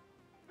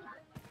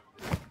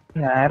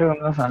 ആരും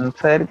ഒന്നും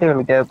സംസാരിച്ച്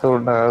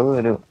കളിക്കാത്തതുകൊണ്ട് അത്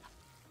ഒരു.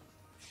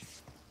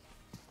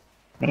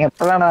 നീ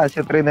എപ്പോഴാണ്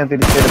ആശുപത്രിയിൽ നിന്ന്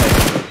തിരിച്ചു വരുന്നത്?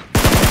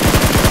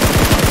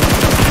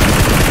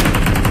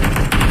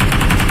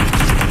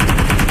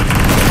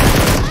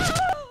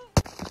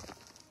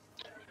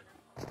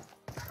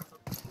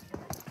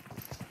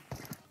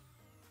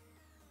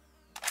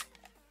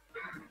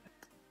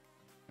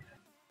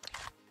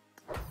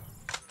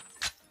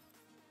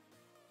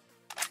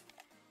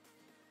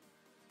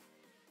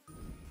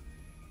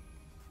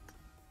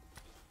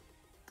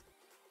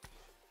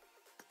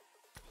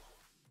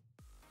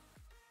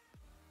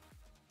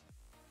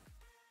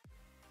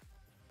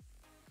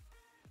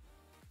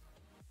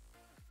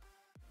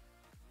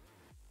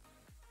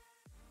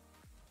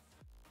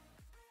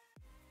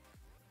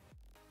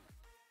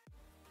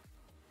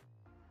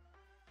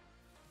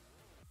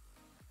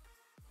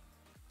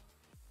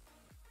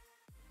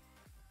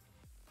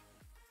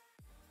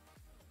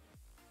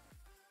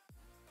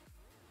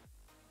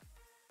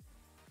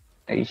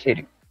 അത്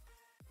ശരി.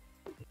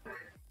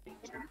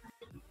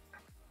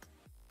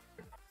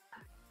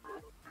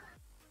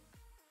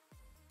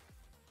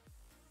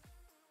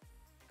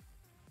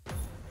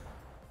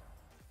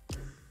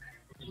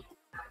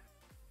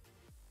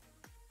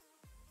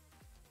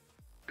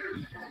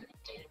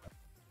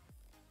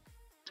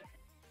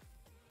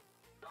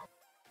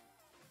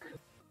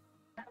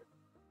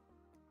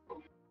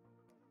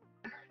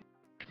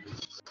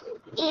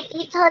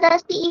 थोड़ा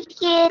सी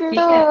खेल ठीक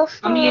दो है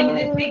हम ये नहीं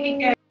देखते कि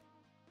क्या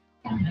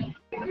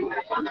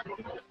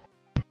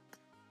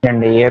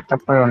രണ്ട്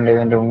ഏത്തപ്പഴമുണ്ട്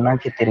ഇവന്റെ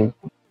ഉണ്ണാക്കി തരും.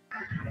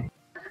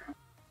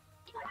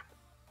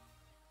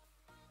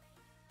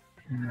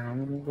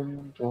 ഞാനൊന്നും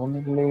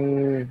തോന്നില്ലേ.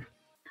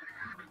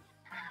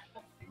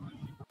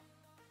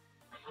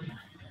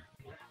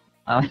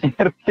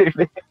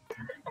 നിർത്തിയില്ലേ.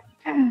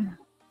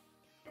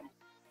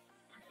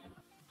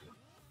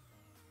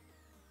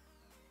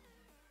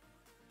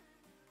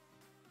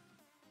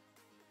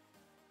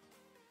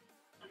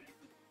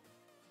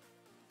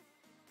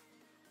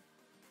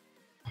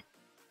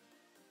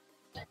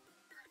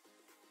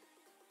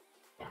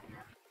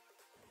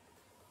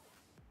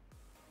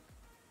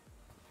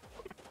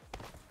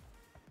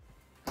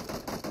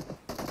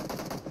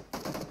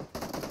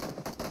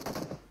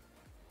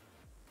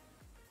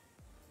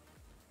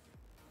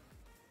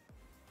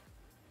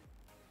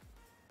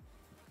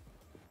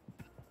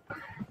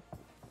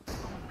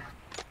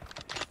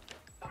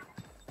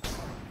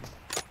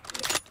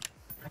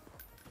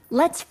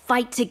 Let's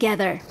fight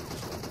together.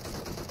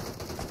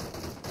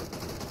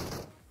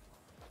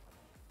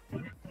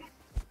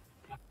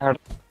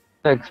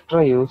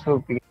 Extra use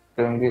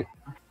ഉപയോഗിക്കുമെങ്കിൽ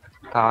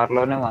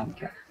കാർലോനെ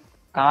വാങ്ങിക്കാം.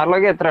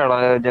 കാർലോക്ക് എത്രയാണോ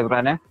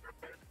ജബ്രാനെ?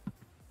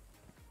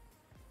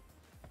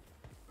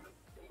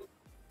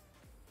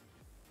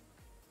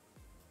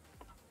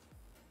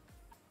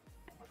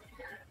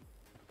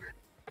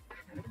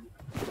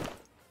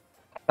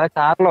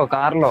 കാർലോ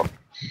കാർലോ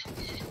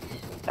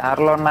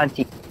കാർലോ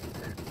അണ്ണാച്ചി.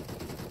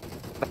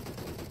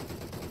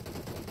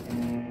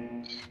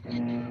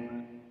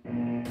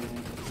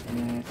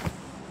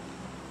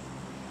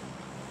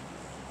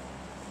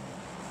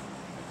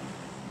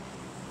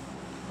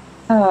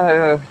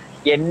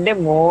 എന്റെ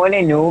മോനെ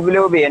നൂബ്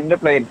ലോബി എന്റെ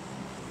പ്ലെയിൻ.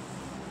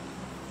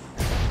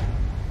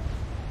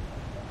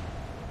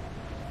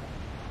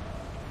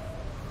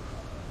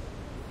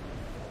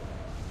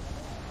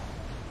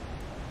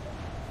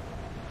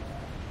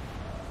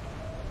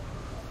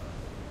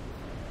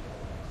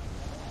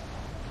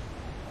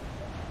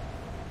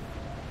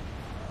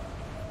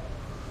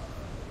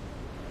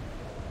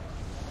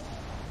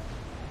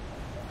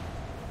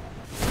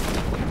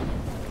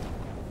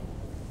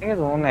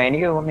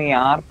 എനിക്ക് തോന്നുന്നു ഈ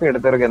ആർപി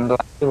എടുത്തവർക്ക് എന്തോ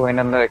 5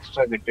 പോയിന്റ് എന്തോ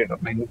എക്സ്ട്രാ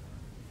കിട്ടിയിട്ടുണ്ട്.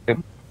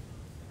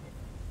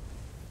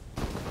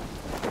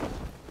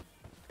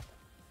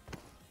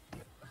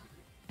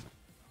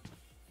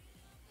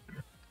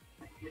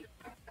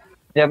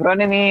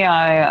 ജബ്രാന് നീ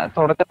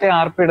തുടക്കത്തെ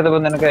ആർപി എടുത്തപ്പോ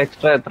നിനക്ക്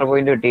എക്സ്ട്രാ എത്ര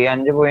പോയിന്റ് കിട്ടി?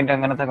 5 പോയിന്റ്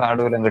അങ്ങനത്തെ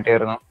കാർഡ് വല്ലതും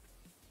കിട്ടിയായിരുന്നു?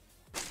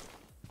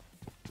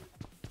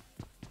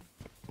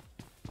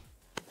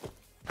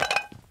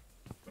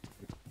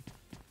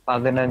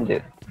 പതിനഞ്ച്.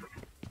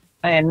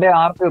 എന്റെ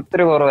ആർപി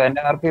ഒത്തിരി കുറവാണ്.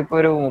 എന്റെ ആർപി ഇപ്പൊ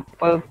ഒരു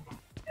 30.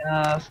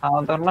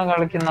 സാധാരണ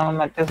കളിക്കുന്ന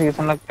മറ്റേ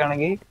സീസണിലൊക്കെ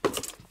ആണെങ്കിൽ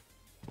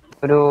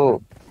ഒരു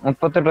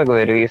 38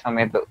 വരും ഈ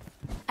സമയത്ത്.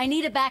 I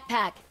need a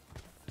backpack.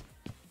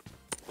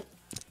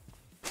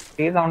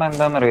 ഈ തവണ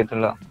എന്താന്ന്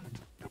അറിയത്തില്ല.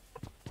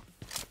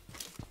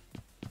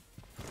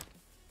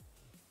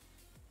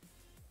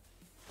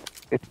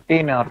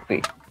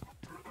 RP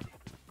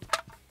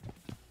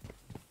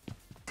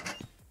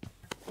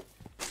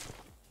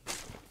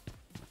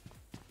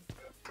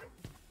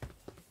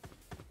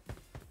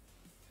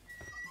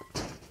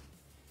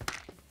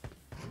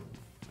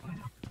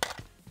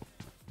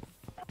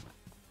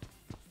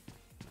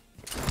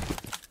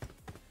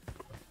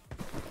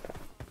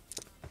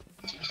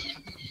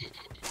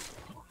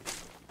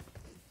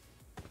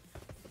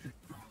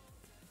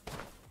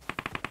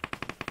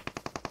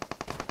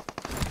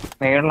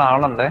മേളിൽ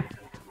ആളുണ്ട്.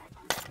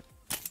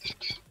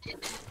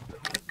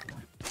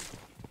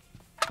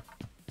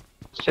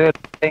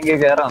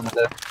 കേറാം.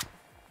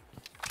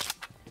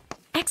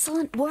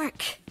 Excellent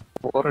work.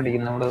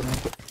 ബോറടിക്കുന്നു അവിടെ.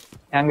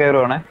 ഞാൻ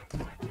കയറുവാണേ.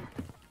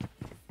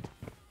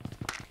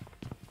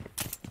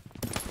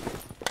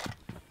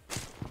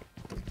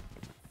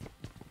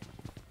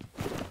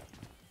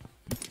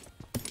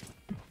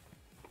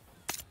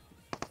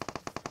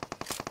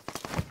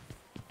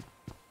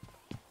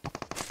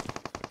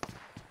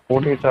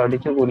 ഓടിയിട്ട്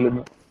അടിച്ചു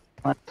കൊല്ലുന്നു.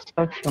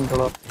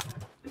 മനസ്സാക്ഷിയുണ്ടോ?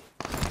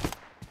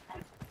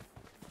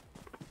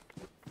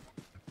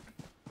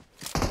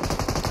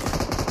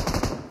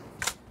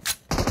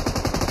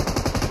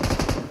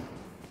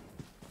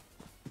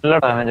 നല്ല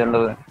ഡാമേജ്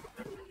ഉണ്ടത്.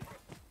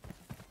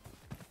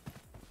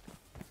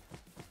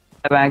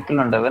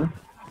 ബാക്കിലുണ്ട് അവൻ.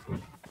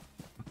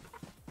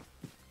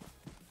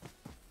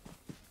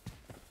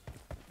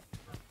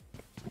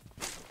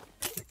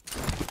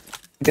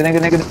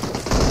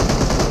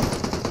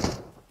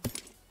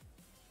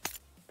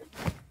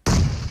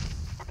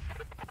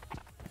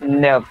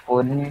 ഇല്ല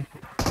പൊന്നി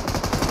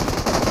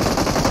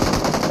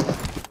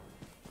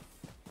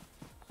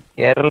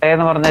കേരള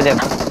എന്ന് പറഞ്ഞ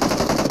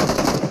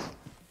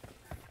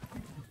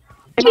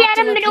यार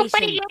मेरे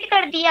ऊपर रिलोड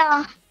कर दिया.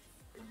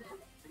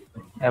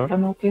 എവിടെ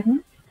നോക്കിയിരുന്നു?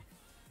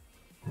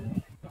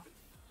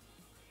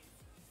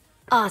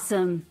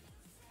 Awesome.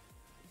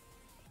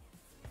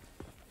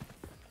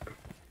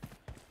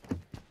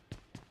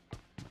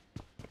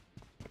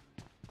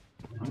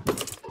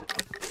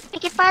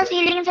 आपके पास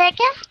हीलिंग्स है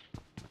क्या?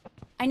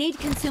 I need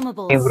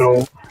consumables. Hey bro.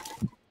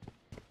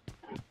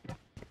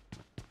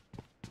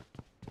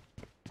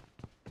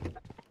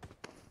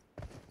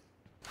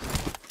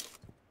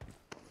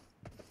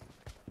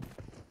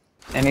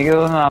 എനിക്ക്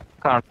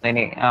തോന്നുന്നു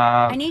ഇനി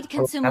I need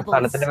consumables.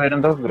 സ്ഥലത്തിന്റെ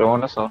പേരെന്തോ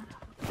ഗ്രോനസോ.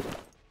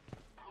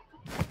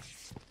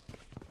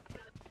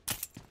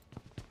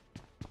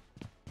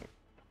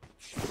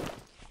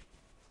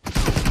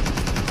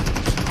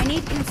 I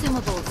need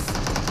consumables.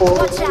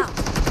 Watch out.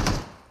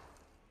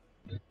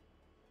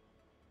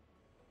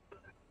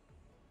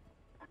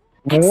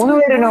 മൂന്ന്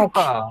പേര്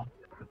നോക്കാ.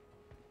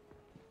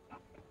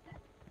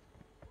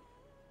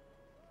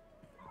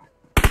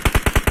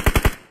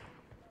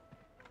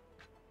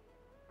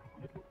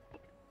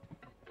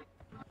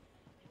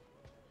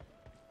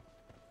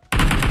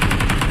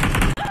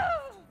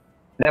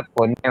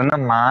 പൊന്നെ ഒന്ന്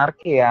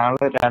മാർക്ക് ചെയ്യാ.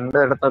 ആള്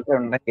രണ്ടിടത്തൊക്കെ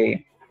ഉണ്ടെങ്കിൽ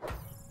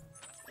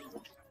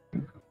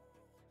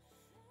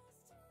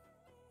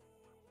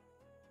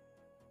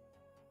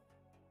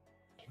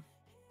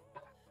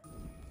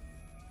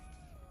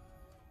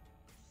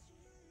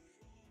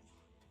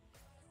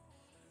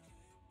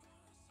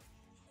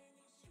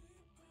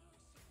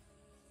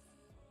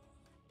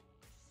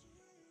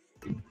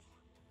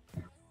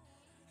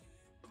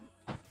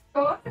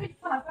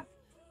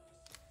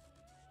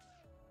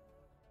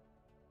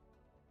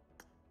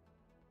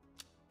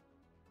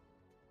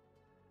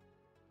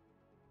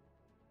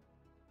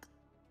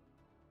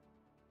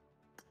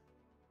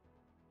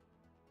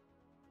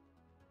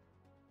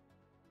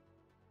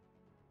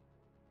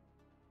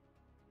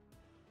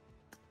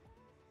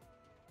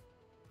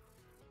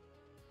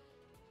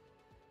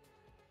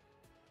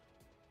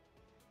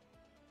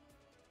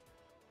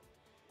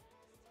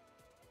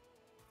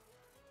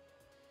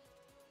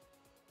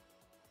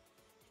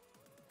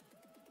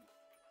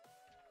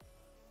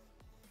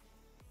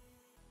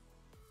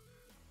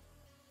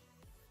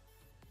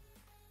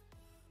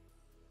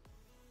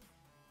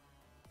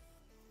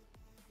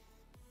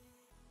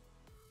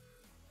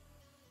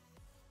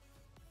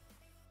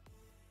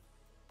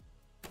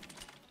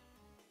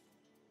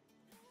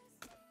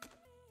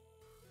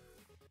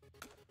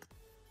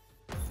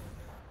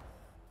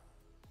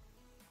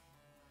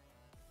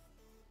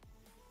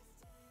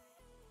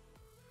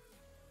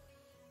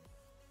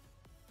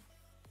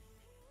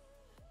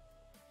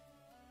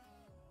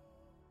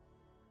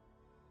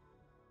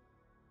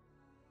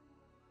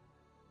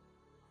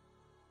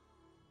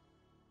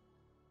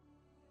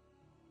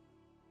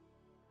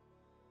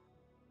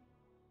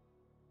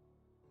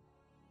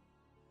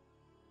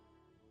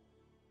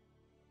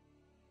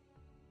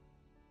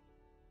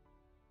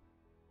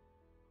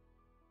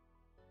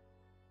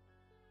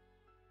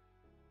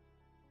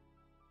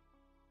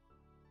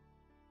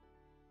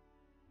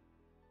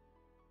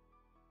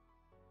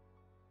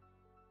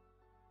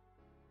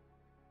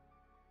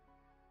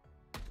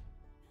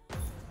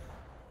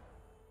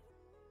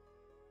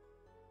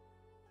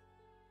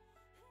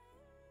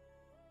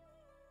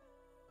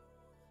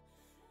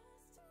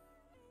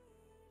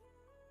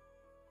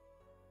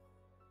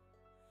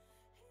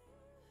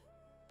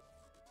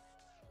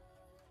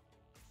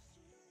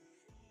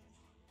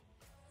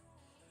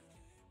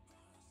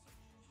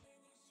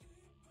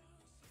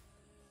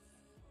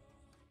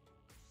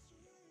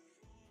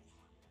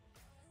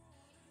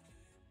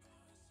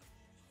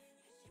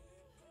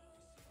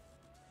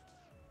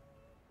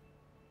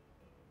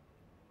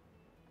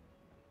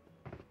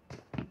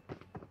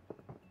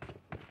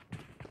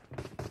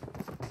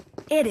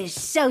It is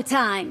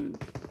showtime.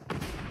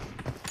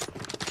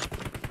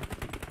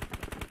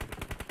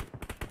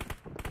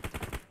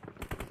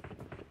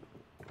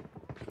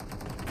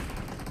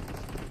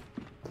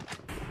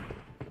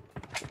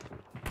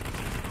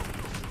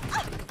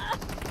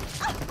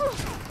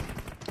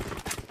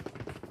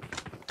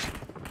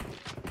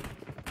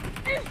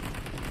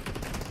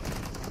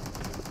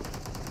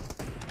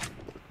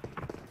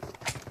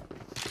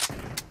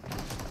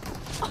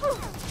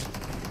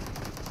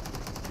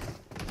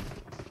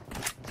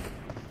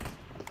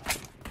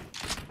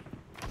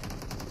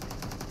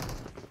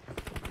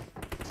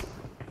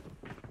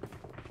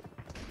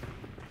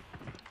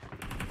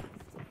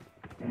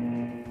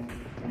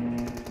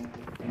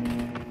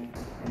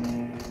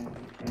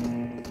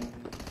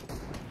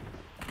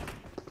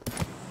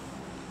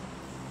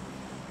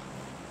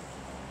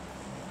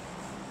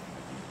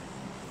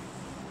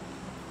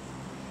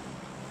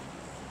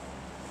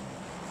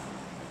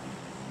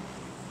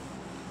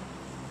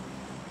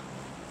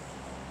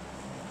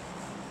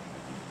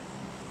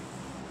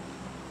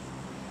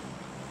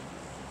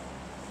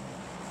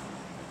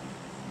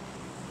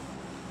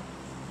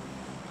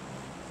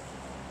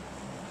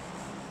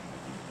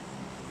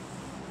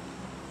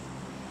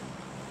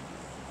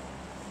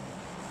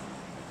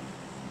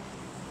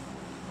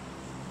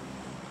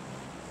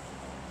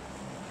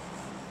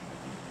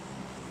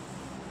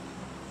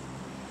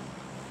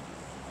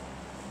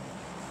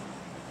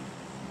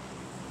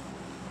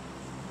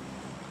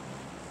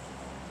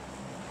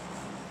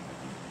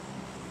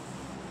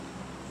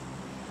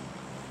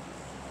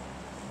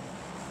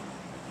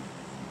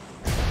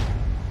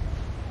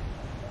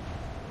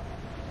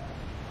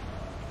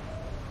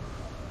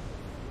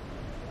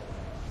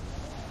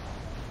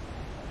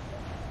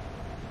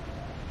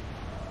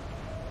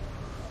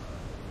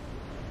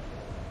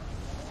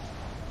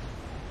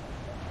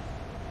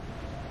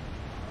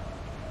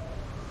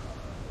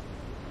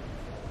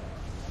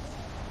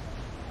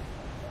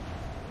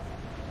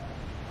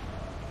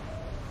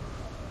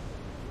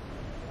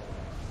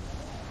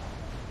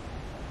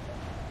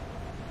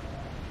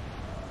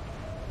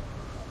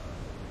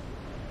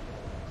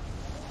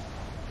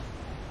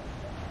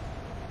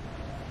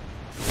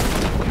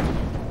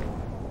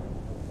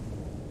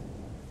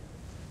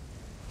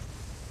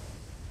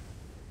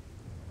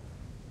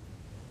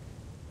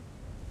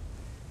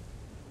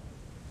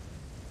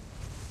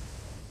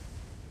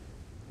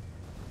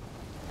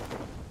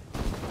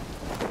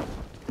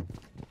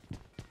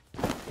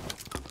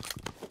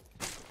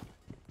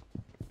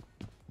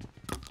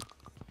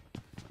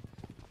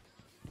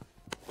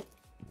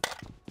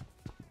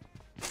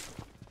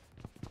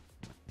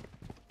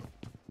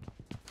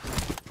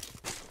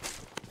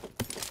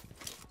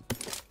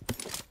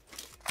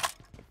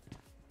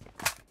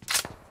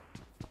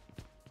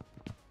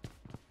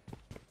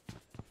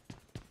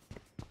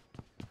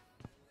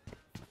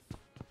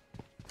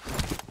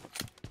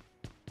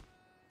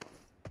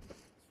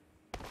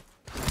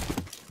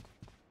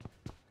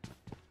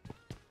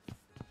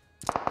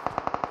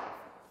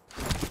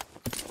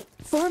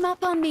 Form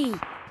up on me.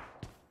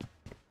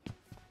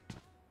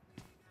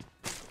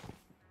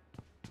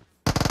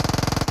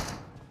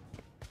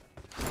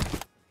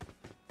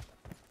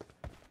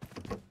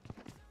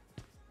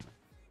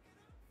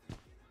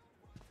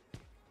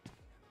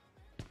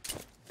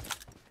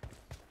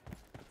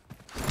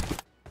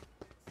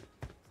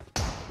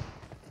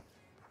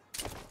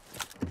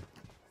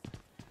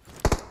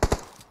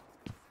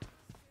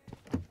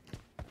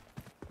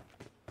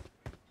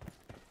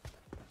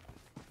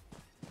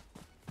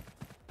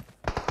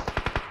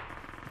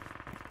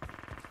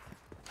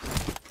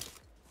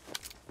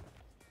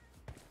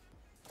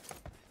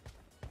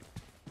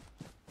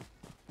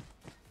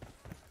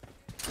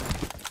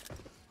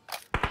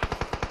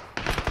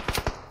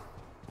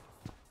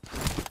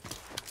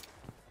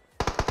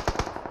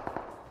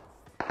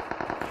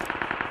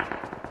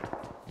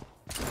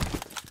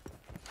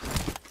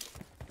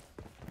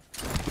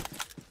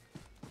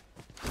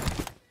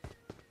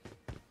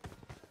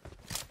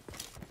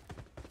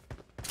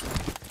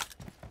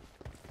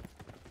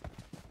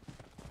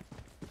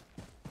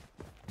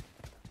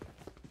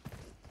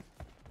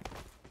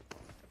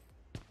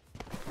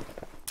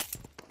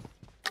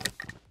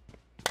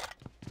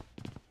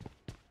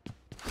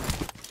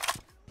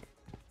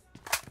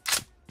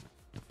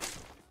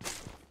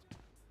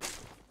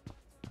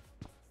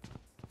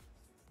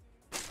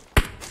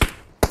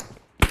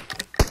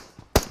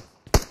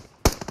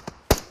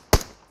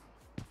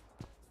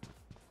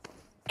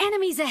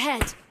 Enemies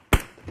ahead!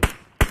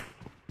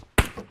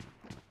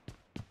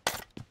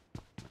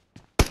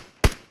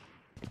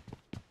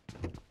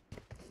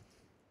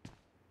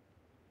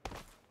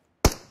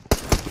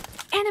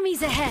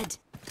 Enemies ahead!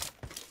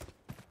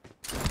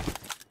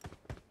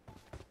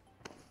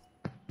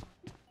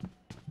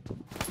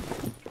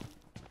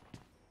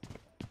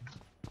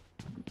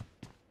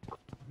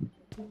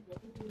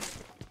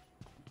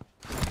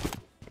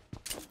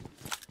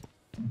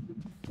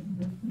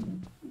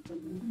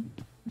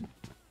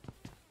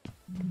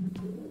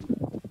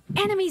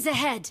 Enemies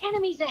ahead!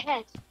 Enemies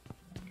ahead!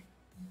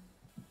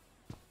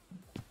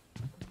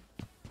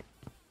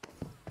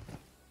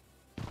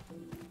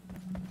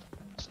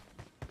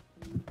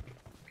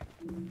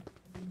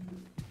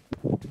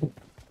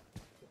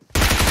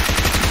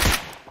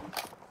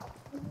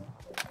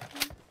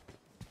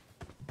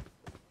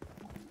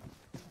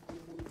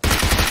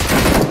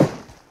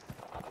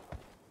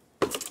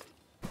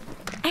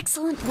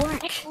 Excellent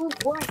work!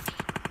 Excellent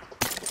work!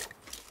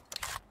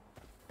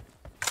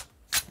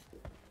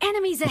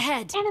 Enemies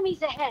ahead!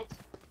 Enemies ahead!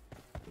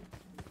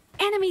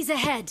 Enemies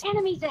ahead!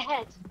 Enemies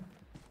ahead!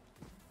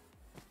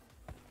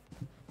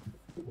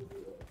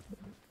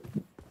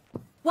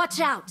 Watch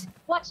out!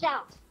 Watch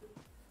out!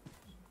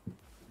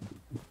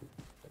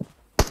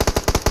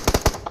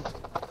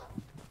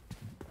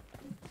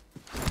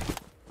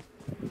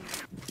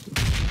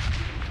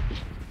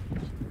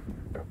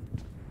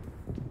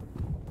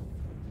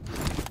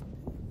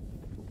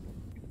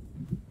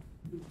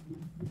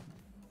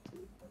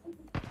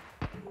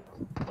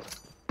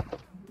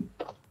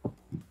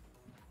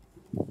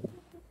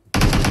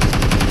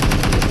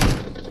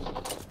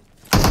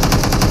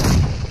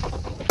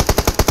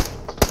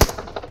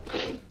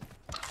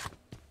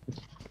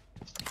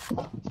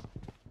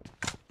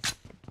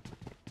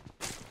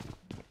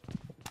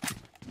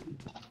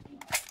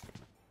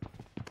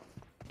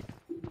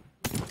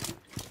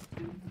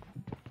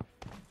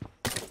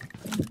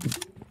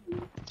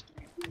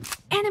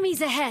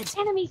 Enemies ahead!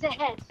 Enemies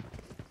ahead!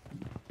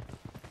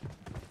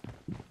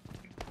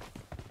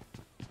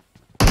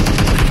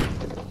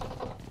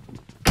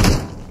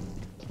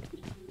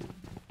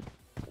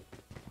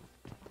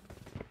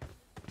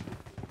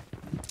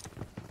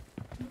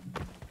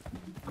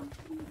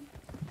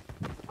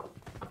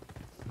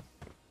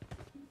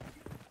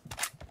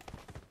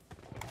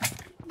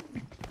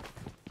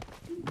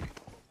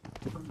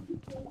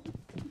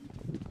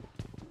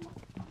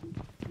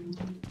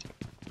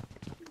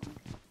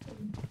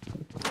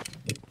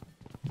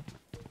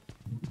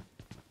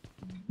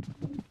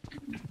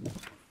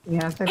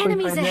 यहाँ से कोई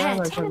Enemies पहले आया ahead!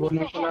 वैसे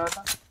गोली चला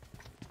था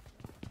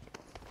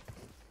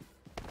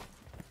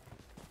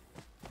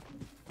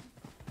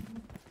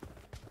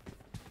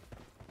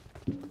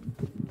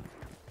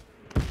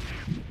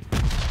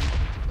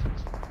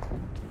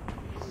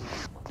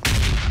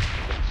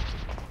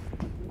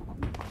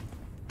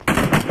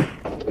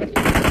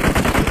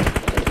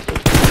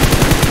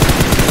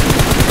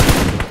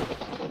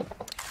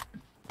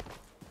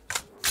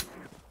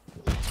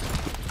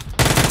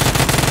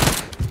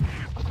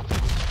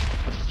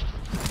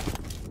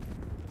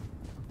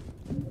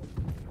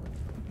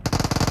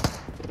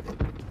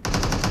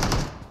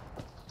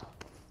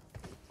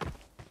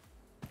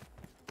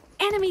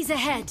Enemies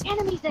ahead!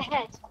 Enemies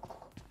ahead!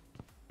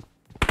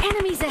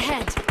 Enemies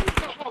ahead!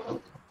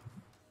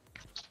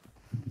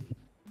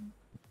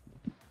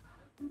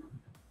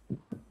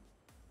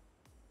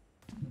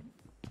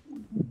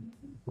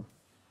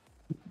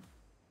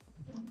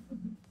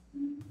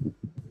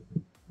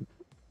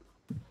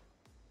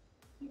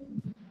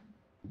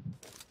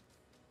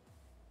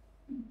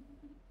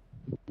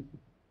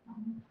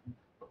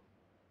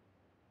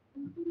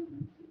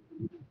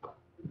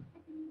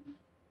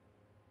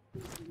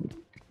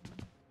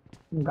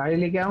 गाड़ी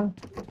लेके आऊं?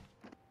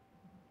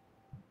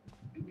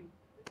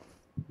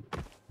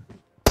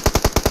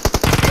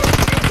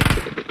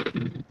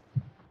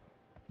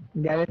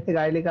 गैरेज से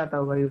गाड़ी लेके आता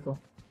हूँ भाई को।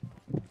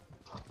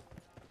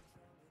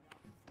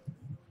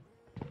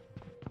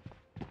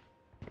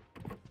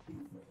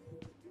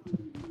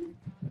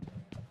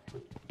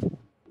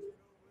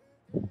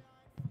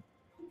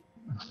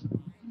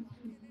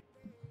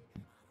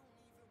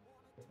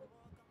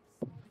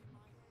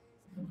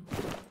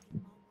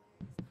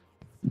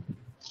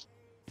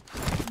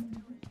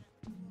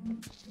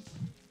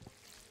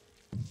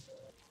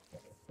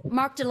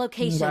 Marked a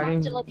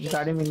location.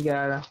 गाड़ी मिल गया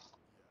यार।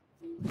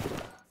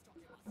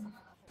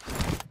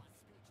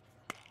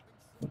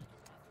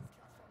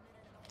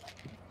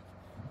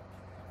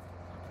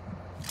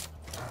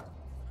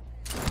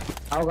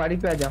 आओ गाड़ी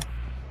पे आ जाओ।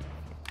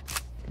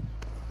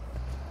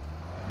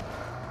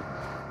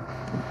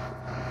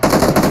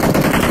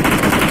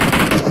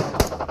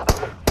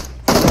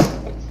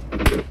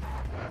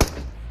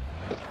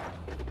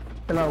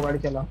 चलाओ गाड़ी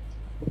चलाओ,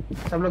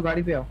 सब लोग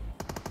गाड़ी पे आओ।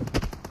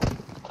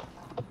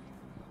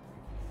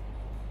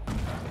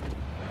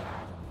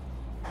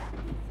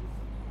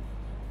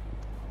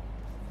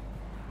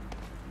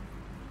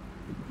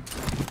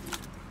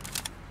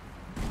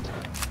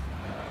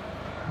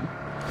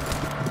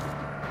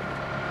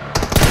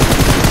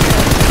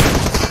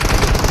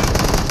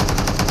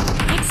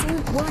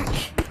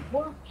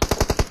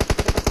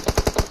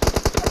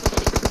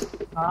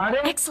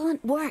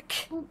 Excellent work.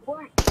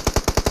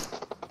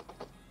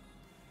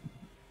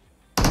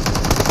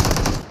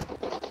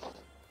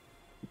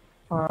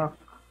 हाँ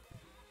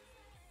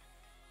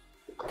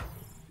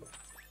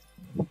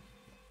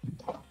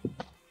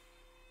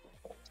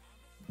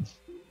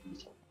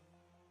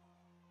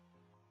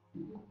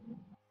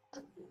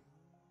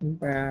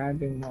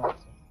bad enough.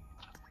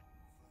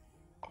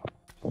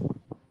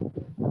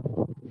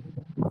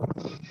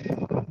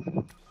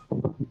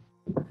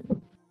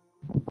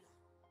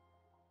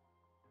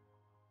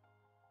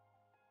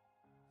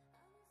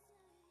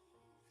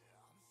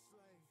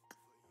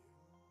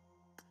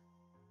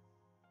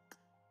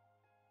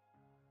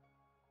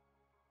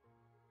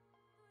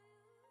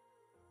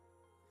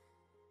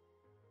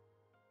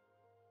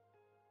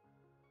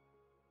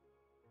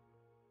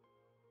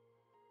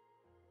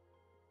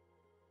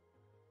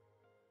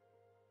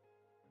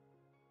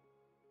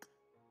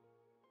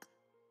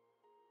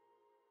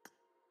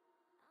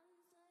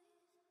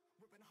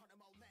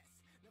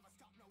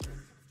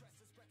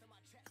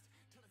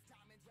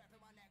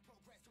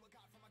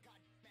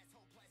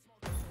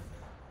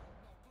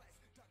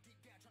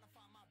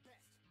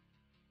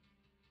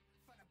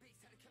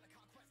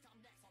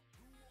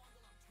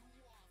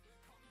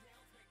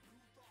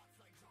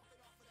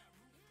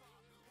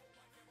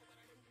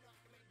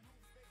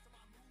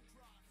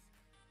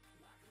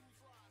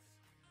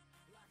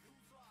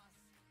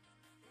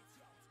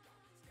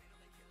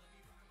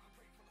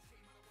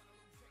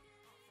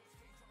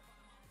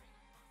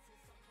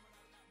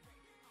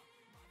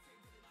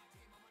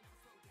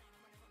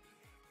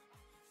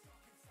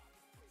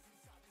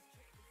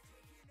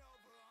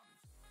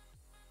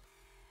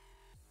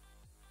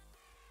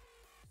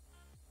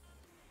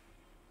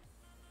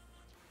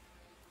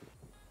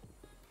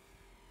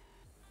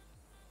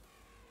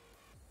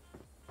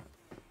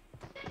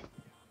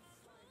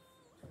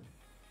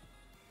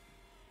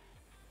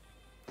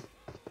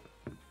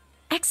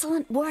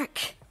 Excellent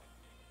work.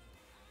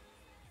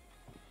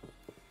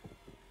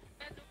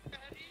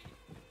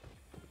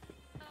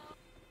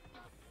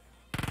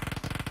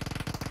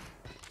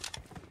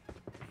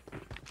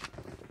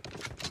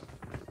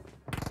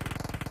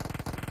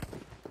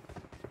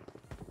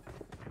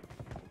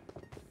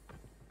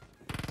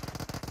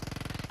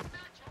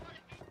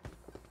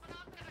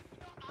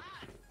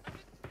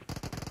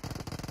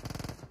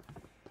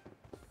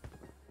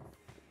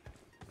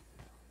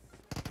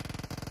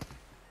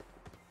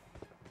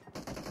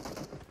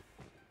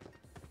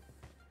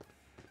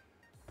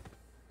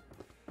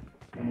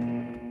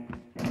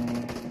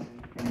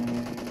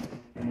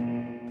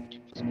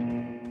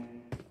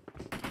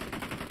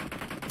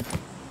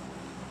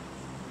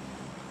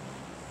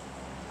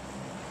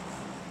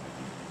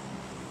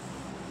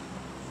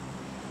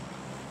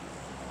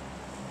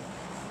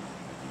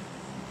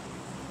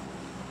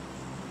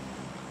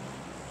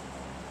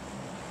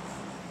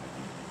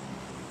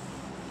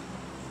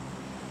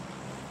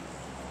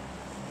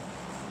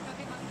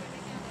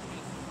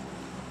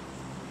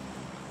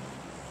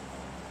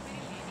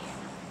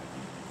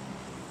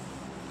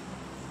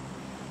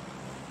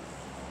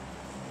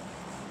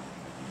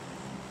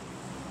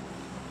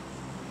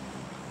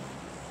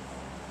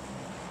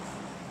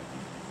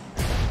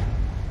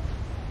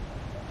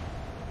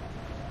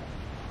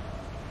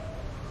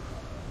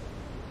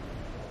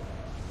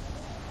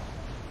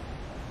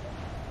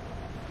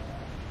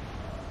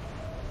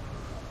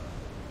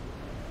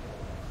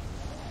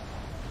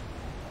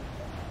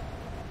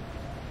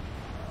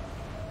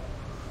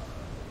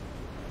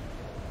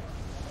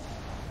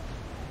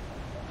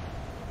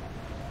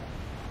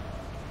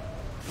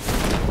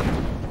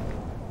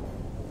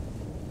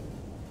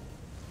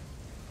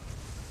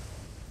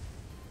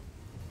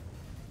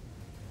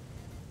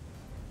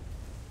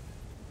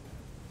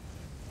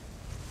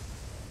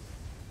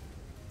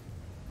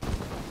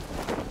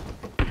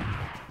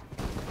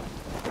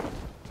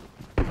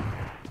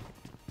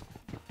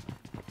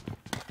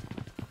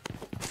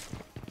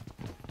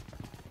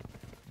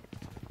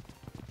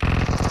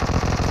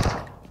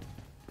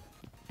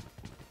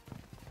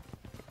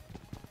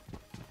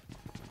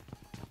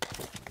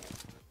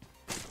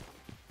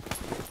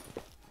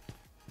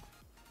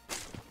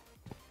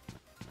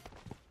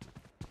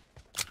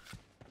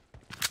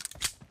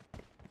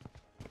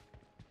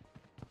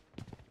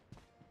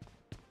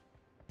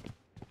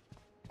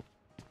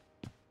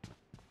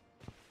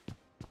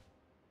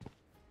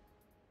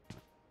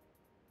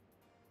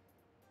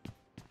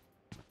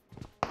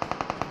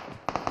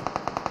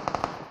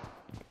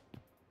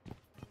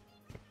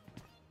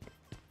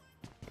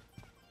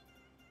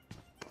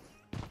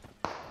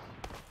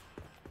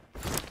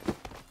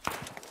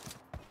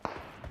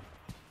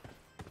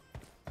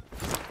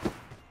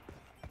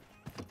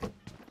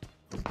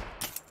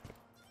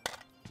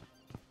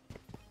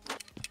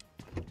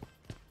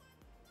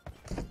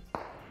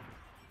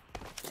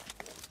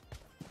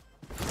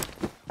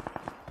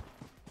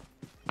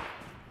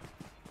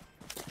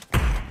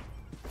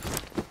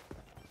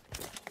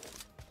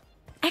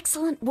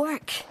 Excellent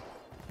work.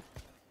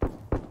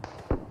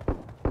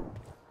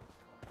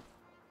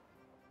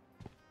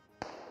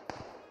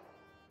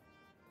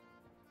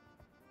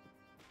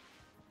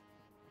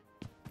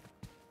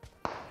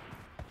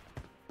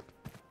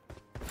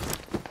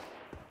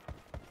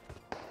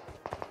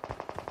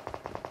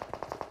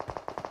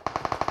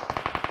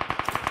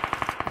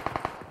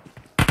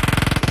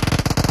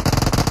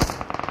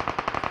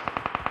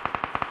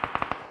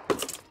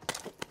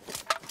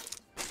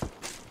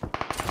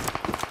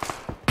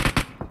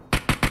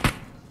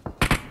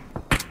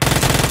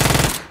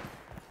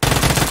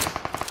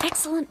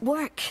 Excellent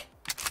work.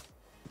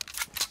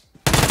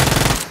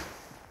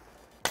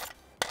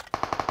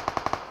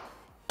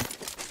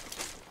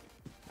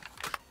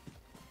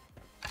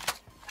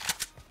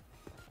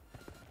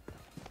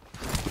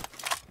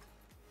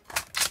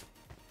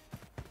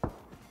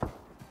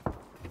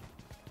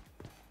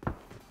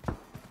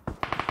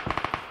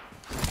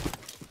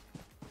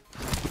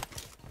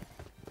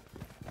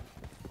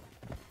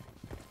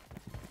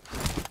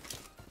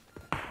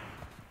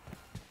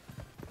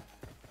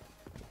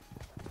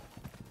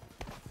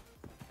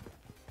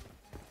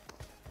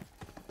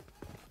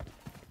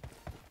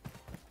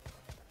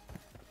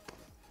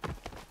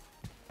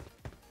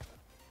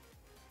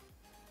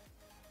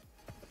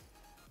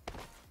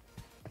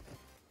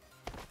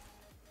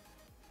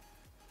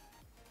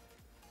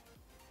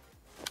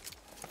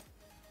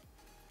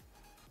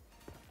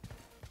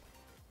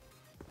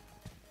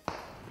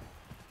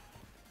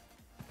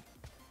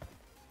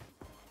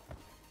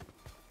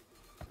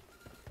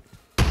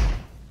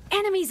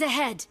 Enemies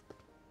ahead!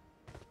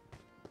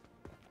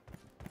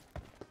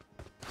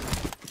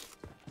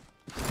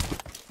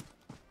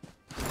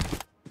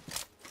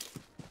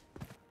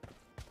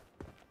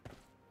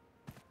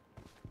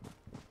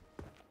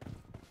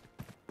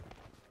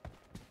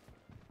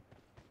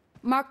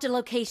 Marked a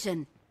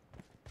location.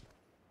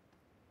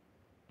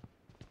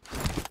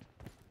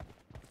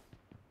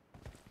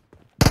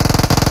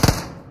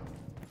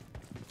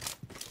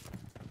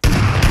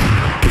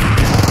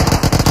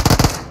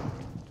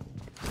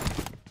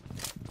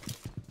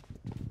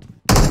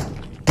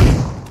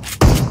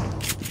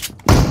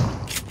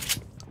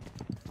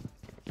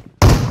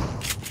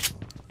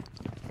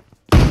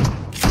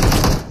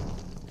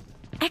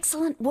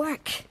 Excellent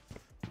work.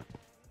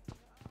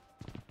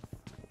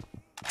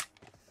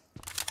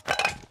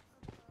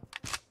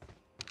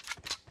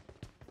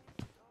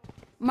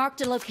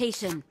 Marked a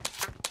location.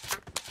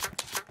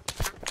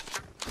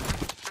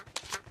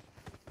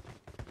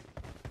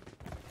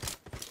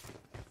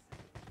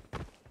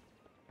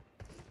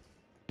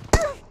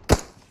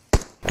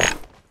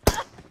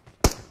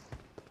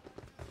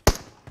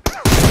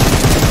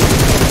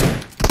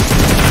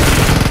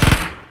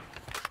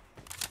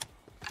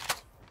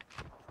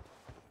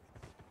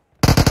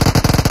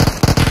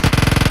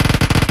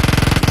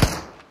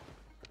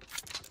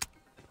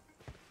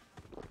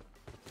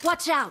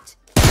 Watch out!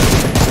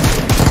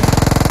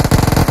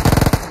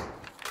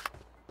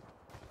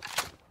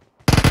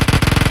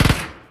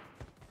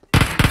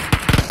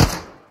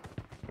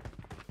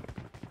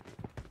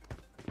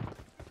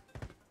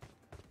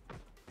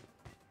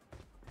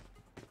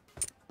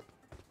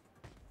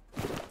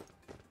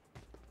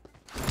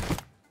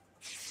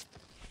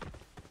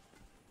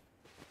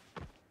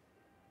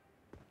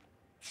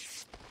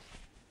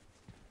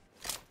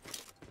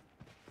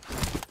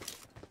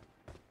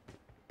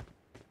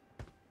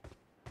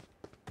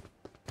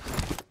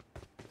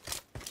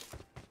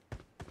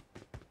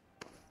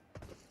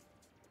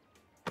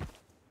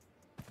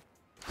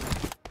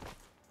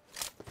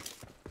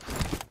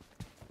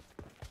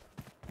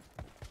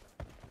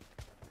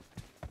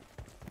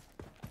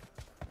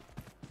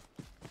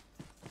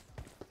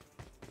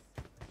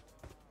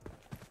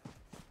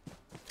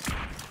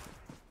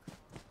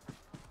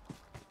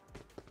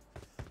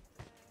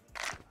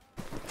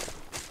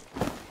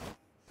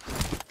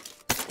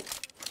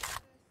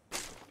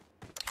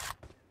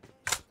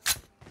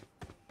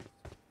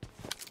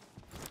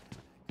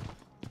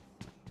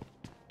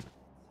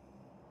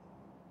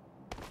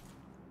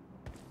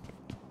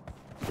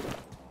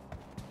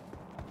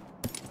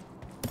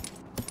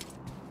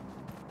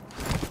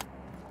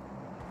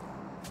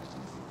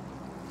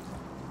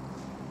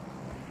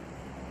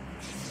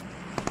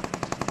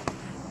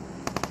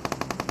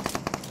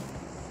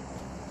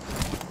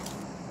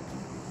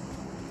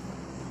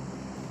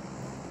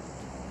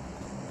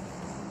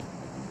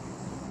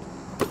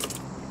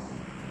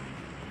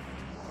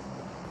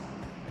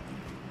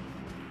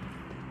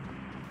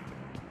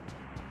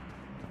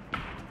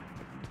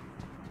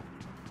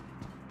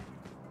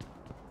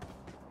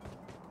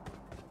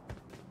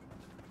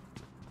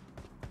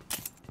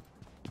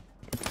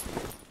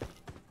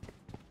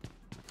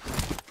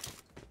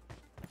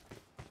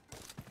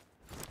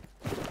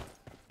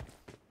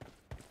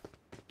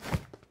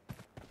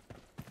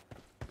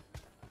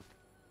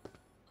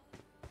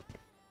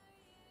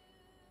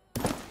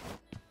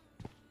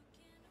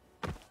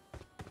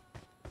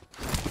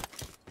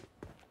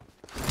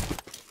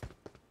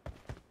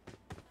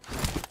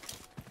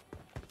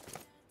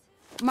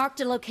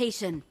 Marked a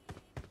location.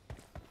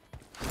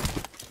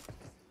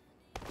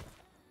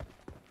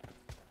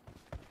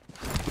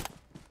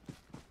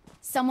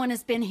 Someone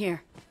has been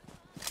here.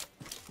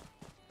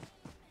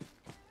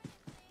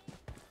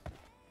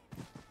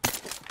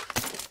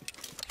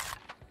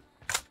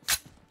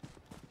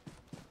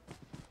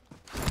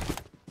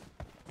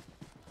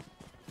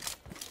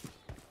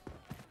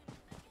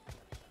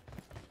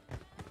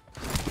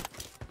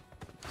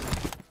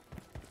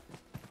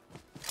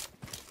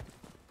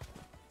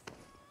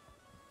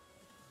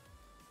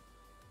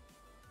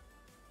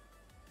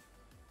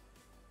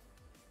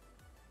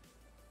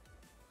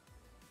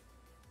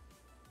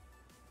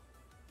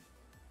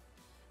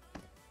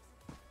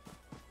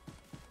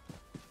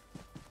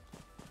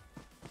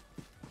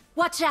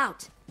 Watch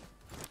out!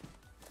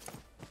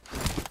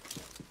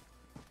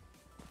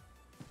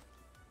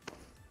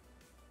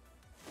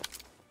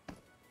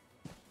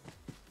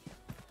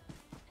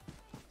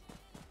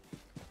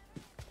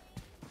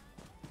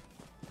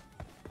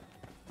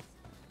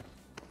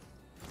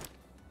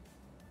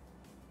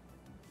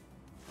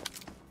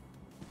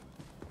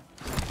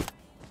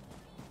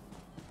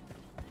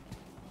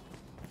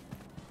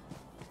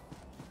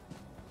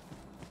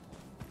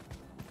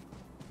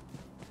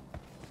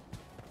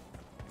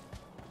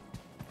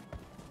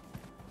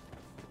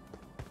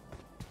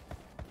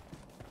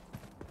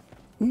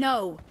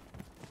 No!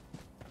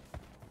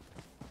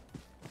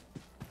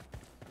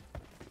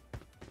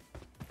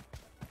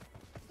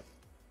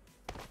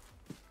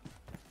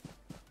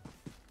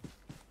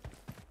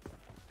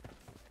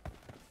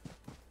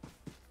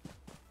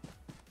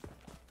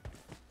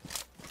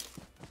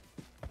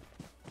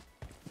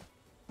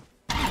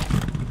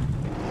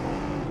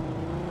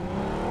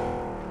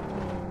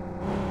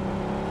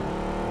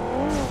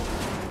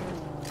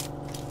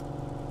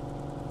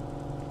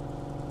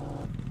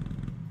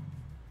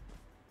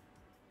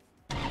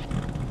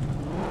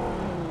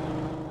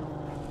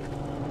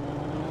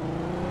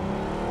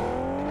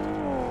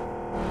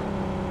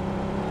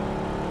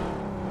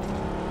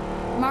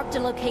 Marked a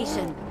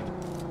location.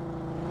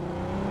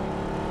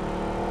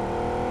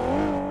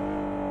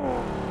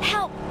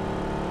 Help!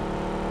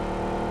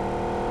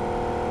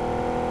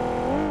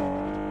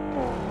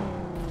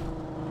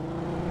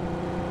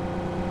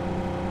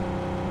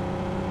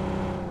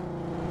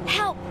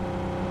 Help!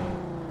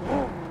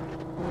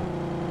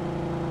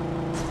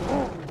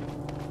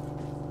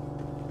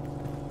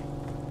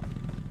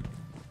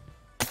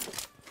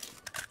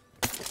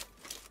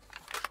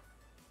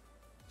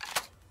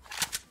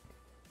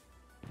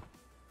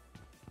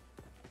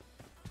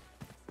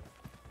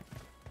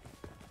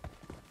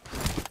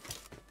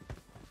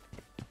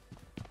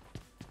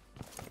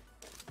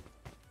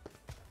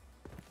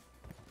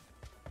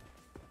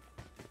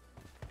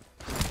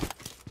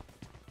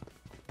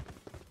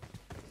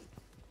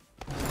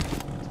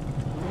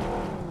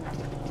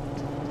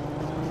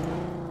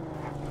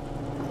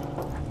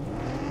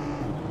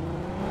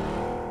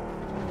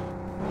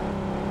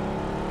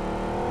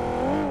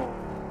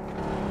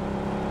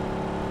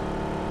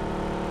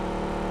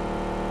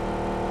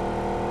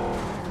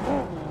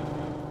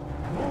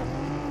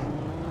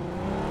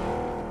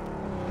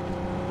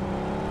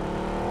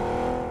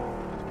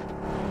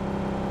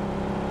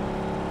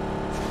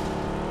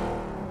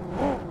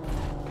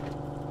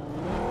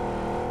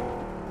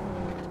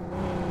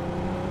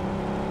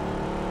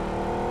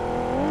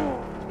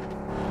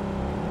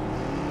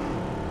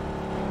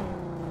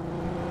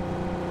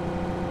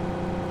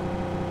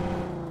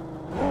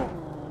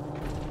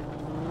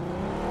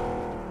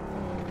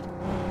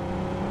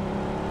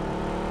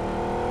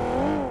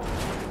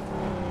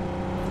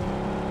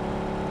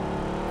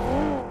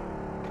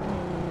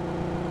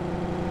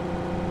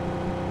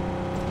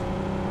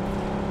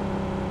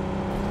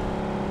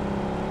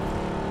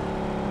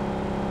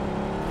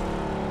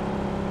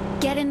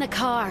 Get in the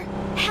car.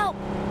 Help!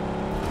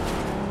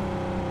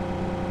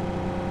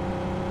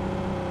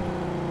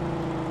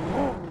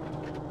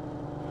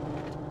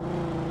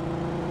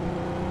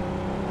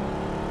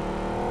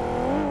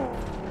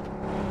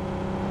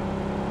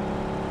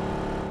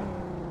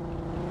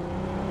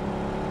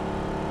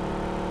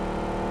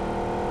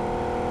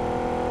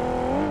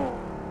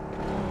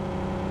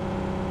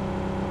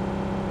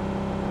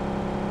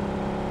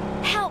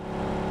 Help!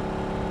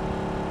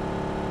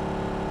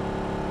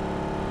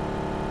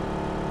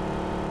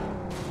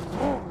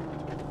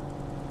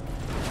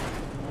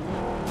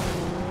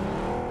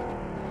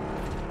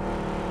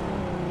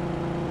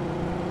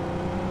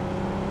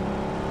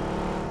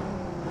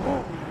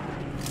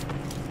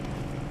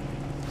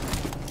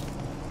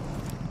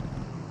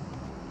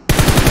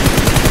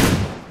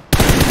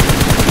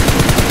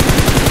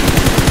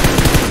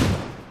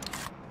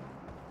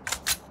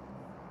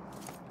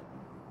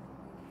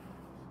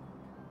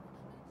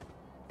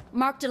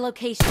 Marked a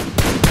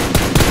location.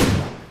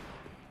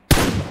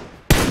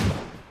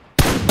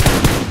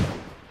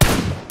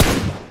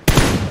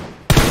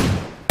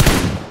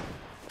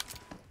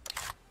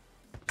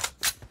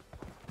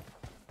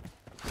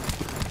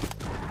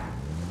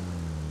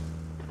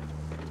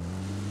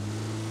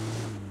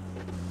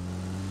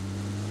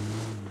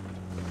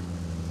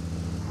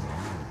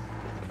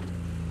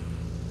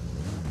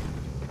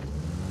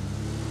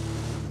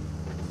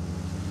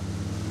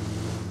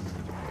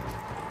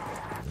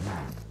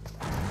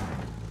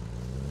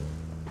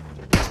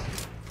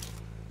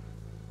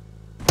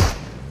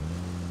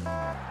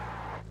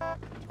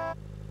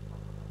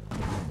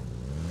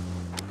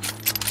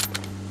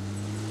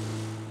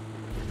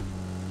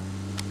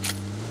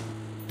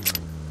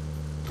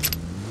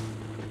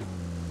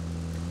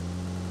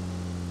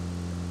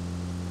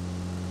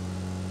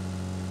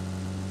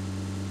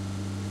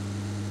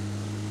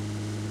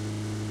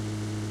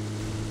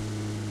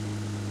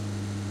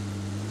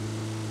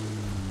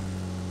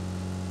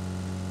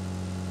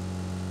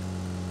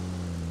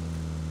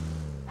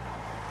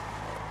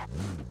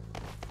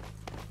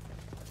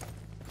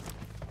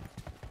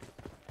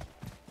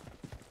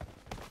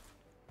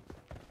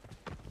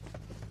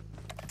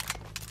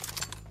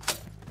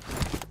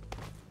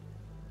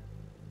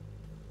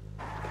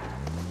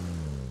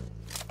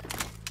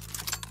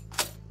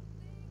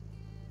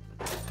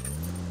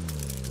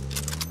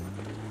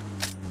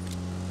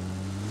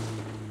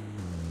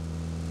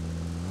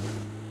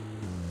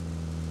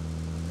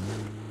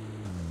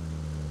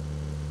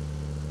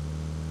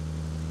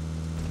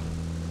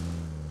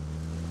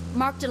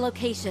 Marked a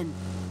location.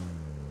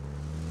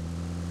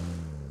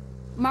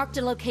 Marked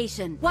a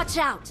location. Watch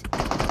out!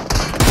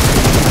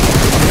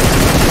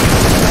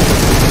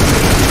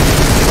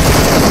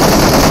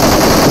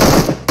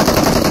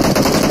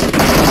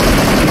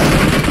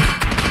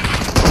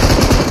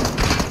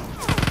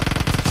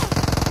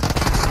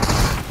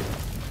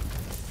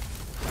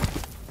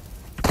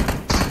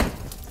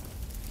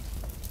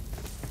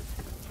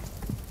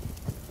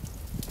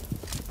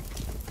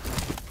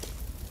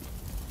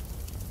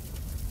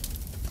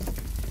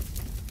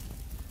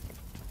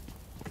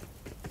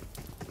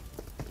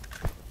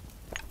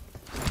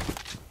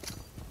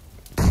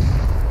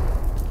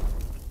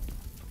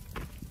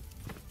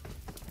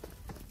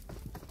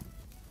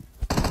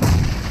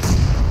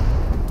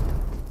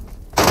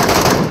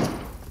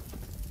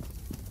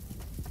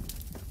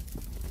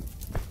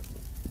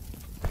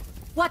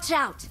 Watch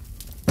out!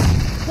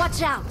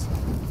 Watch out!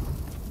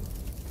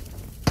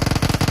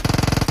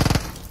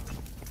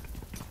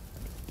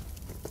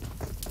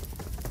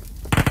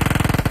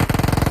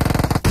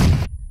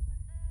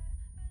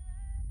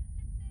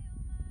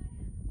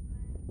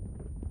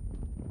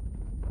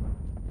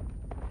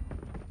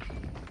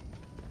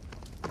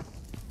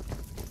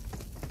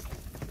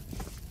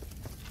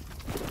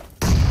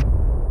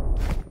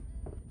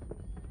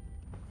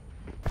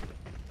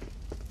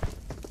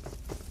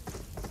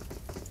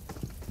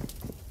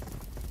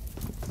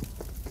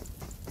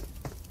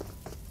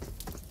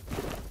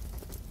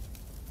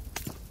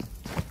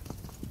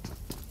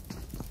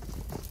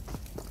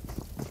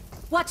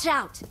 Watch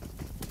out!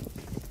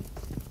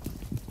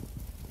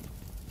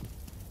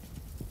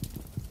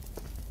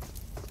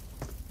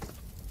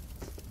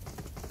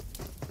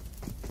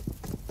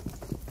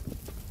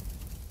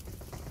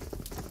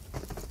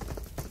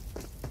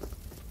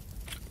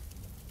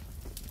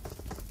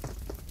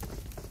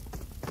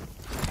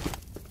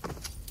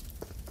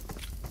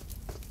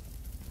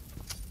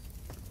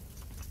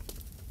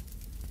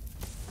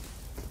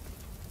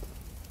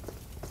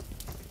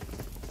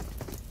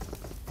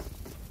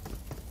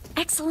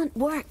 Excellent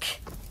work.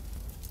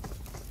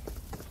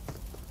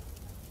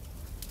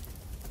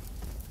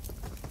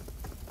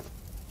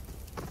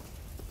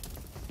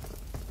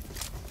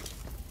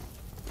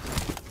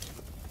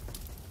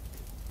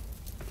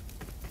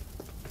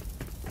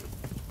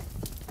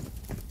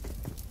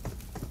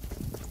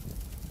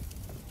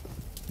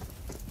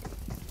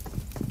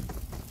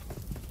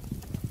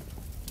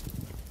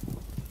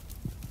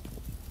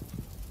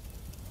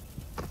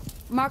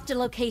 Marked a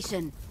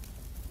location.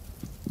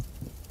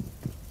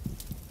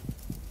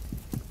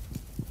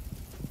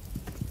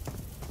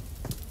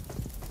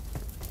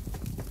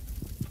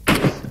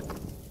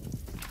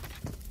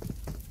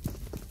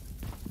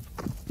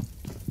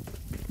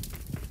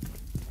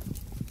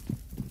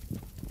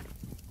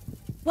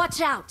 Watch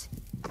out!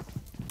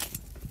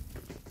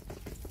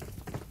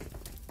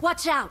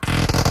 Watch out!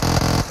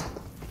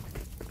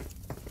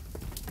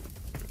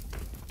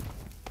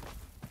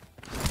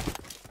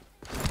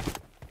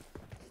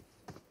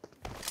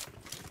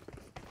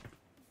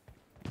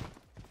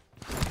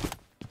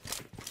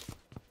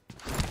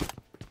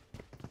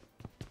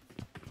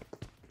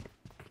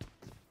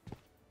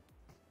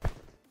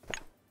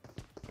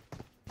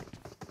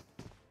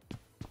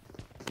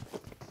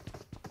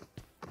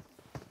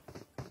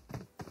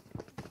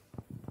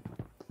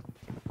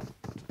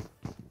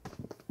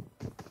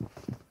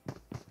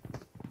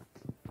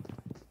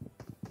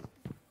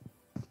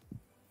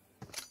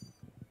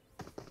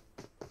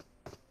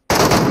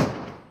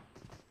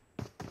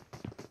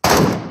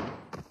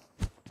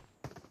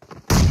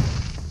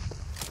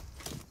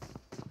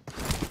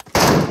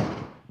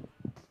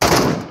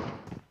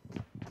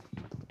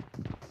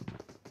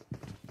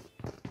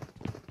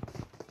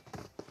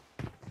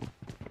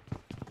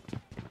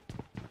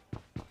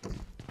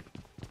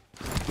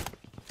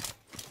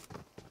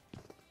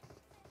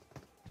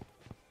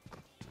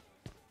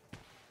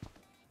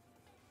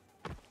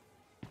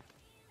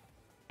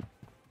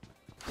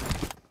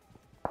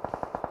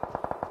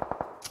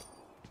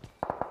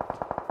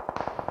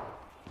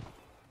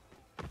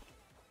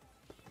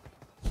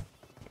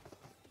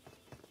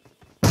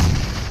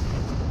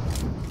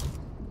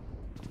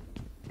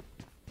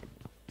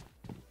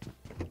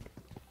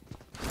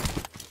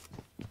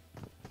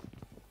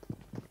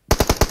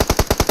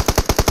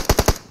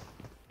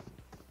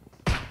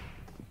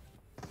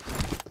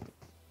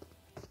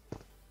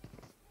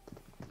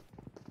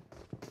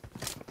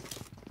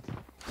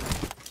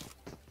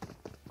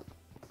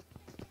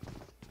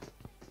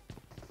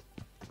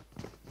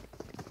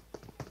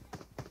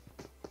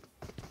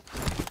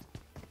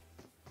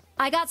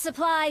 I got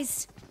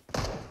supplies.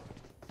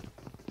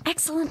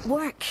 Excellent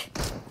work.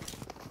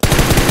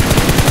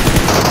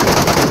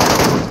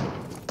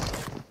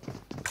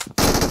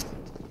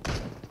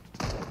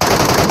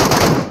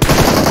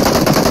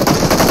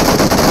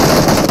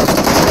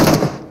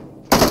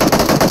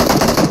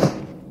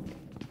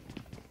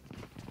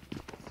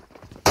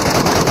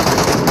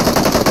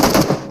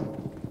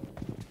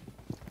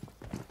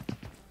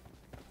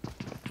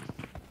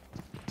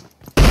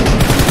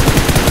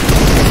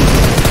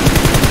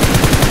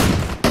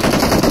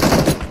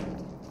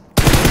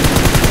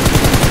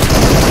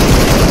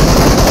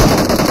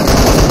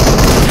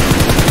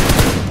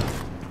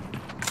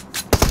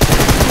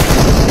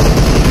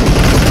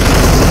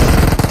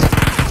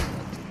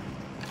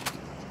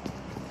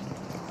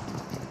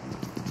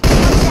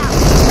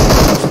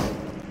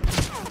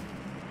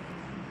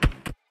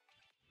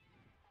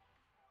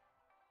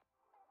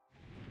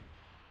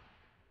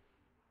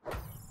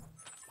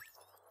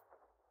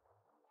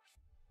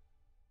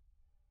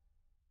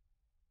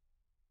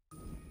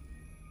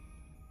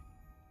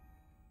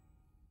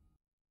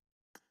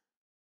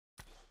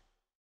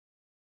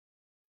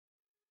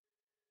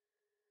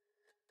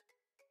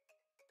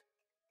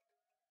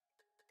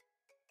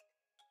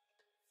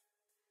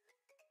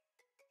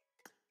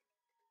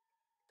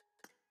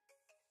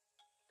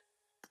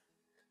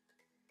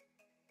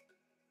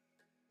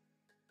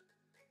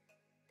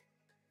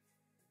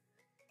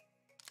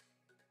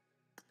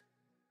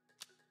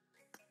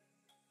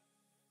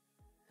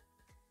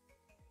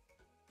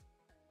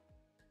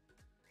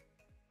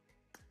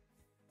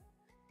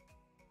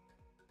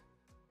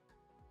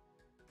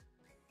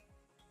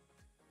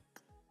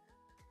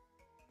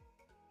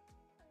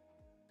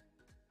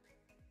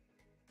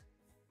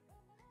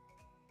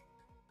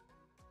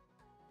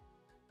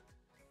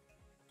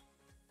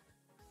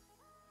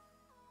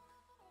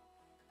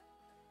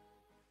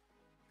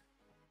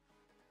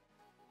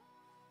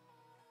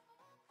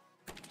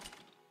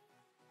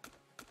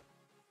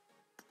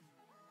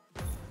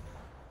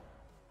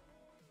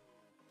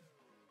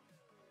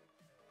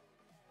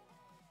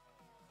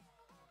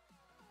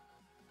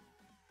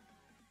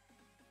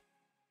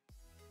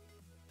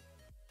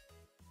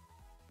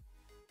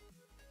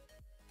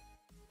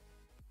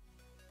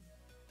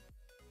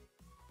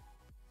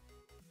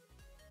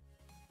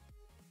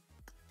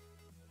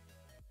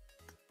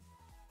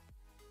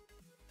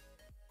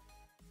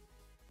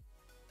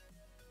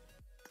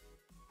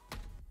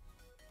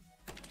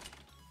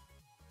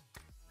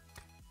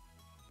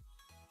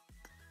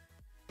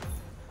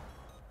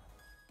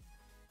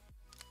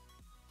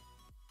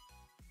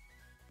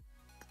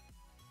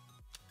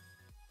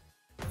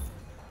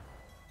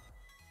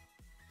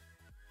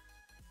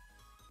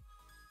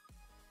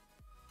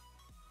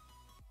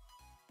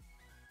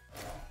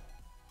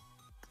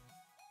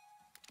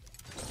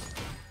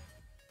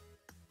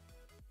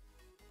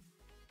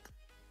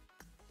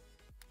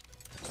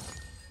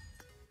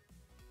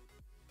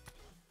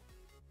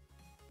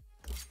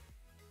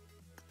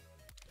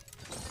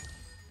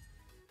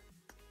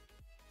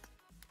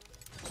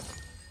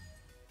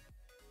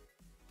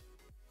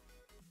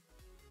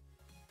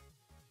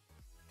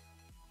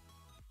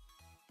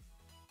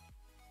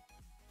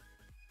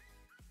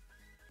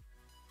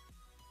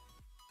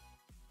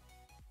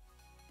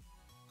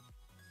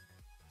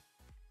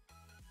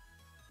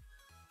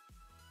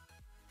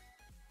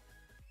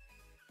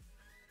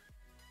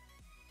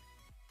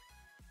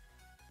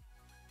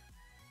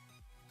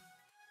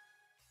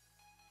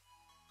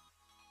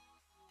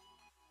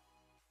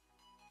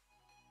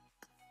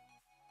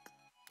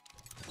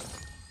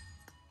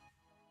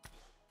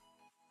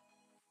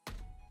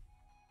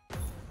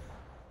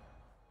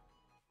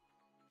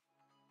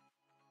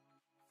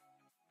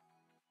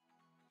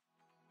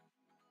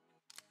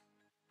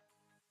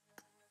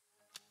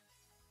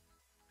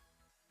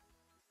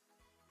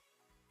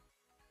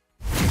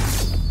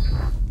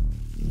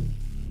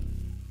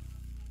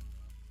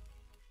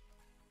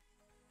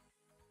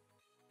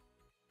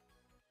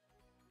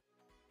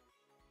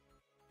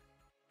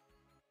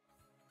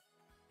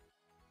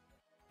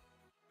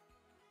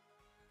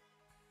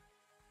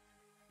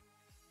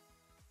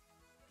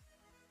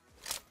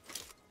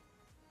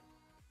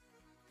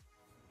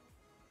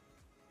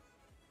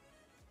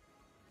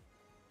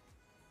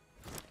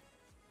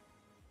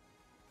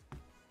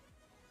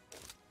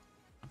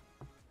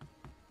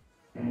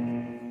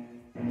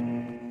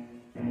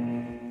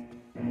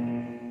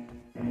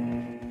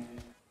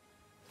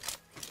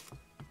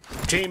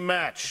 Team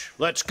match.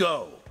 Let's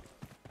go.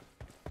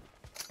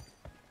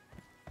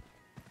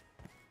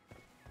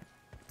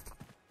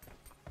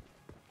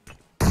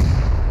 The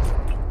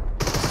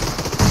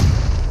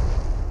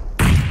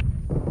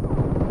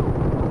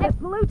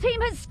blue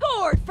team has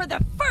scored for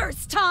the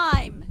first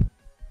time!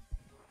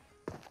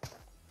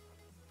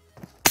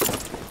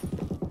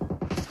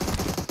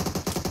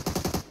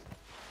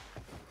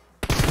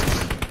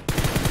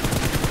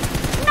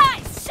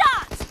 Nice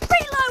shot!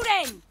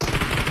 Reloading!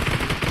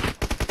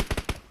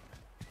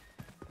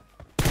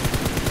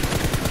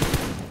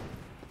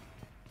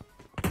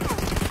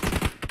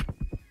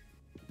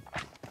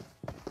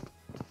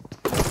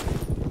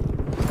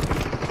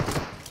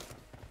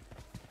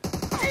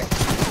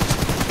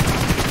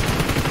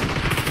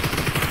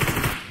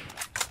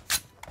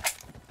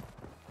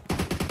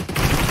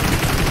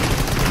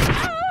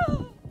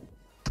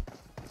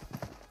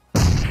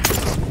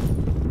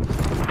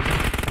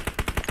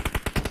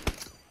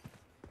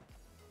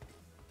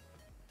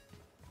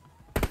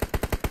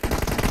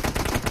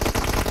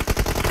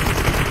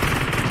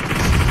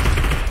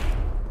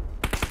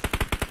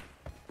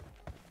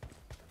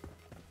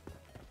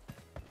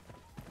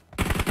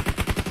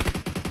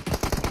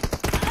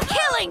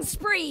 Killing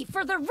spree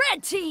for the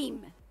red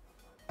team!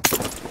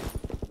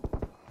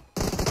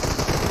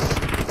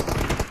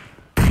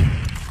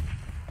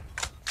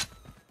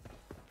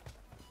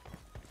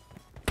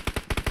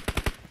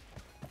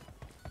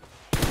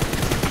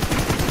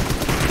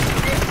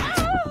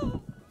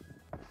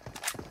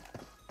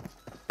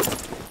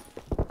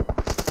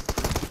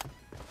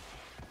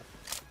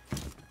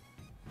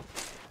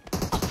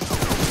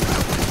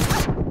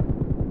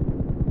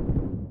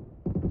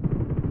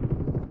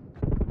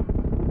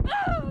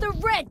 The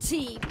red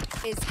team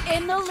is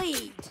in the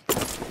lead.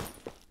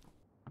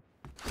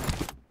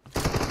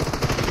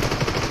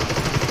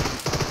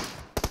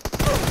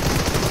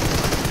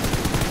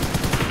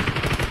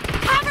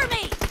 Cover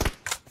me!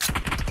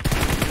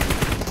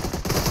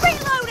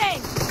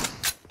 Reloading!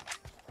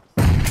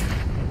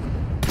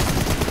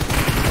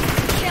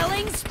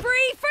 Killing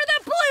spree for the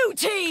blue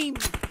team!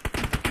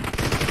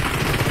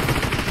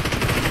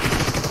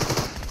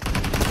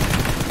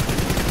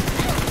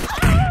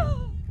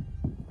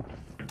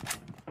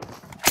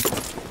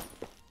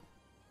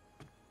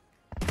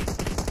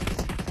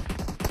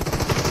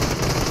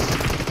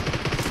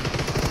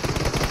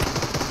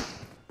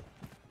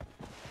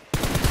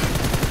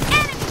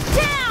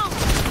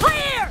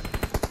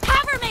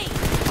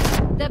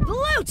 The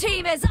blue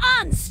team is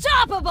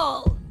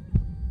unstoppable!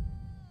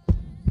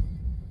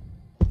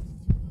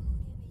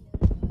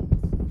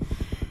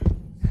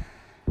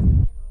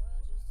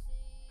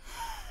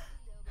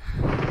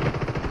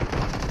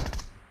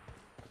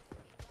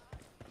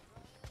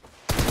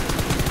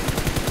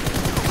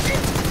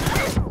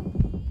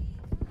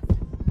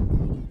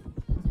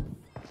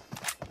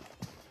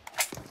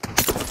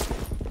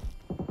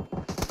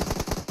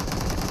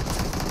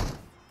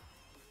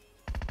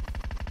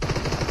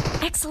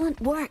 Excellent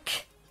work.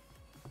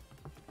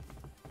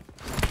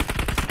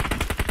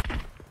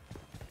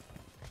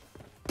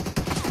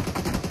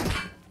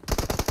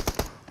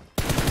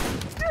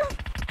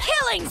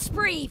 Killing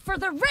spree for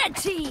the red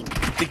team!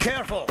 Be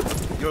careful.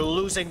 You're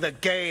losing the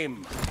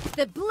game.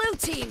 The blue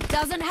team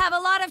doesn't have a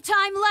lot of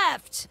time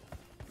left.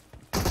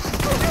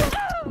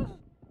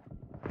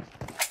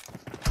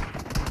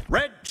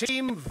 Red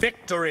team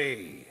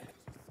victory.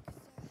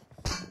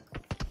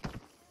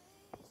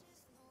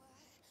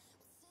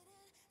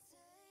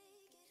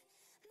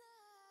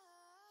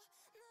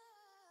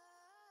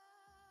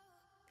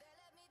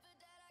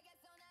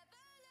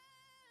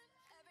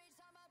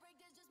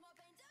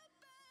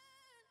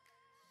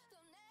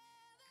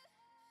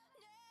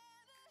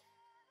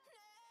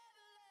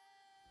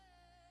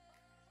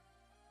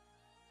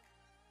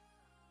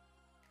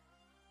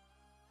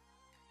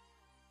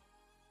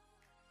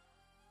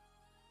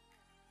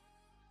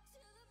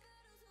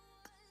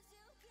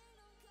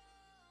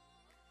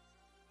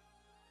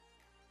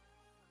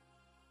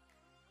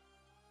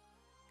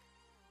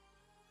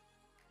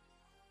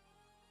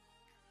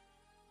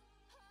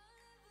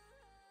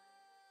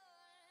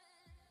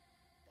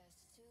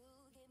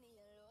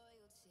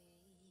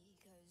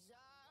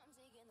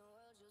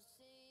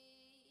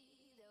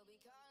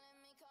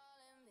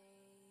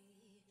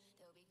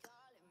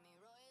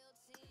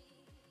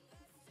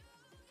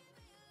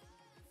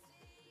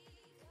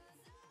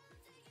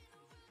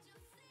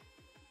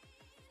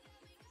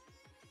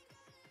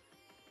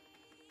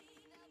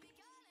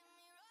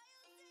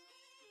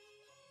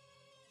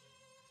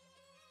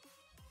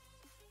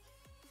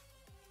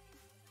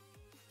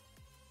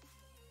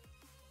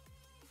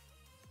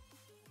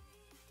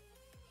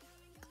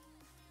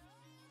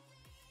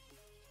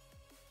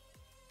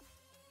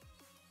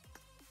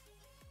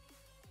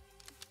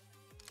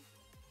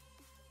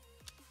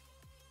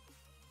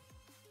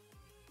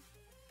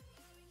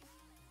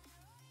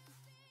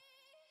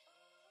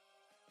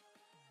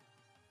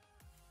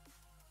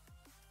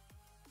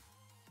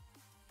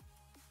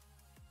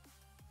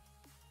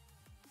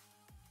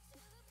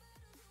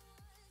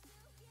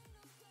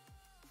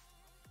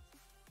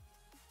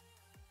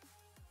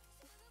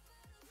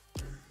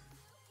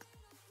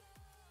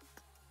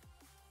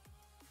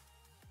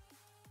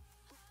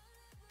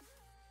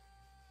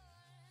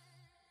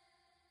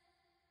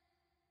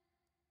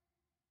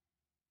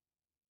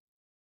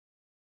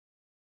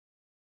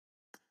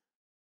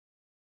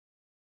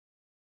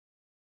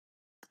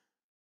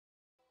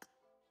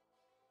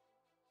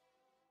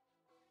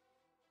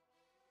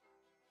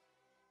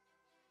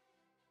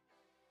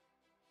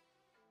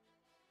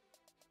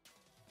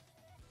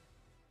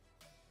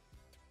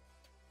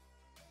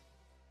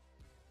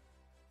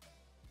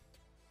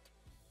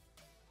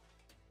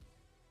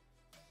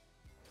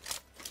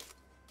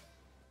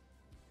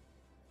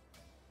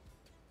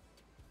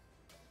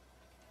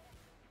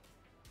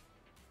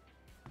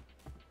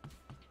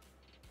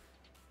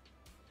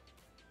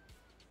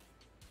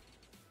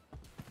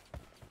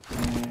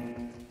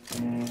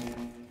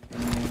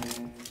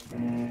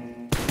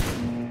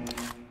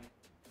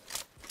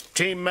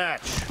 Team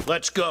match.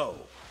 Let's go.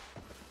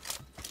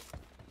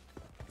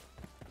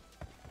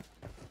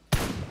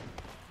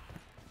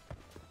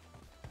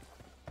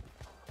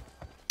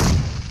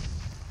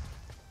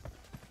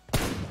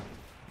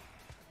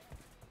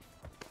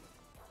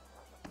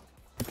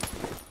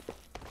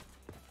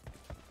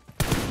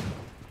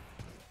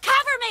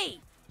 Cover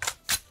me!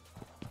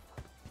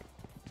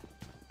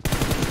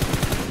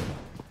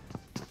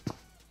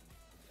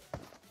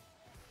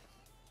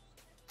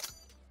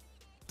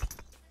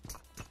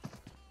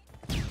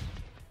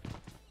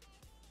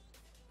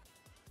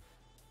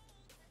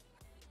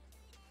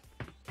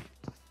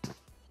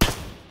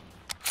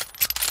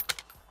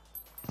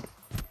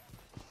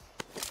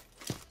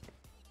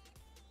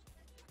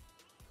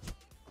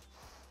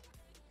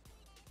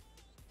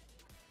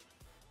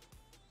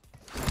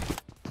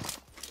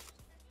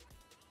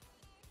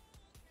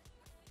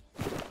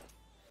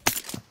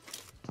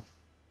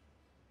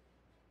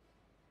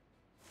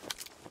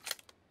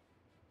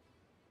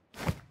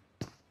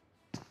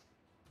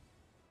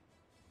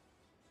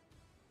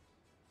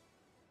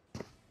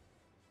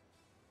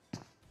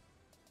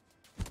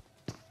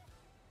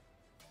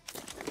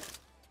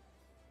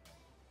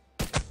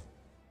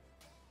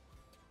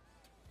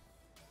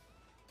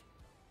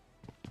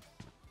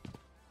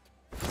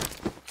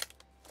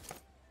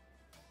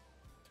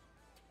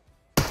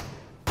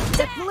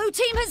 The blue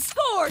team has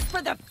scored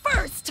for the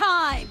first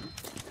time!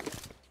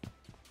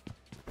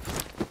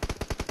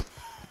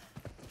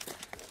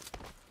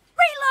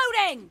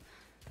 Reloading!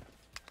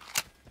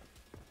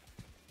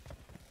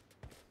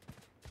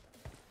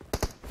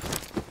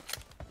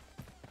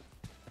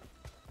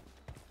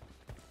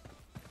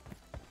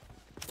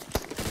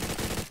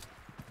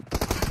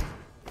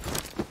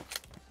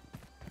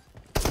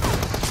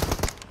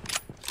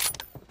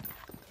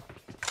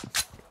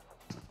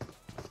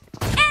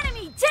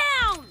 Enemy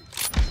down!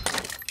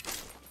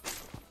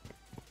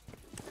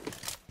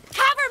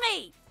 Cover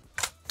me!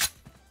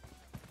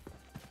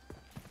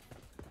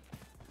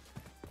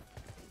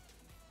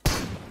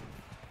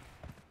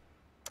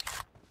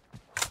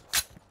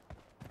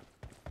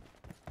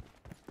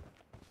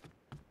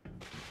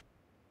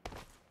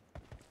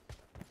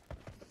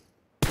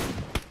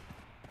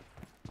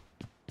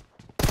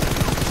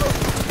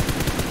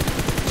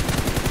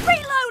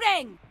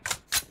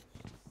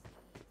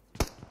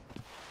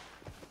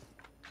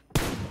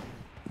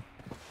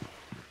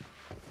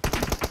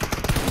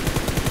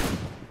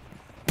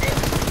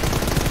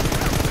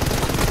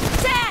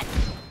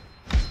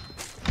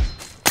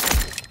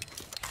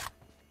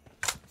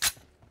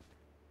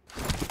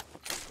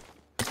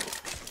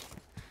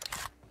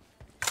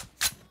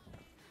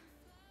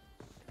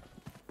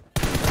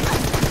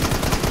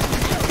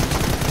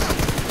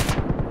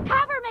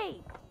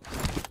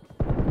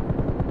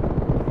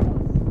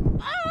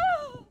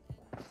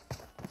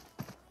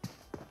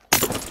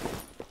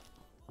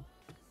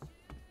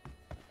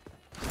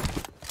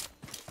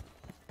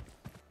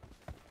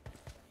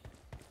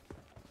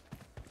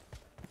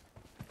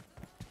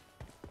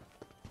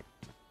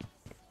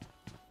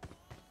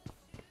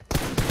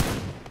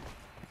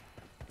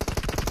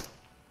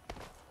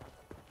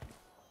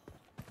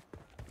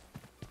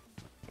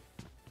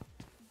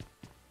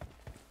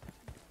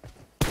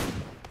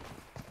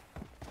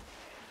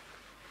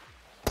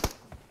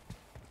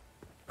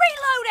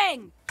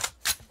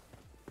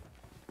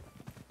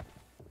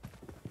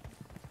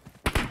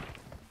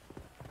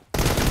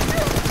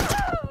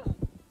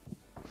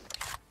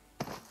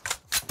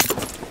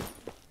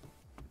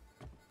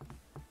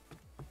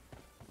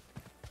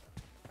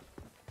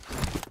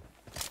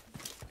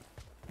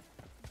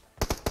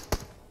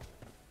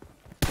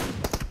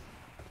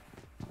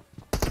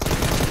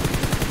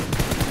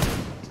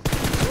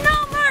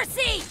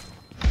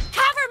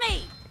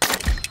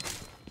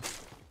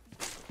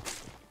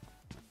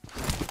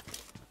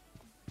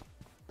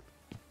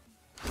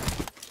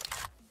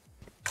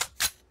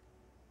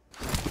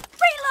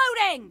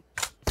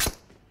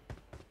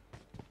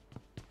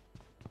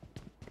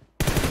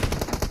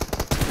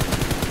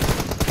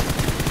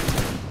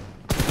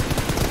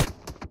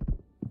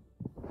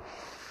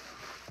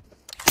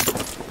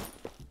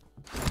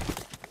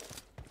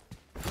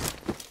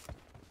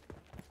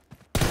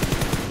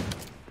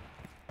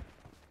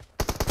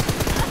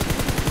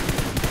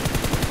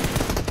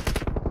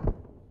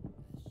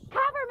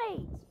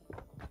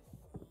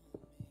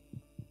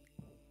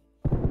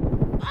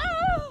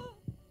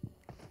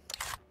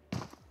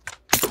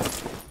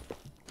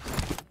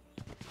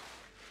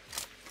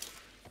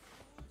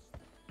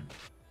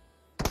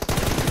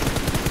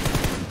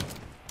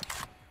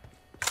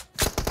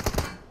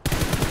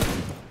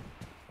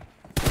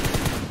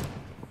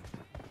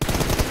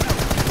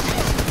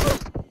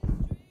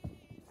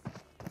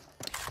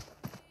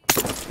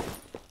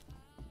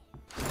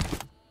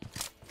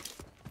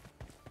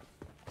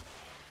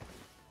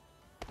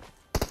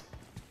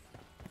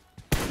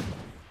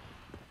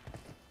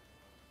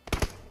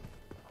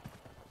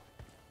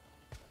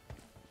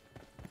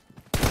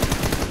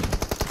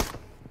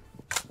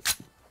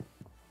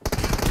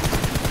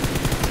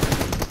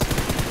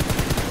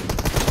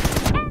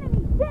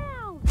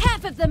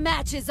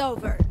 match is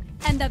over,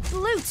 and the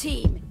blue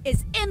team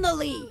is in the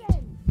lead.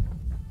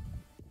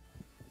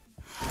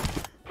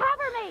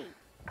 Cover me!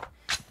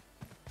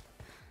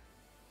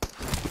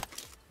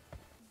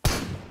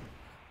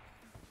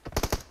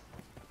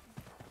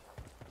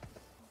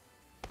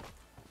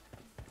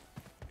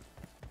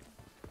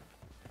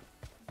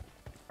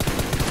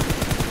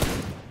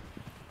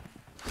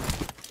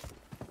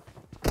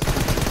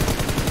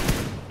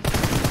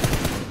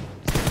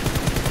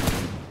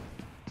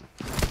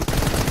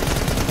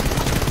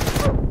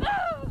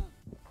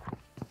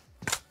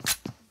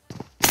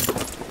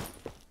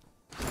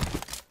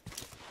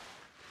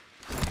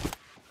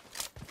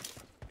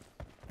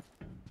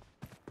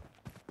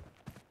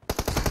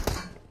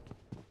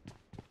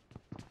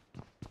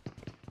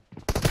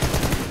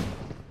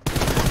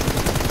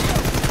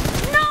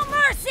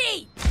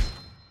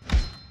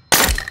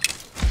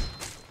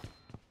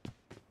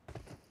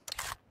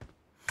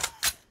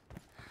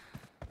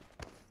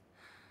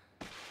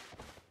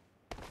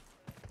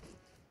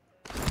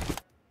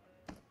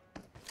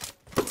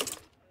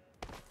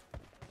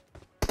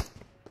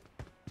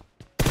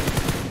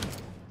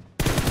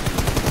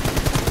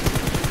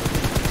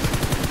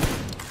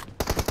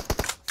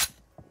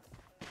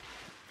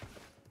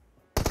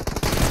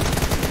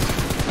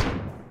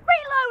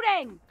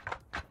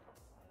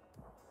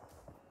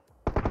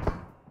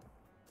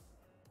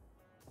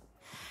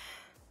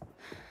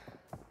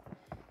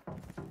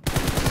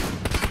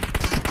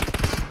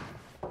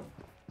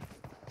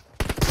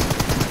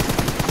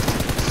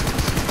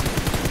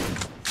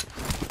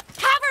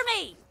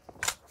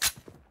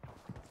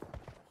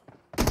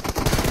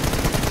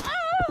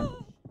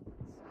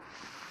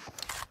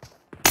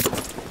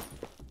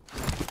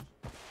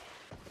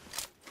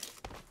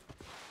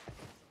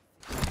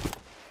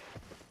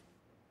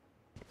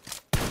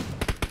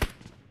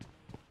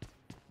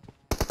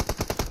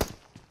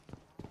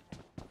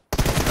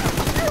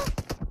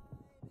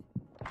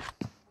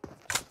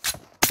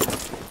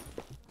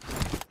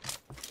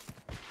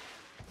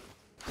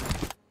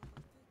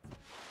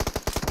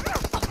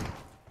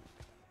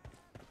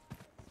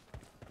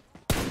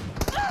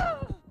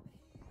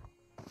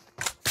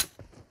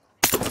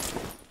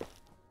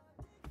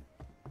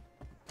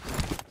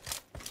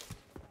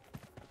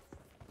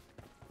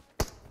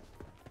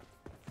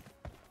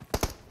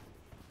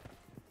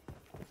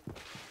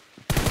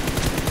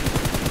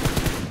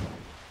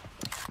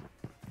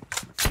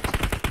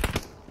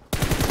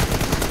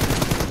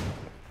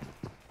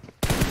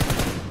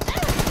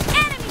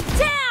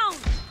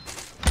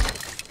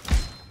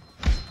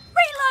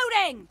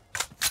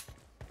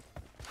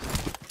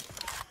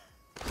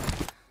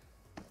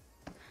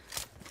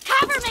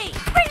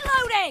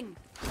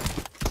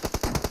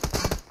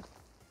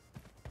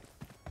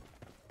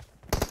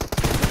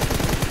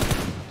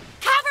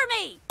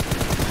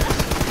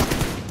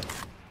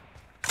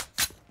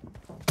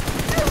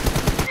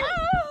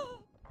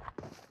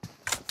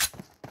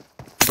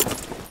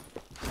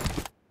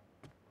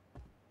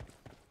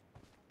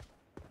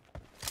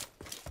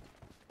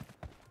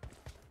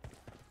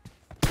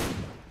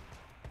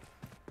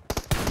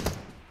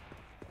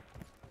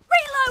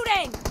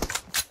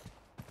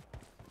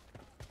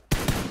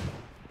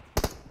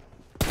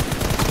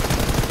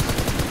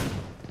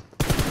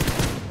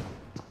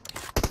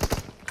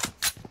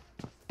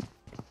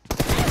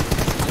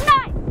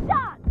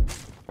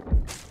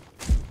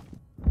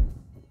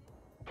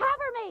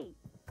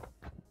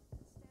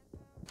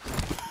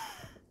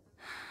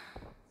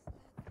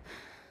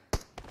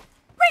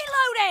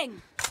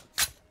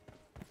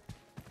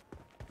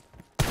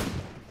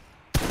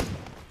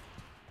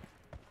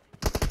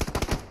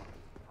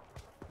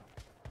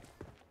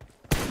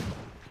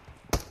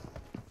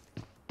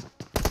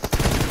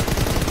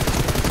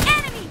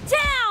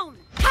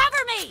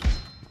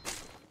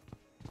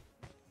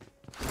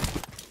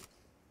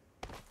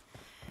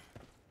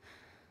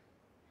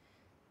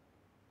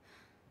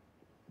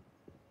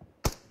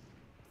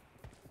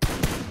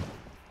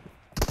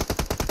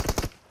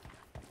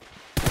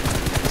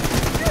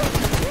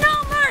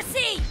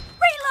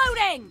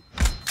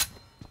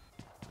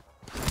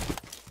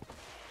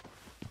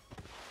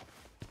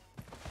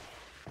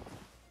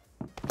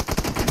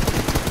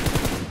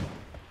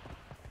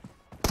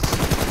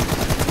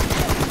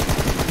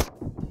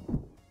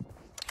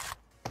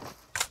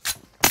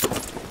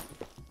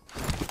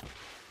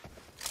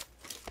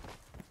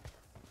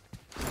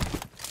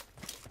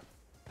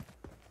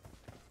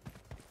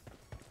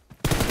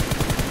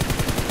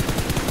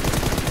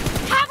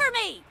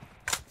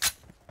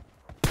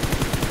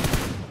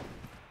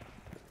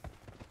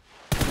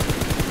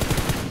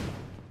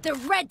 The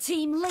red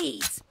team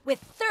leads with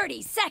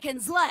 30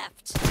 seconds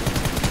left.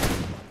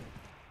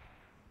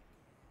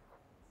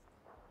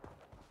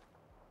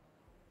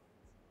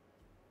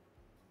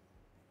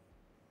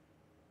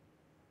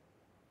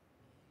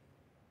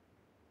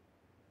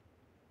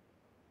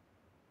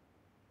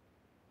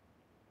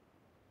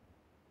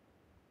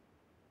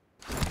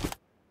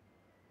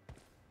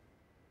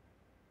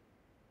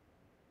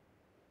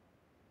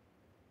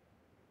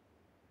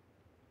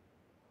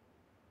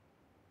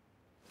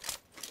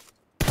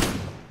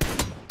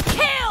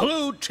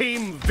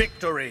 team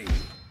victory.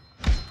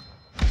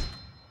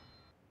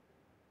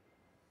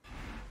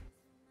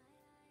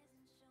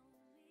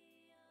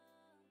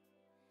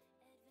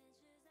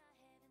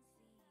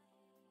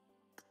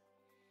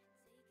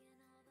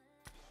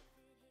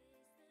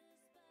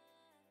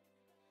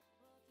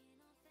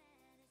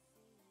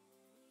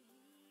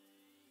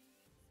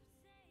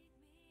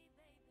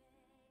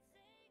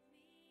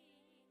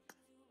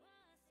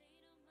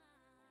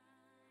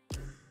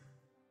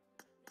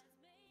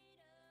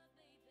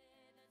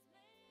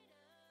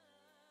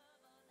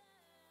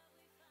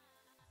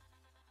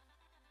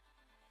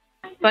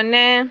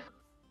 പൊന്നെ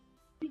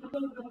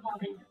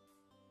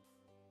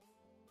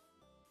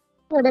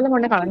എവിടെയെങ്കിലും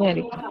കൊണ്ട്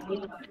കളഞ്ഞായിരിക്കും.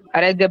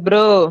 അരെ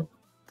ജബ്രു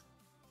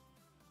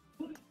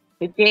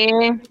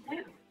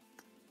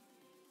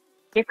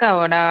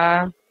കേക്കാവോടാ?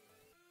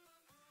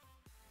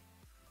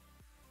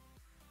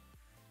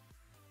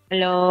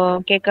 Hello,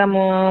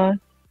 കേക്കാമോ?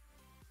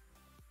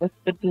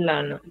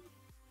 ഹോസ്പിറ്റലിലാണ്.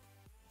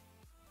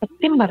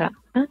 സത്യം പറ.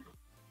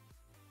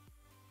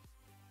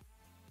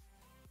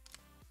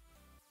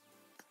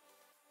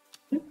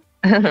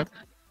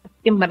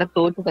 സത്യം പറ,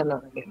 തോറ്റു തന്നോ?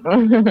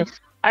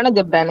 ആണോ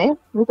ജബ്രാനെ?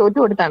 നീ തോറ്റു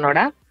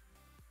കൊടുത്താണോടാ?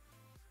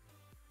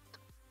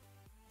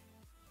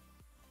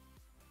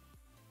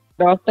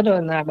 ഡോക്ടർ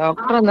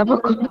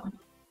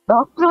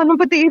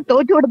വന്നപ്പോ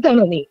തോറ്റു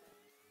കൊടുത്താണോ നീ?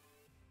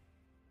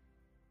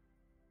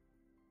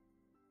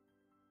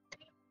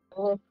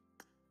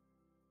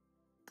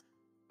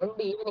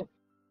 ഈവനിങ്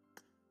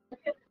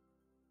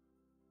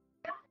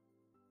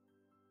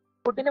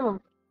ഫുഡിന്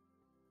മുമ്പ്.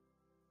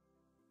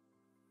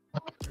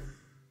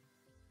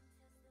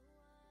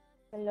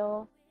 ഹലോ,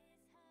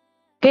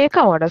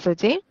 കേക്കാവോടാ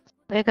സുചി?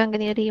 കേക്കാങ്കി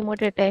നീ ഒരു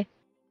ഇമോട്ട് ഇട്ടെ.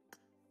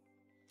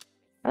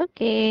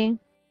 ഓക്കേ.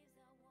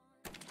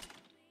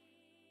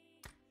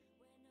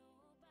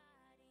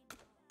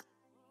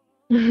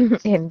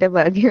 എന്റെ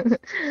ഭാഗ്യം.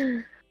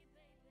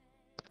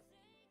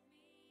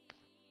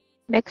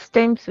 Next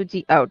time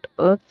Suchi out.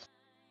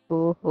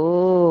 ഓഹോ,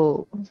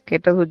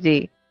 കേട്ടോ സുചി?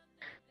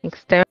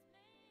 നെക്സ്റ്റ് ടൈം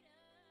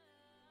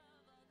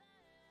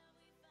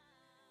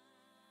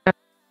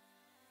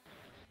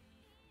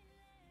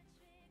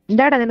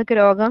എന്താടാ നിനക്ക്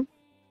രോഗം?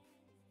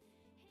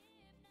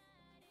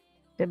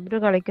 ജബ്രു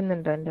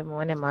കളിക്കുന്നുണ്ടോ? എന്റെ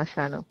മോനെ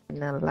മാസാണോ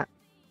എന്നുള്ള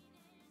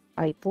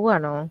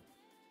പോവാണോ?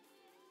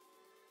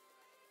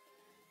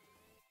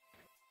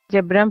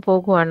 ജബ്രാൻ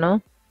പോകുവാണോ?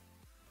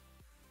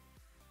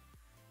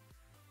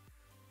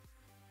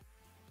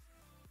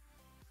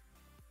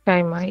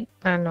 ടൈമായി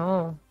ആണോ?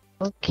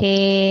 ഓക്കേ.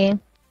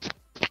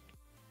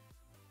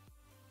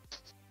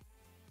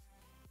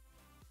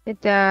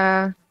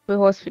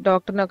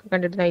 ഡോക്ടറിനൊക്കെ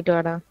കണ്ടിട്ട് നൈറ്റ്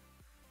വാടാ.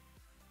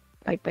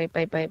 Bye bye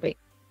bye bye bye.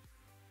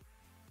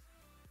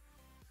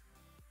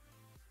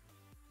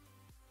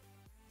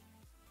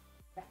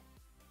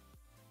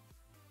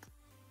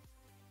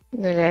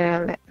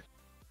 ഒരാളെ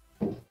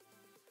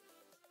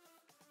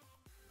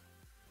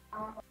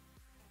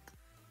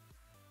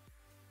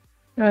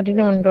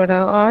ആരെങ്കിലും ഉണ്ടോടാ?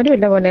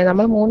 ആരുമില്ല പോലെ.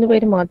 നമ്മൾ 3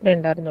 പേര് മാത്രമേ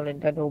ഉണ്ടായിരുന്നുള്ളൂ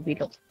എന്റെ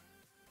ലോബിയിലും.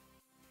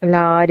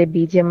 എല്ലാരും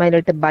BGMI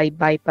ബൈ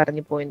ബൈ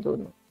പറഞ്ഞു പോയെന്ന്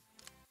തോന്നുന്നു.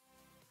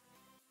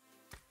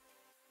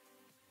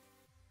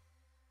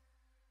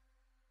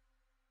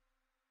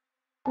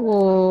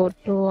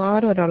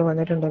 ആരും ഒരാൾ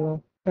വന്നിട്ടുണ്ടല്ലോ.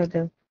 അത്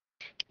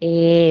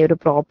ഒരു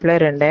പ്രോ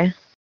പ്ലെയർ ഉണ്ടേ,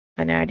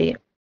 ഞാൻ ആഡ് ചെയ്യാം.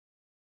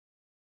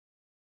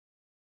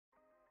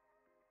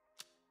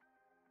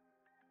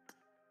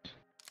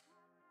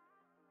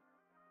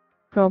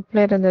 പ്രോ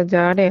പ്ലെയർ എന്താ?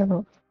 ജാടയാണോ?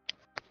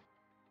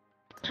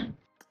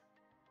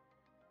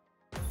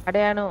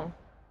 ജാടയാണോ?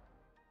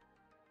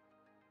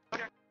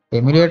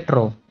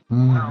 എമുലേറ്ററോ?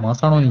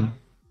 മോശമാണോ നീ?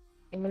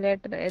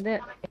 ഇമുലേറ്റർ ഇത്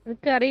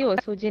നിനക്ക് അറിയോ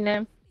സുജിനെ?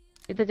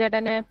 ഇത്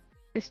ചേട്ടനെ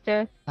സിസ്റ്റർ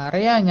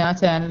അറിയാം, ഞാൻ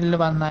ചാനലിൽ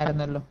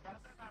വന്നായിരുന്നല്ലോ.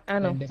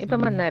 ആണോ? ഇപ്പം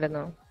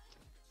വന്നായിരുന്നോ?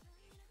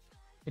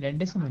 2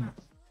 ദിവസം മുന്നേ.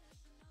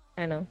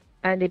 ആണോ?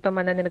 അതെന്താ ഇപ്പം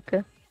വന്ന നിനക്ക്?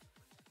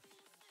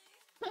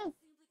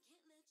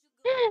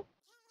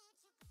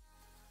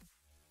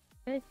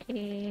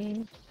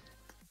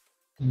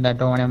 എന്താ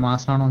ടോണെ,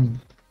 മാസാണോ നീ?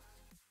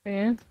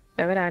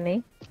 എവരാണേ?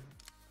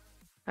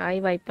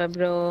 Hi വൈപ്പ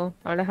bro.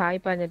 അവളെ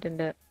ഹായ്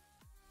പറഞ്ഞിട്ടുണ്ട്.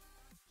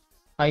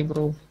 Hi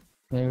bro.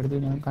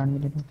 എവിടെ ഞാൻ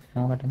കാണുന്നില്ലല്ലോ,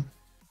 നോക്കട്ടെ.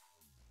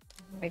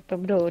 വൈപ്പ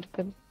ബ്രോ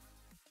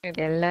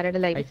എല്ലാവരുടെ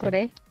ലൈഫ്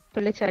കൂടെ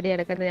തുള്ളിച്ചാടി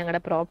നടക്കുന്നത്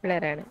ഞങ്ങളുടെ പ്രോ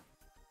പ്ലെയർ ആണ്.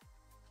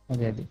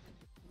 അതെ അതെ,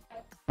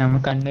 നമ്മൾ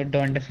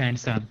കണ്ടിട്ട്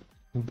ഫാൻസ് ആണ്.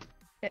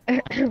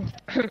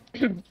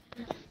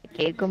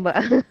 കേക്കുമ്പോ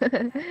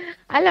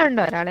അല്ല,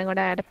 ഉണ്ടോ ഒരാളെയും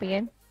കൂടെ ആഡ്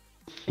ചെയ്യാൻ?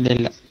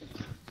 ഇല്ല.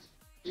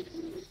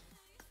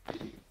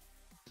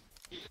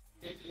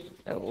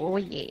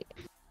 ഓയേ,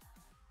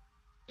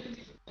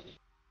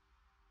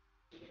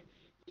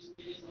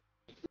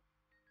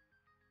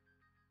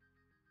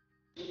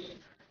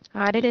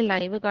 ആരെങ്കിലും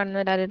ലൈവ്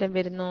കാണുന്നവരാരെങ്കിലും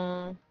വരുന്നു?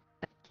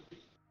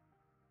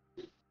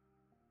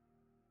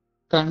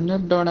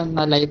 കണ്ടിട്ടോടെ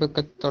ലൈവ്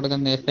ഒക്കെ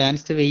തുടങ്ങുന്നേ,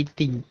 ഫാൻസ്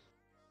വെയിറ്റിംഗ്.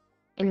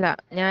 ഇല്ല,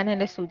 ഞാൻ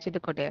എന്റെ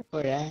സൂചിയുടെ കൊടയാ.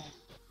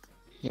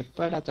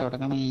 എപ്പോഴാ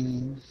തുടങ്ങണേ?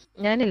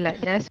 ഞാനില്ല,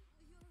 ഞാൻ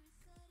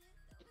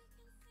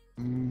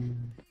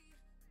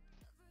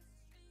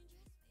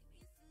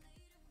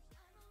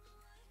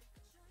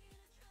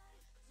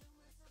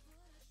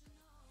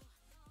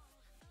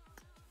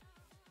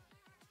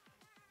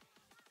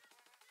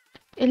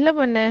ഇല്ല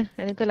പൊന്നെ,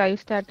 എനിക്ക് ലൈവ്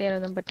സ്റ്റാർട്ട്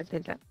ചെയ്യാനൊന്നും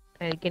പറ്റത്തില്ല.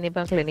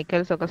 എനിക്കിനിയിപ്പം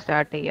ക്ലിനിക്കൽസ് ഒക്കെ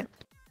സ്റ്റാർട്ട് ചെയ്യാം.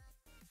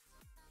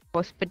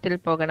 ഹോസ്പിറ്റലിൽ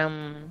പോകണം.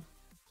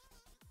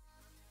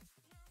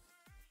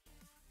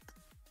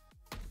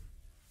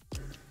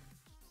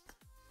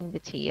 എന്ത്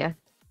ചെയ്യാ?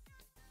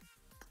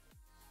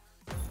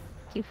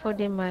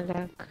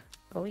 മലാക്ക്.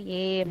 ഓ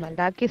ഏ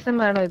മലാക്കിസം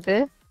ആണോ ഇത്?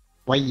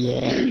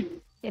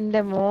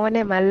 എന്റെ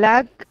മോനെ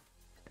മലാക്ക്.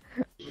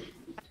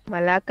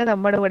 മലാക്ക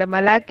നമ്മുടെ കൂടെ.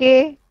 മലാക്കേ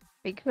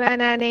ബിഗ്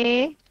ഫാനാണേ.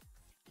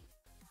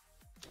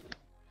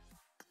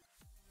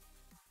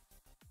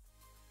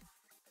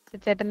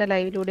 ചേട്ടന്റെ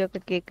ലൈവിലൂടെ ഒക്കെ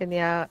കേൾക്കുന്ന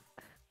ആ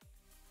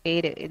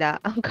പേര് ഇതാ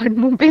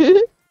കൺമുമ്പിൽ.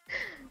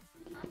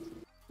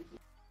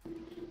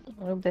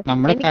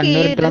 നമ്മള് എനിക്ക് ഈ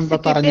കണ്ണൂരിട്ടുമ്പോ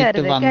ഡ്രസ് പറഞ്ഞിട്ട്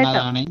കിട്ടിയായിരുന്നു കേട്ടോ.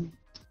 വന്നതാണ്.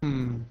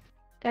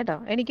 കേട്ടോ,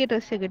 എനിക്ക്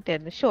ഡ്രസ്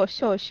കിട്ടിയായിരുന്നു. Show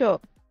show show.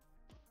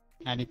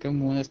 എനിക്ക്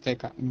 3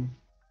 ദിവസത്തേക്കാ.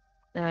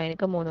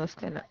 എനിക്ക് 3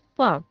 ദിവസത്തേന്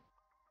പോവാം.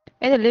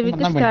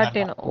 ലിവിക്ക് സ്റ്റാർട്ട്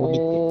ചെയ്യണം. ഓ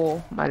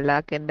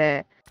മല്ലാക്കിന്റെ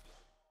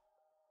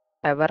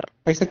എവർ.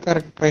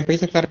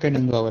 പൈസക്കാർക്ക്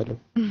എന്തുവാലോ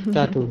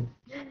സ്റ്റാർട്ട്.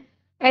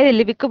 ഏത്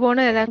ലിവിക്ക്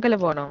പോണോ ഏതാങ്കല്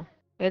പോണോ?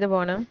 ഏത്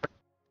പോണം?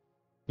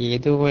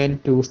 ഏത് പോയാലും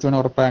ട്യൂസ്ഡേ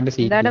ഉറപ്പാണ്ട്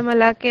സീറ്റ്. എന്താണ്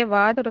മല്ലാക്കെ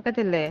വാ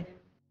തുറക്കത്തില്ലേ?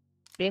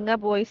 Priyanka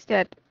boy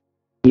start.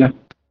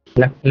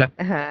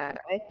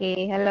 Okay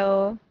hello.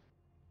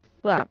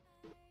 പോവാം.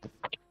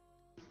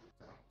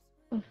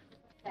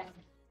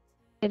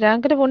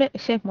 ഏതാങ്കല് പോണേ.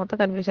 മൊത്തം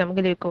കൺഫ്യൂഷൻ.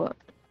 നമുക്ക് ലിവിക്ക് പോവാം.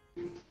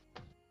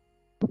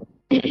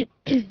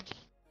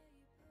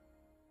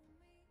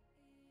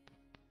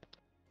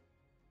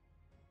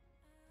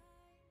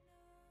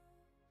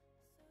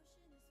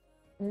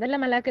 എന്തല്ല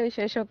മല്ലാക്ക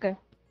വിശേഷമൊക്കെ?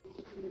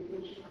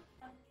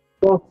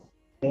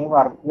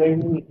 വർക്ക്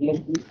കഴിഞ്ഞ്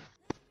വീട്ടിലേക്ക്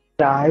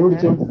ചായ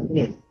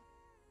കുടിച്ചോണ്ടിരിക്കേ.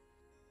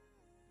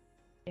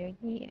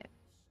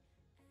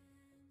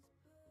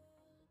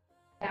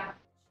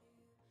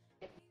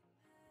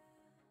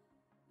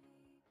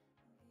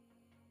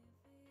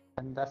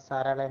 എന്താ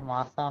സാറേ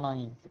മാസാണോ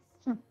നീ?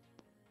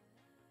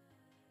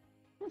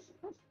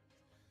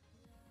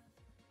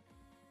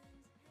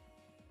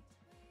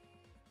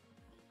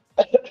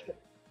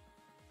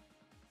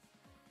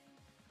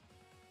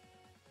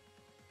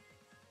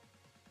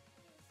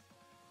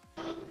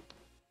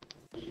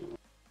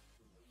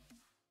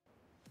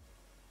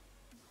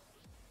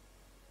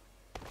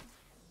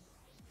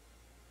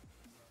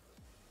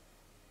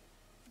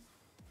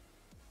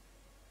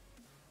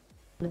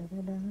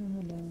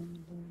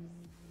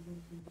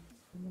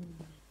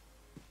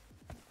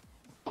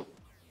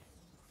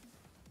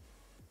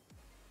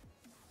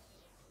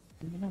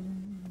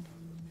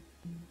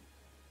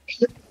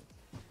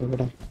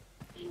 ഇവിടെ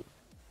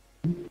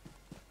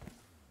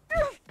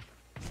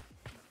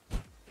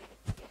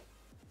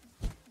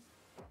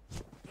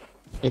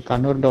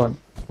Kannur Don.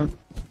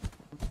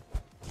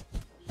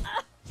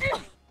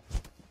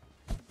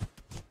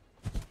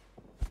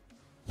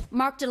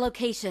 Marked a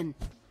location.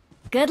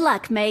 Good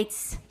luck,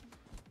 mates.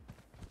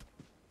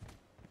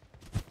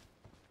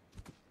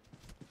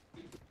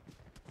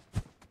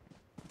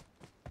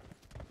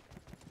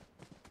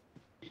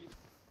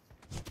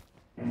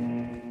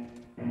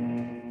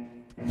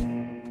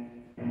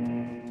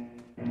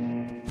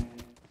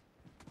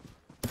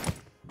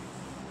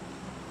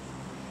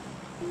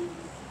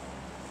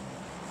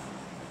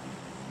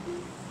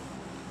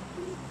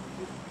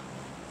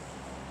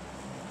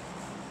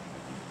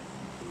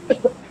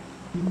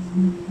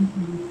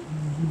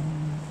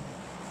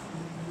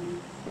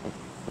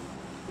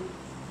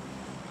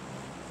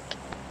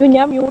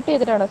 ഞാൻ മ്യൂട്ട്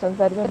ചെയ്തിട്ടാണോ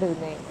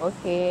സംസാരിച്ചോണ്ടിരുന്നേ?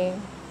 ഓക്കെ.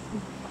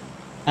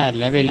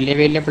 അല്ല വലിയ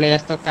വലിയ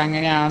പ്ലേയേഴ്സ് ഒക്കെ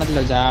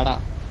അങ്ങനെയാണല്ലോ ജാട.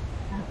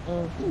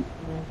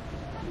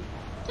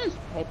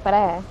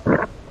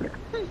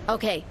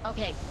 Okay.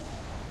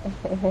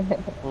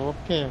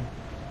 ഓക്കെ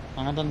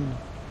അങ്ങനെ തന്നെ.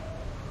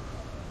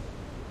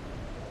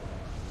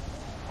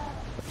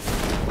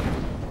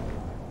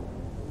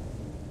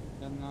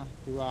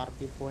 RP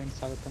points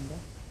ആകത്തുണ്ടോ?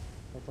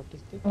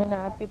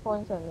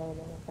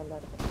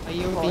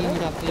 അയ്യോ ടീം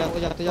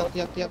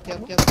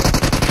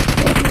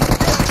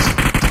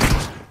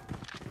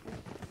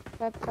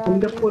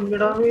എന്റെ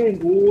പൊന്നിടാവേ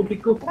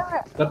ഓടിക്കോ.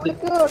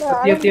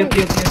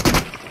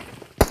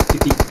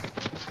 കിട്ടി.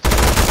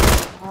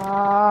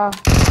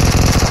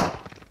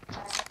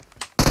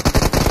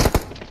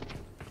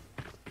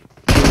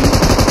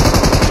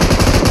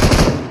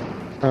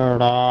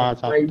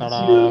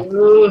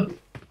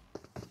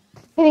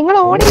 നിങ്ങൾ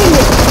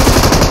ഓടിയില്ലേ?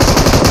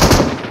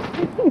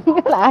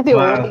 നിങ്ങൾ ആദ്യം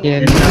ഓടി.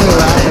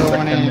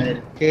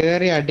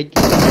 കേറി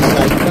അടിക്കും.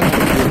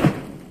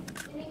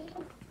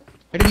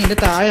 എടി നിന്റെ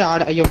താഴെ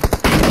ആട്. അയ്യോ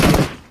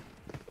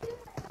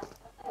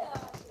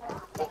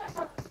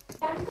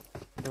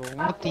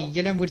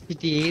തീയെല്ലാം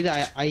പിടിച്ചിട്ട് ഏത്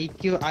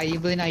ഐക്യു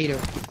 50,000.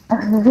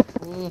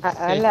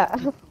 അല്ല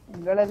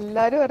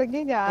നിങ്ങളെല്ലാരും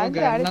ഇറങ്ങി. ഞാൻ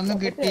ഗണ്ണൊന്നും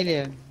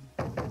കിട്ടിയില്ലേ?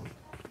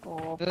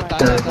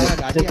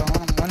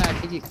 മോനെ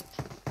അടിക്ക്.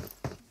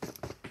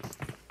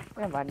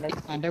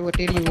 എന്റെ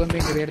വീട്ടിൽ UMP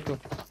ഉണ്ട് എടുത്തു.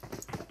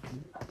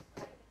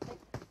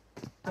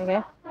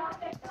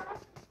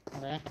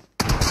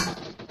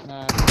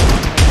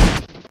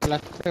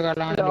 പ്ലസ്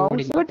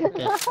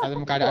അത്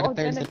നമുക്ക് അടുത്ത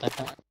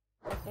സെറ്റാക്കാം.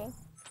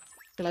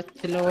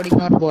 Clutch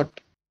loading or bot?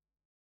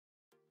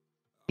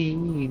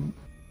 Team.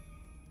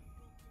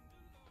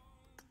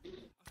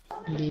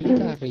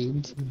 Lead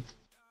range.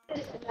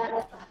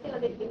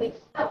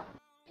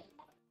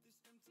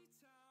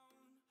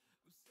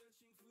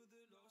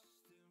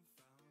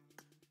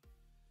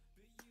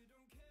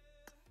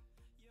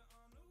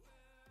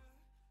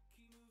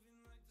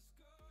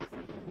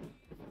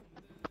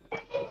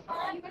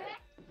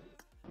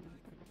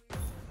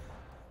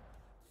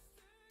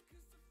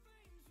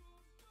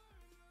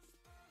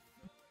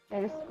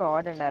 ഒരു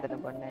സ്ക്വാഡ് ഉണ്ടായിരുന്നു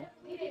പൊണ്ണെ.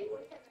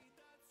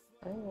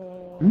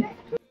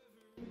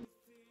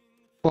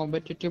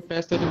 കോമ്പറ്റീറ്റീവ്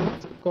പ്ലേസ് ഒരു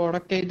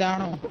കോഡൊക്കെ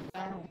ഇതാണോ?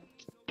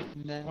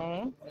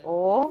 ഓ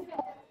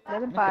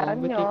പറഞ്ഞോ.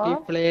 കോമ്പറ്റീറ്റീവ്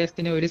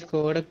പ്ലേയേഴ്സിന് ഒരു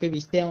സ്കോഡൊക്കെ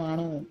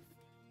വിഷയമാണോ?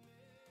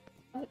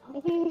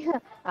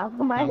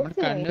 നമ്മൾ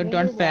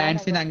കണ്ണൂർ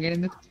ഫാൻസിന്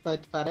അങ്ങനെയൊന്നും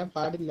പറയാൻ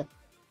പാടില്ല.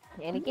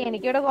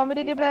 എനിക്കിവിടെ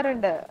കോമ്പറ്റീറ്റീവ് പ്ലെയർ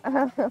ഉണ്ട്,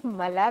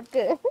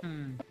 മലാക്ക്.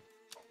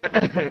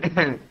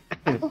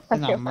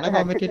 നമ്മളെ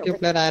കോമ്പറ്റീറ്റീവ്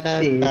പ്ലെയർ ആരാ?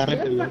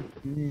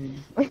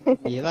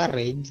 ഏതാ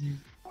റേഞ്ച്?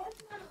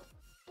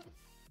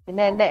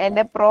 പിന്നെ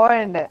എന്റെ പ്രോ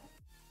ഉണ്ട്.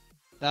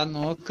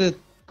 നോക്ക്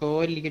കോ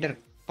ലീഡർ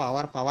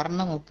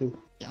പവറിനെ നോക്ക്.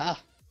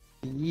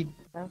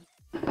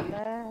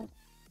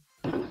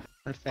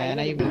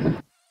 ഫാനായി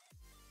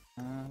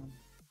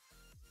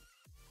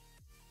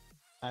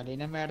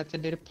അലീന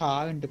മേഡത്തിന്റെ ഒരു പാ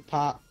ഉണ്ട്,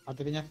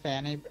 അതിൽ ഞാൻ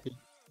ഫാനായി പോയി.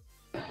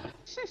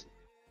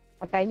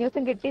 കഴിഞ്ഞ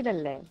ദിവസം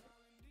കിട്ടിയതല്ലേ,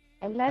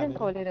 എല്ലാരും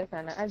കോലീഡേഴ്സ്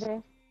ആണ്. അതെ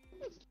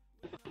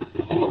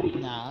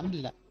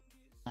ഞാനില്ല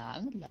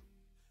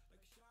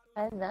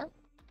അതെന്താ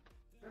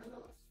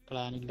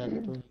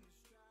പ്ലാനില്ലാത്ത.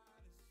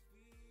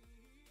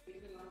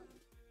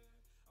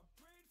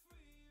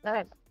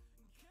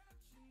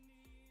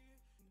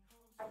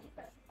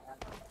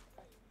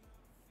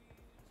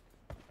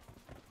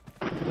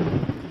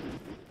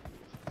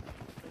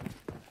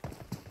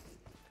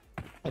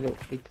 Hello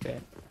big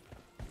fan.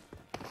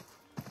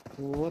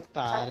 ഓ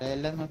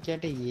താരയെല്ലാം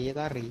നോക്കിയാട്ടെ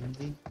ഏതാ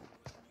റേഞ്ച്?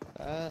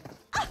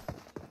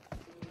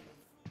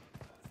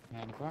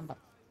 എനിക്ക് വേണ്ട,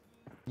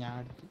 ഞാൻ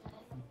അടുത്ത്.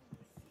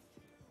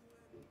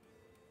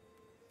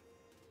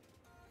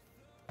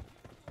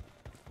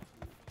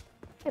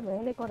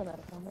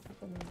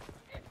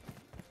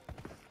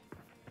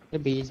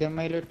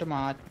 BGMIയിലോട്ട്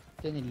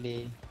മാറ്റുന്നില്ലേ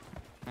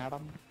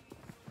മാഡം?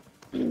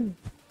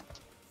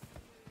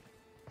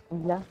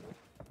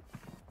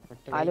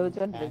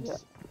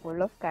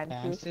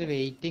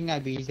 വെയിറ്റിംഗ്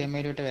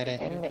BGMIയിലോട്ട് വരെ.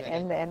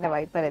 എന്റെ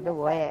വൈപ്പർ ഇത്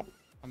പോയേ.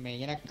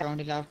 മെയിൻ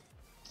അക്കൗണ്ടിൽ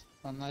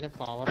ഒന്നര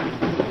പവർ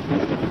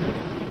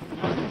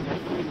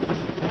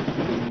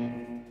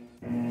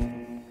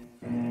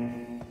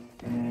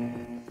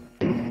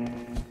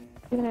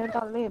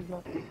തള്ളിയിരുന്നു.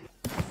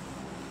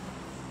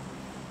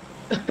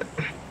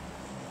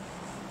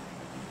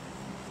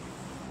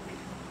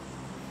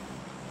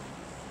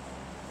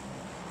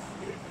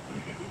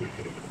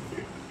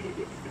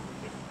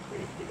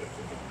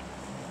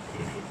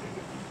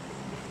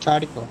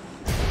 ചാടിക്കോ.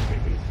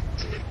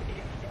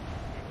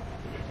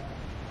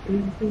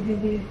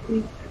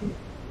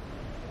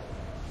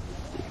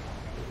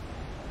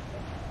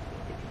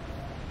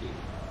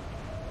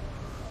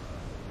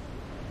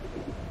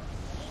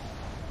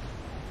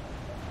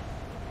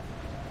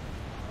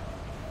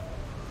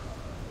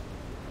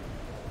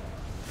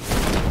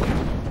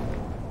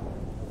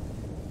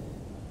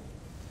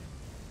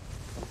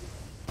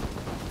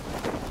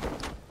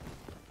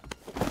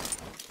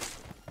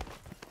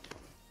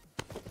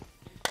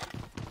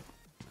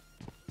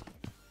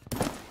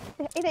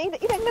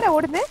 ഇതെങ്ങനെ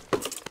ഓടുന്നേ?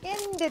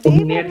 എന്റെ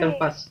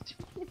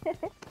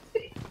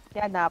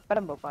ഞാൻ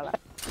അപ്പുറം പോക്കോളാം.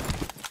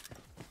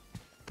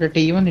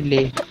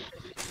 ടീമൊന്നില്ലേ?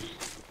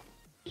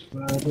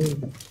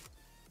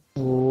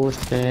 ഓ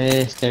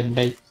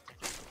സ്റ്റെൻഡായി.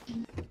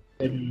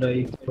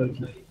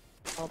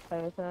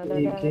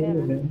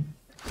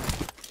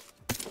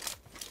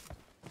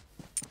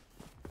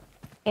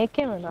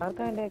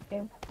 ആർക്കാ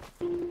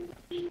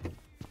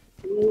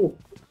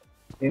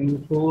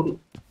M4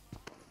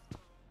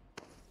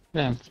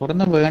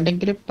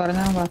 വേണ്ടെങ്കിൽ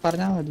പറഞ്ഞാ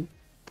മതി,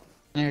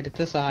 ഞാൻ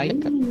എടുത്ത്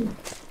സഹായിക്കാം.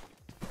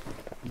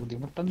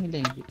 ബുദ്ധിമുട്ടൊന്നുമില്ല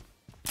എനിക്ക്.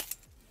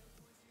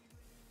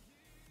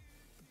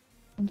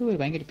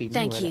 ഭയങ്കര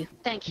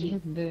Thank you.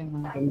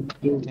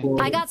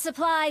 I got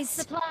supplies.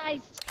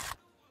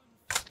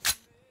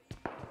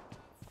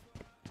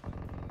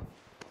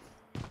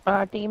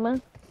 Team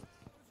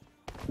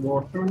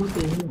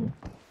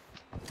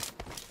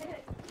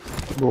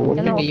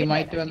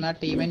ടീമായിട്ട് വന്ന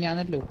ടീം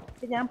തന്നെയാണല്ലോ.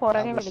 ഞാൻ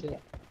പുറകെ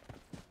വിളിക്കാം.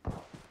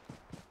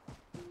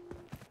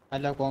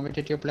 അല്ല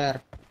കോമ്പറ്റീറ്റീവ് പ്ലെയർ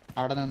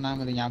അവിടെ നിന്നാ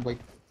മതി, ഞാൻ പോയി.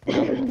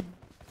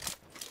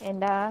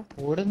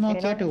 ഓടും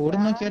നോക്കിയാട്ടെ ഓടി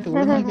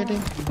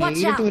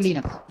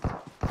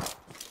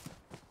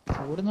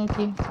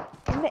നോക്കി.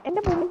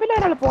 എന്റെ മുമ്പിൽ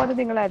ഒരാൾ പോകുന്നത്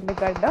നിങ്ങളായിരുന്നു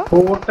കണ്ടോ?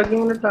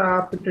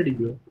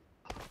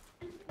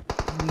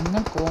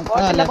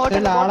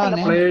 നിങ്ങൾ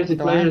ആളാണ്.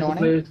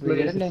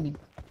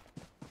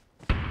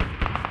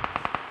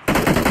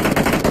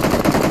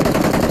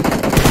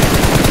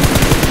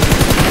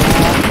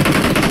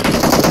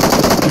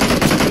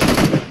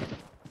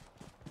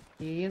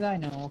 ഏതാ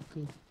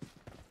നോക്ക്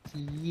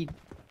സീൻ.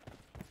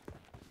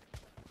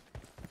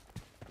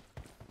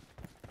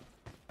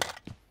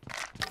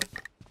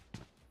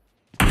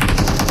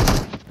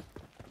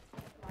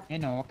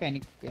 നോക്ക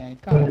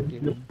എനിക്കാണ്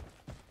കിട്ടിയത്.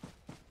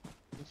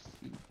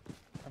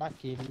 എടാ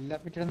കില്ല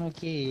പിറ്റേ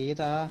നോക്കിയേ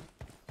ഏതാ?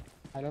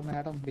 Hello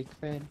madam, big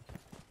fan.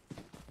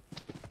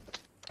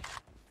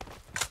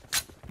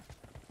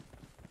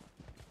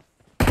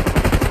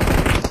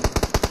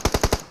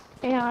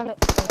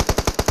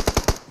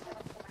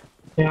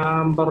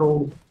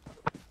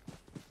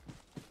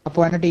 അപ്പൊ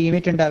എന്റെ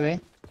ടീമേറ്റ് ഉണ്ടാവേ.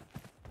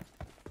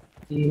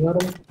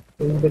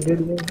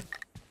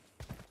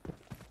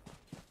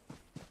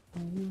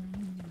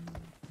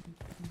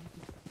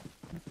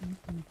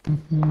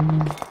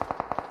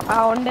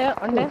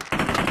 ഉണ്ട്.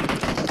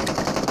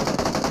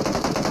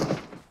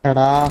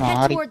 എടാ Head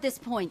മാറി. toward this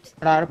point.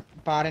 എടാ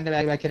പാറിന്റെ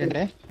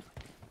ബാക്കിലുണ്ടേ.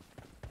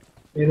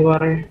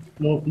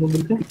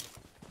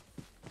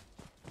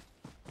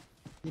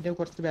 ഇതിന്റെ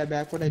കുറച്ച്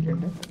ബാക്കോട്ട്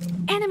ആയിട്ടുണ്ട്.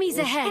 Enemies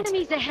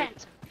ahead.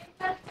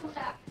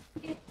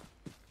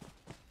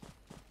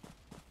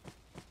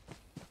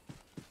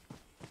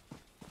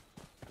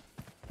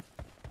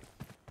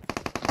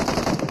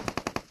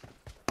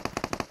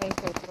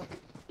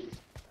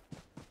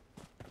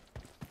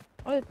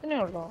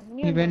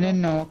 ഇവന്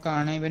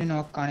നോക്കാണ്,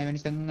 ഇവന്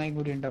ചെങ്ങായി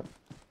കൂടി ഉണ്ടാവും.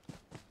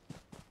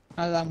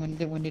 അതാ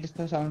മുന്നിൽ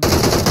സൗണ്ട്.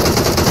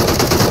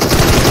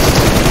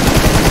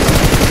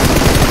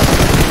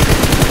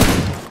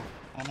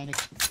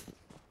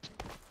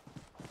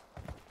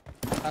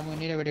 ആ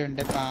മുന്നിൽ എവിടെ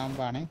ഉണ്ട്?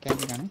 പാമ്പാണ്,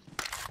 ക്യാമ്പിനാണ്.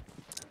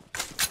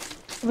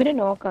 ഇവര്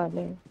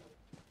നോക്കാല്ലേ?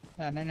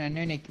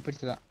 എന്നെ നെക്കി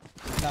പിടിച്ചതാ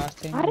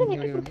ലാസ്റ്റ് ടൈം.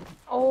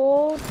 ഓ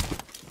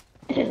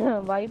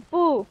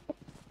വൈപ്പു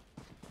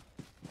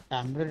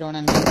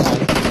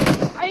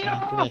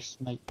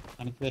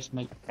എനിക്ക്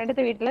വിഷമായി. അടുത്ത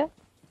വീട്ടില്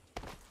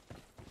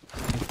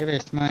എനിക്ക്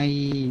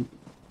വിഷമായി.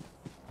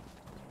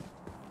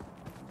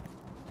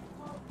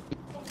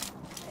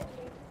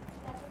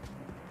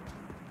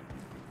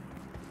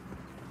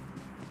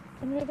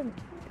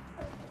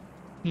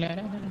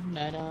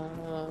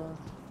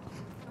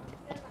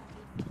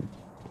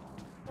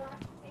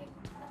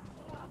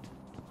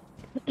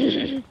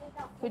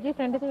 സുജി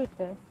ഫ്രണ്ടിൽ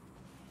വിട്ട്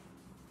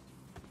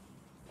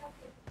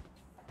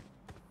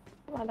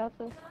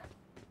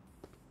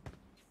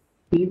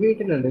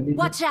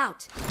Watch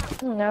out.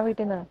 ഞാൻ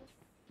വീട്ടിൽ നിന്ന്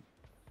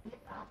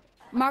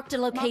Marked a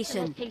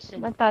location.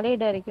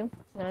 തലയിടായിരിക്കും.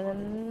 ഞാൻ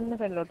ഒന്ന്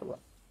ഫ്രണ്ടിലോട്ട്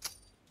പോവാം.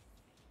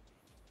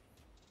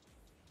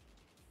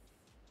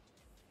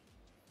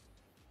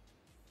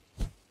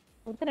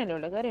 ഒരുത്തനല്ലേ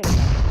ഉള്ളു, കയറി.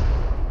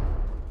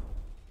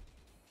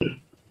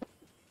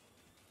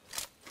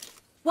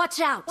 Watch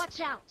out.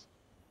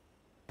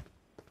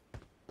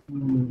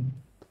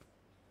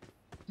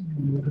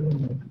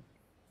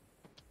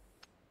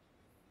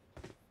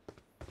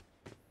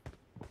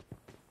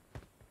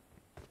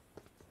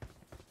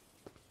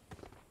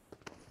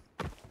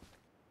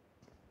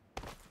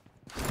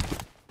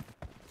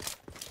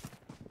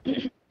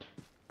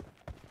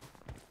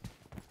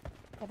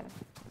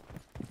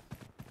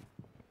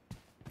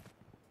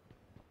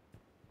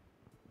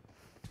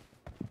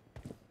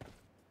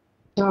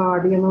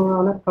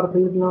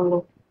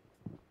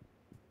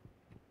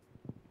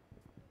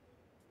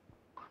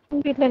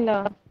 വീട്ടിലല്ലോ.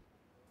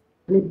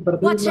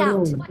 Watch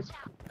out.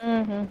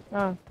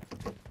 ആ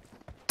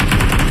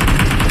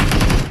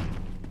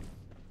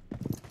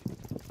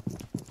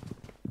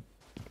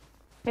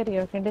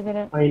ശരിയോ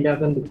ഫ്രണ്ടിന്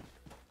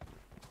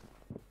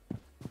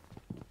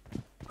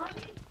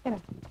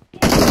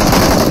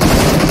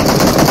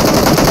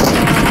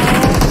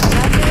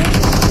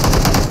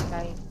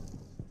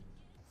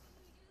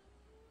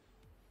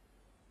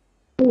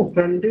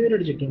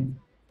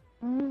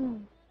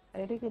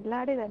ഒരു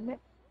കില്ലാടി തന്നെ.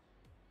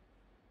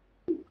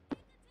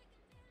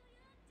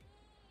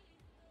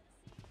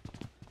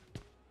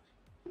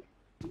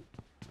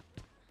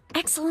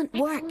 Excellent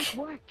work.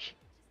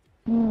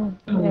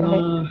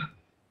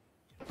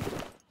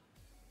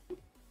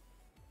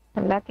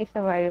 എല്ലാ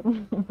കിസം വാഴും.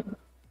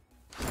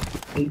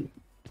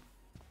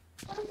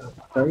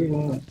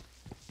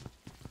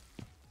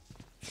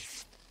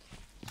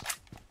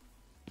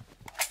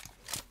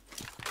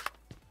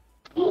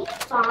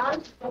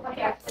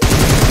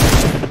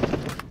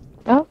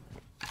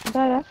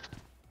 ഇതാരാ?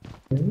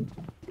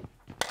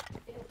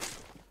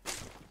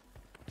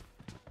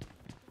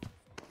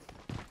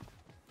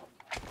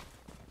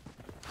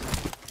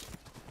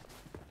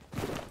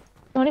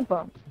 തോണിപ്പോ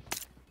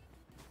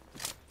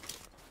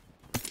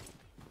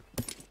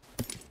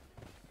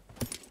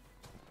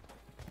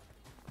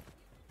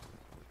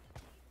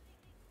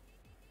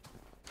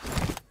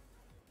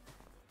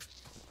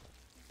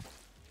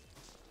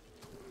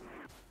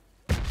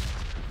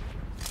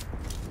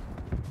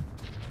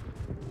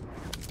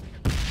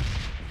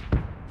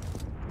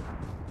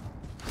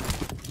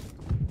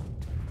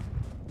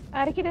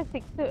ആർക്കിടെ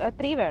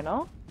 3 വേണോ?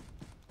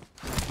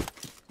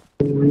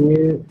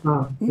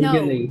 No.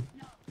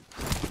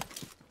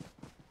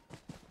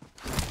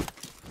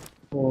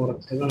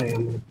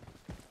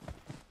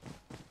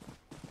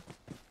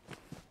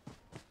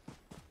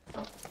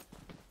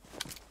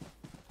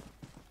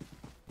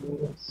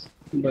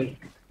 ബൈ.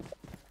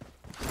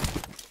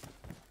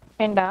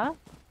 വേണ്ടാ?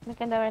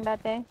 നിനക്കെന്താ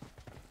വേണ്ടാത്തെ?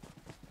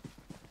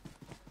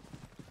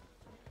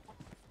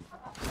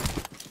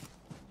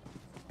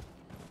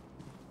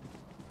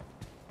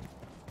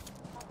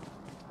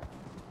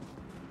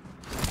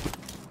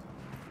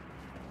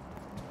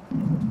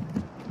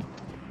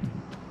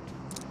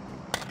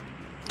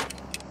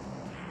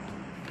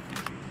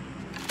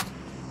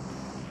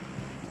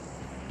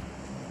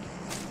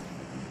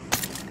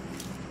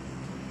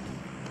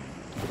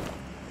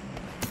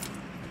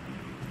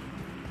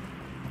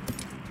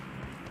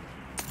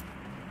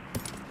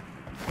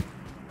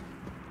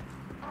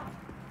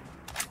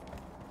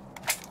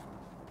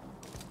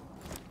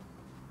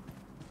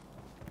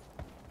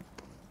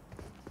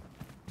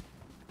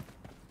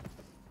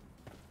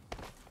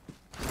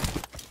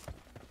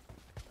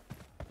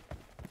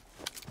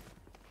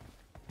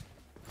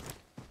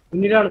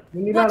 മുന്നിലാണ്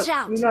Watch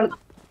out. മുന്നിലാണ്.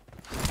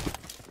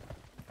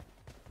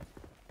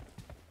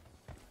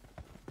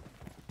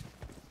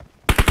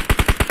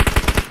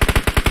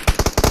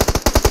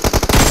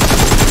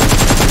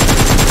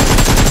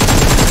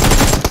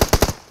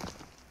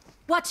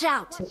 Watch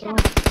out.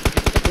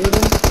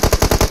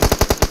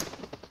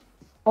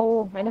 ഓ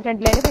അതിന്റെ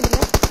ഫ്രണ്ടിലെ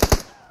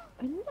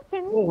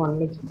ഓ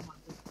വണ്ടി.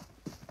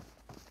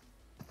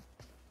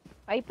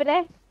 വൈപ്പരെ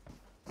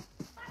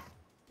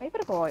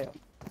വൈപ്പര് പോയോ?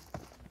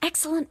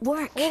 Excellent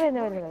work.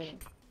 വരുന്നു.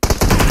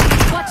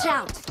 Watch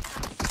out.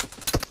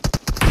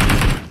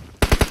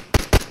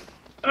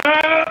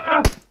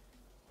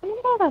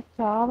 എന്താടാ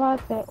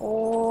ചാവാത്തെ? ഓ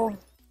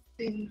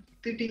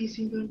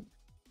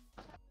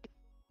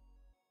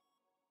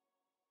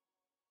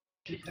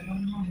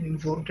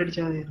ഷോർട്ട്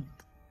അടിച്ചാൽ മതിയായിരുന്നു.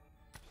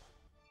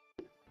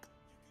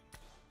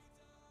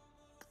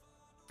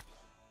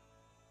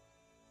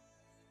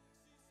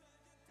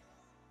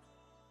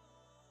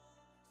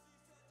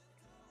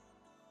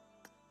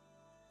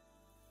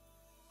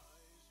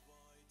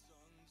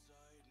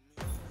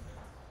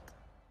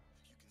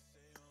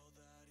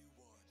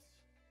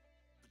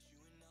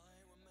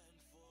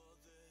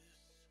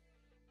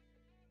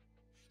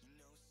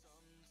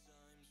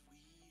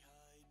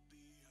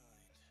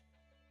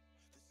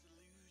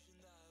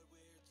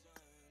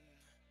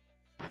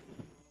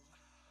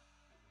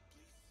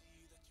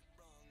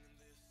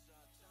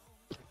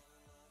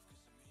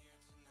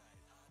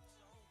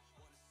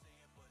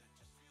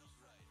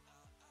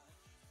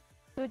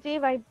 സുചി,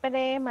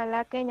 വൈപ്പരെ,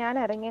 മലാക്കെ, ഞാൻ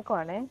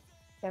ഇറങ്ങിയേക്കുവാണേ.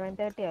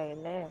 7:30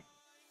 ആയില്ലേ?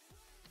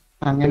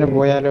 അങ്ങനെ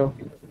പോയാലോ?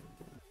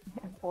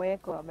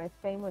 പോയേക്കുവാ.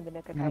 ബെസ്റ്റ് ടൈം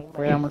ഇതിനൊക്കെ അങ്ങനെ ടൈം.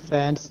 പോയാ നമ്മൾ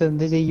ഫാൻസ്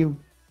എന്ത് ചെയ്യും?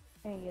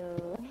 അയ്യോ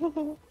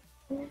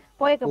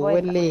പോയേക്ക്.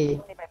 പോവല്ലേ?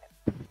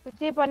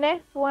 സുചി പൊന്നെ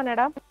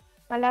പോവാനെടാ.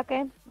 മലാക്കെ,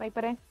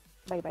 വൈപ്പരെ,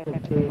 ബൈ ബൈ.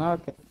 എന്നാ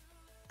ഓക്കെ.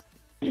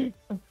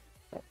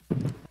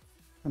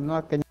 എന്നാ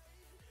ഓക്കെ.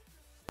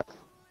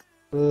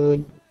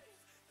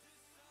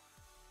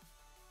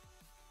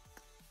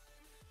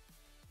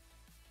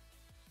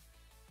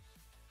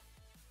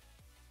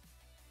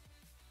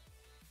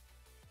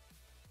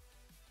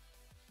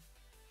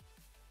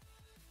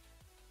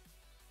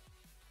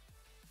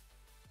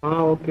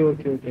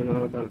 ഓക്കെ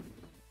നാളെ കാണാം.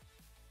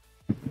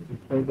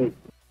 Bye bye.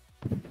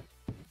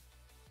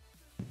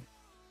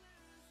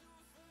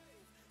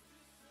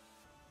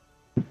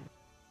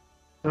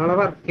 നാളെ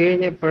വർക്ക്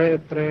കഴിഞ്ഞ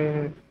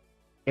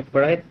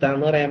എപ്പോഴാ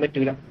എത്താന്ന് പറയാൻ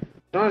പറ്റൂല.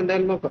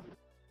 എന്തായാലും നോക്കാം.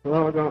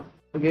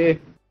 ഓക്കെ.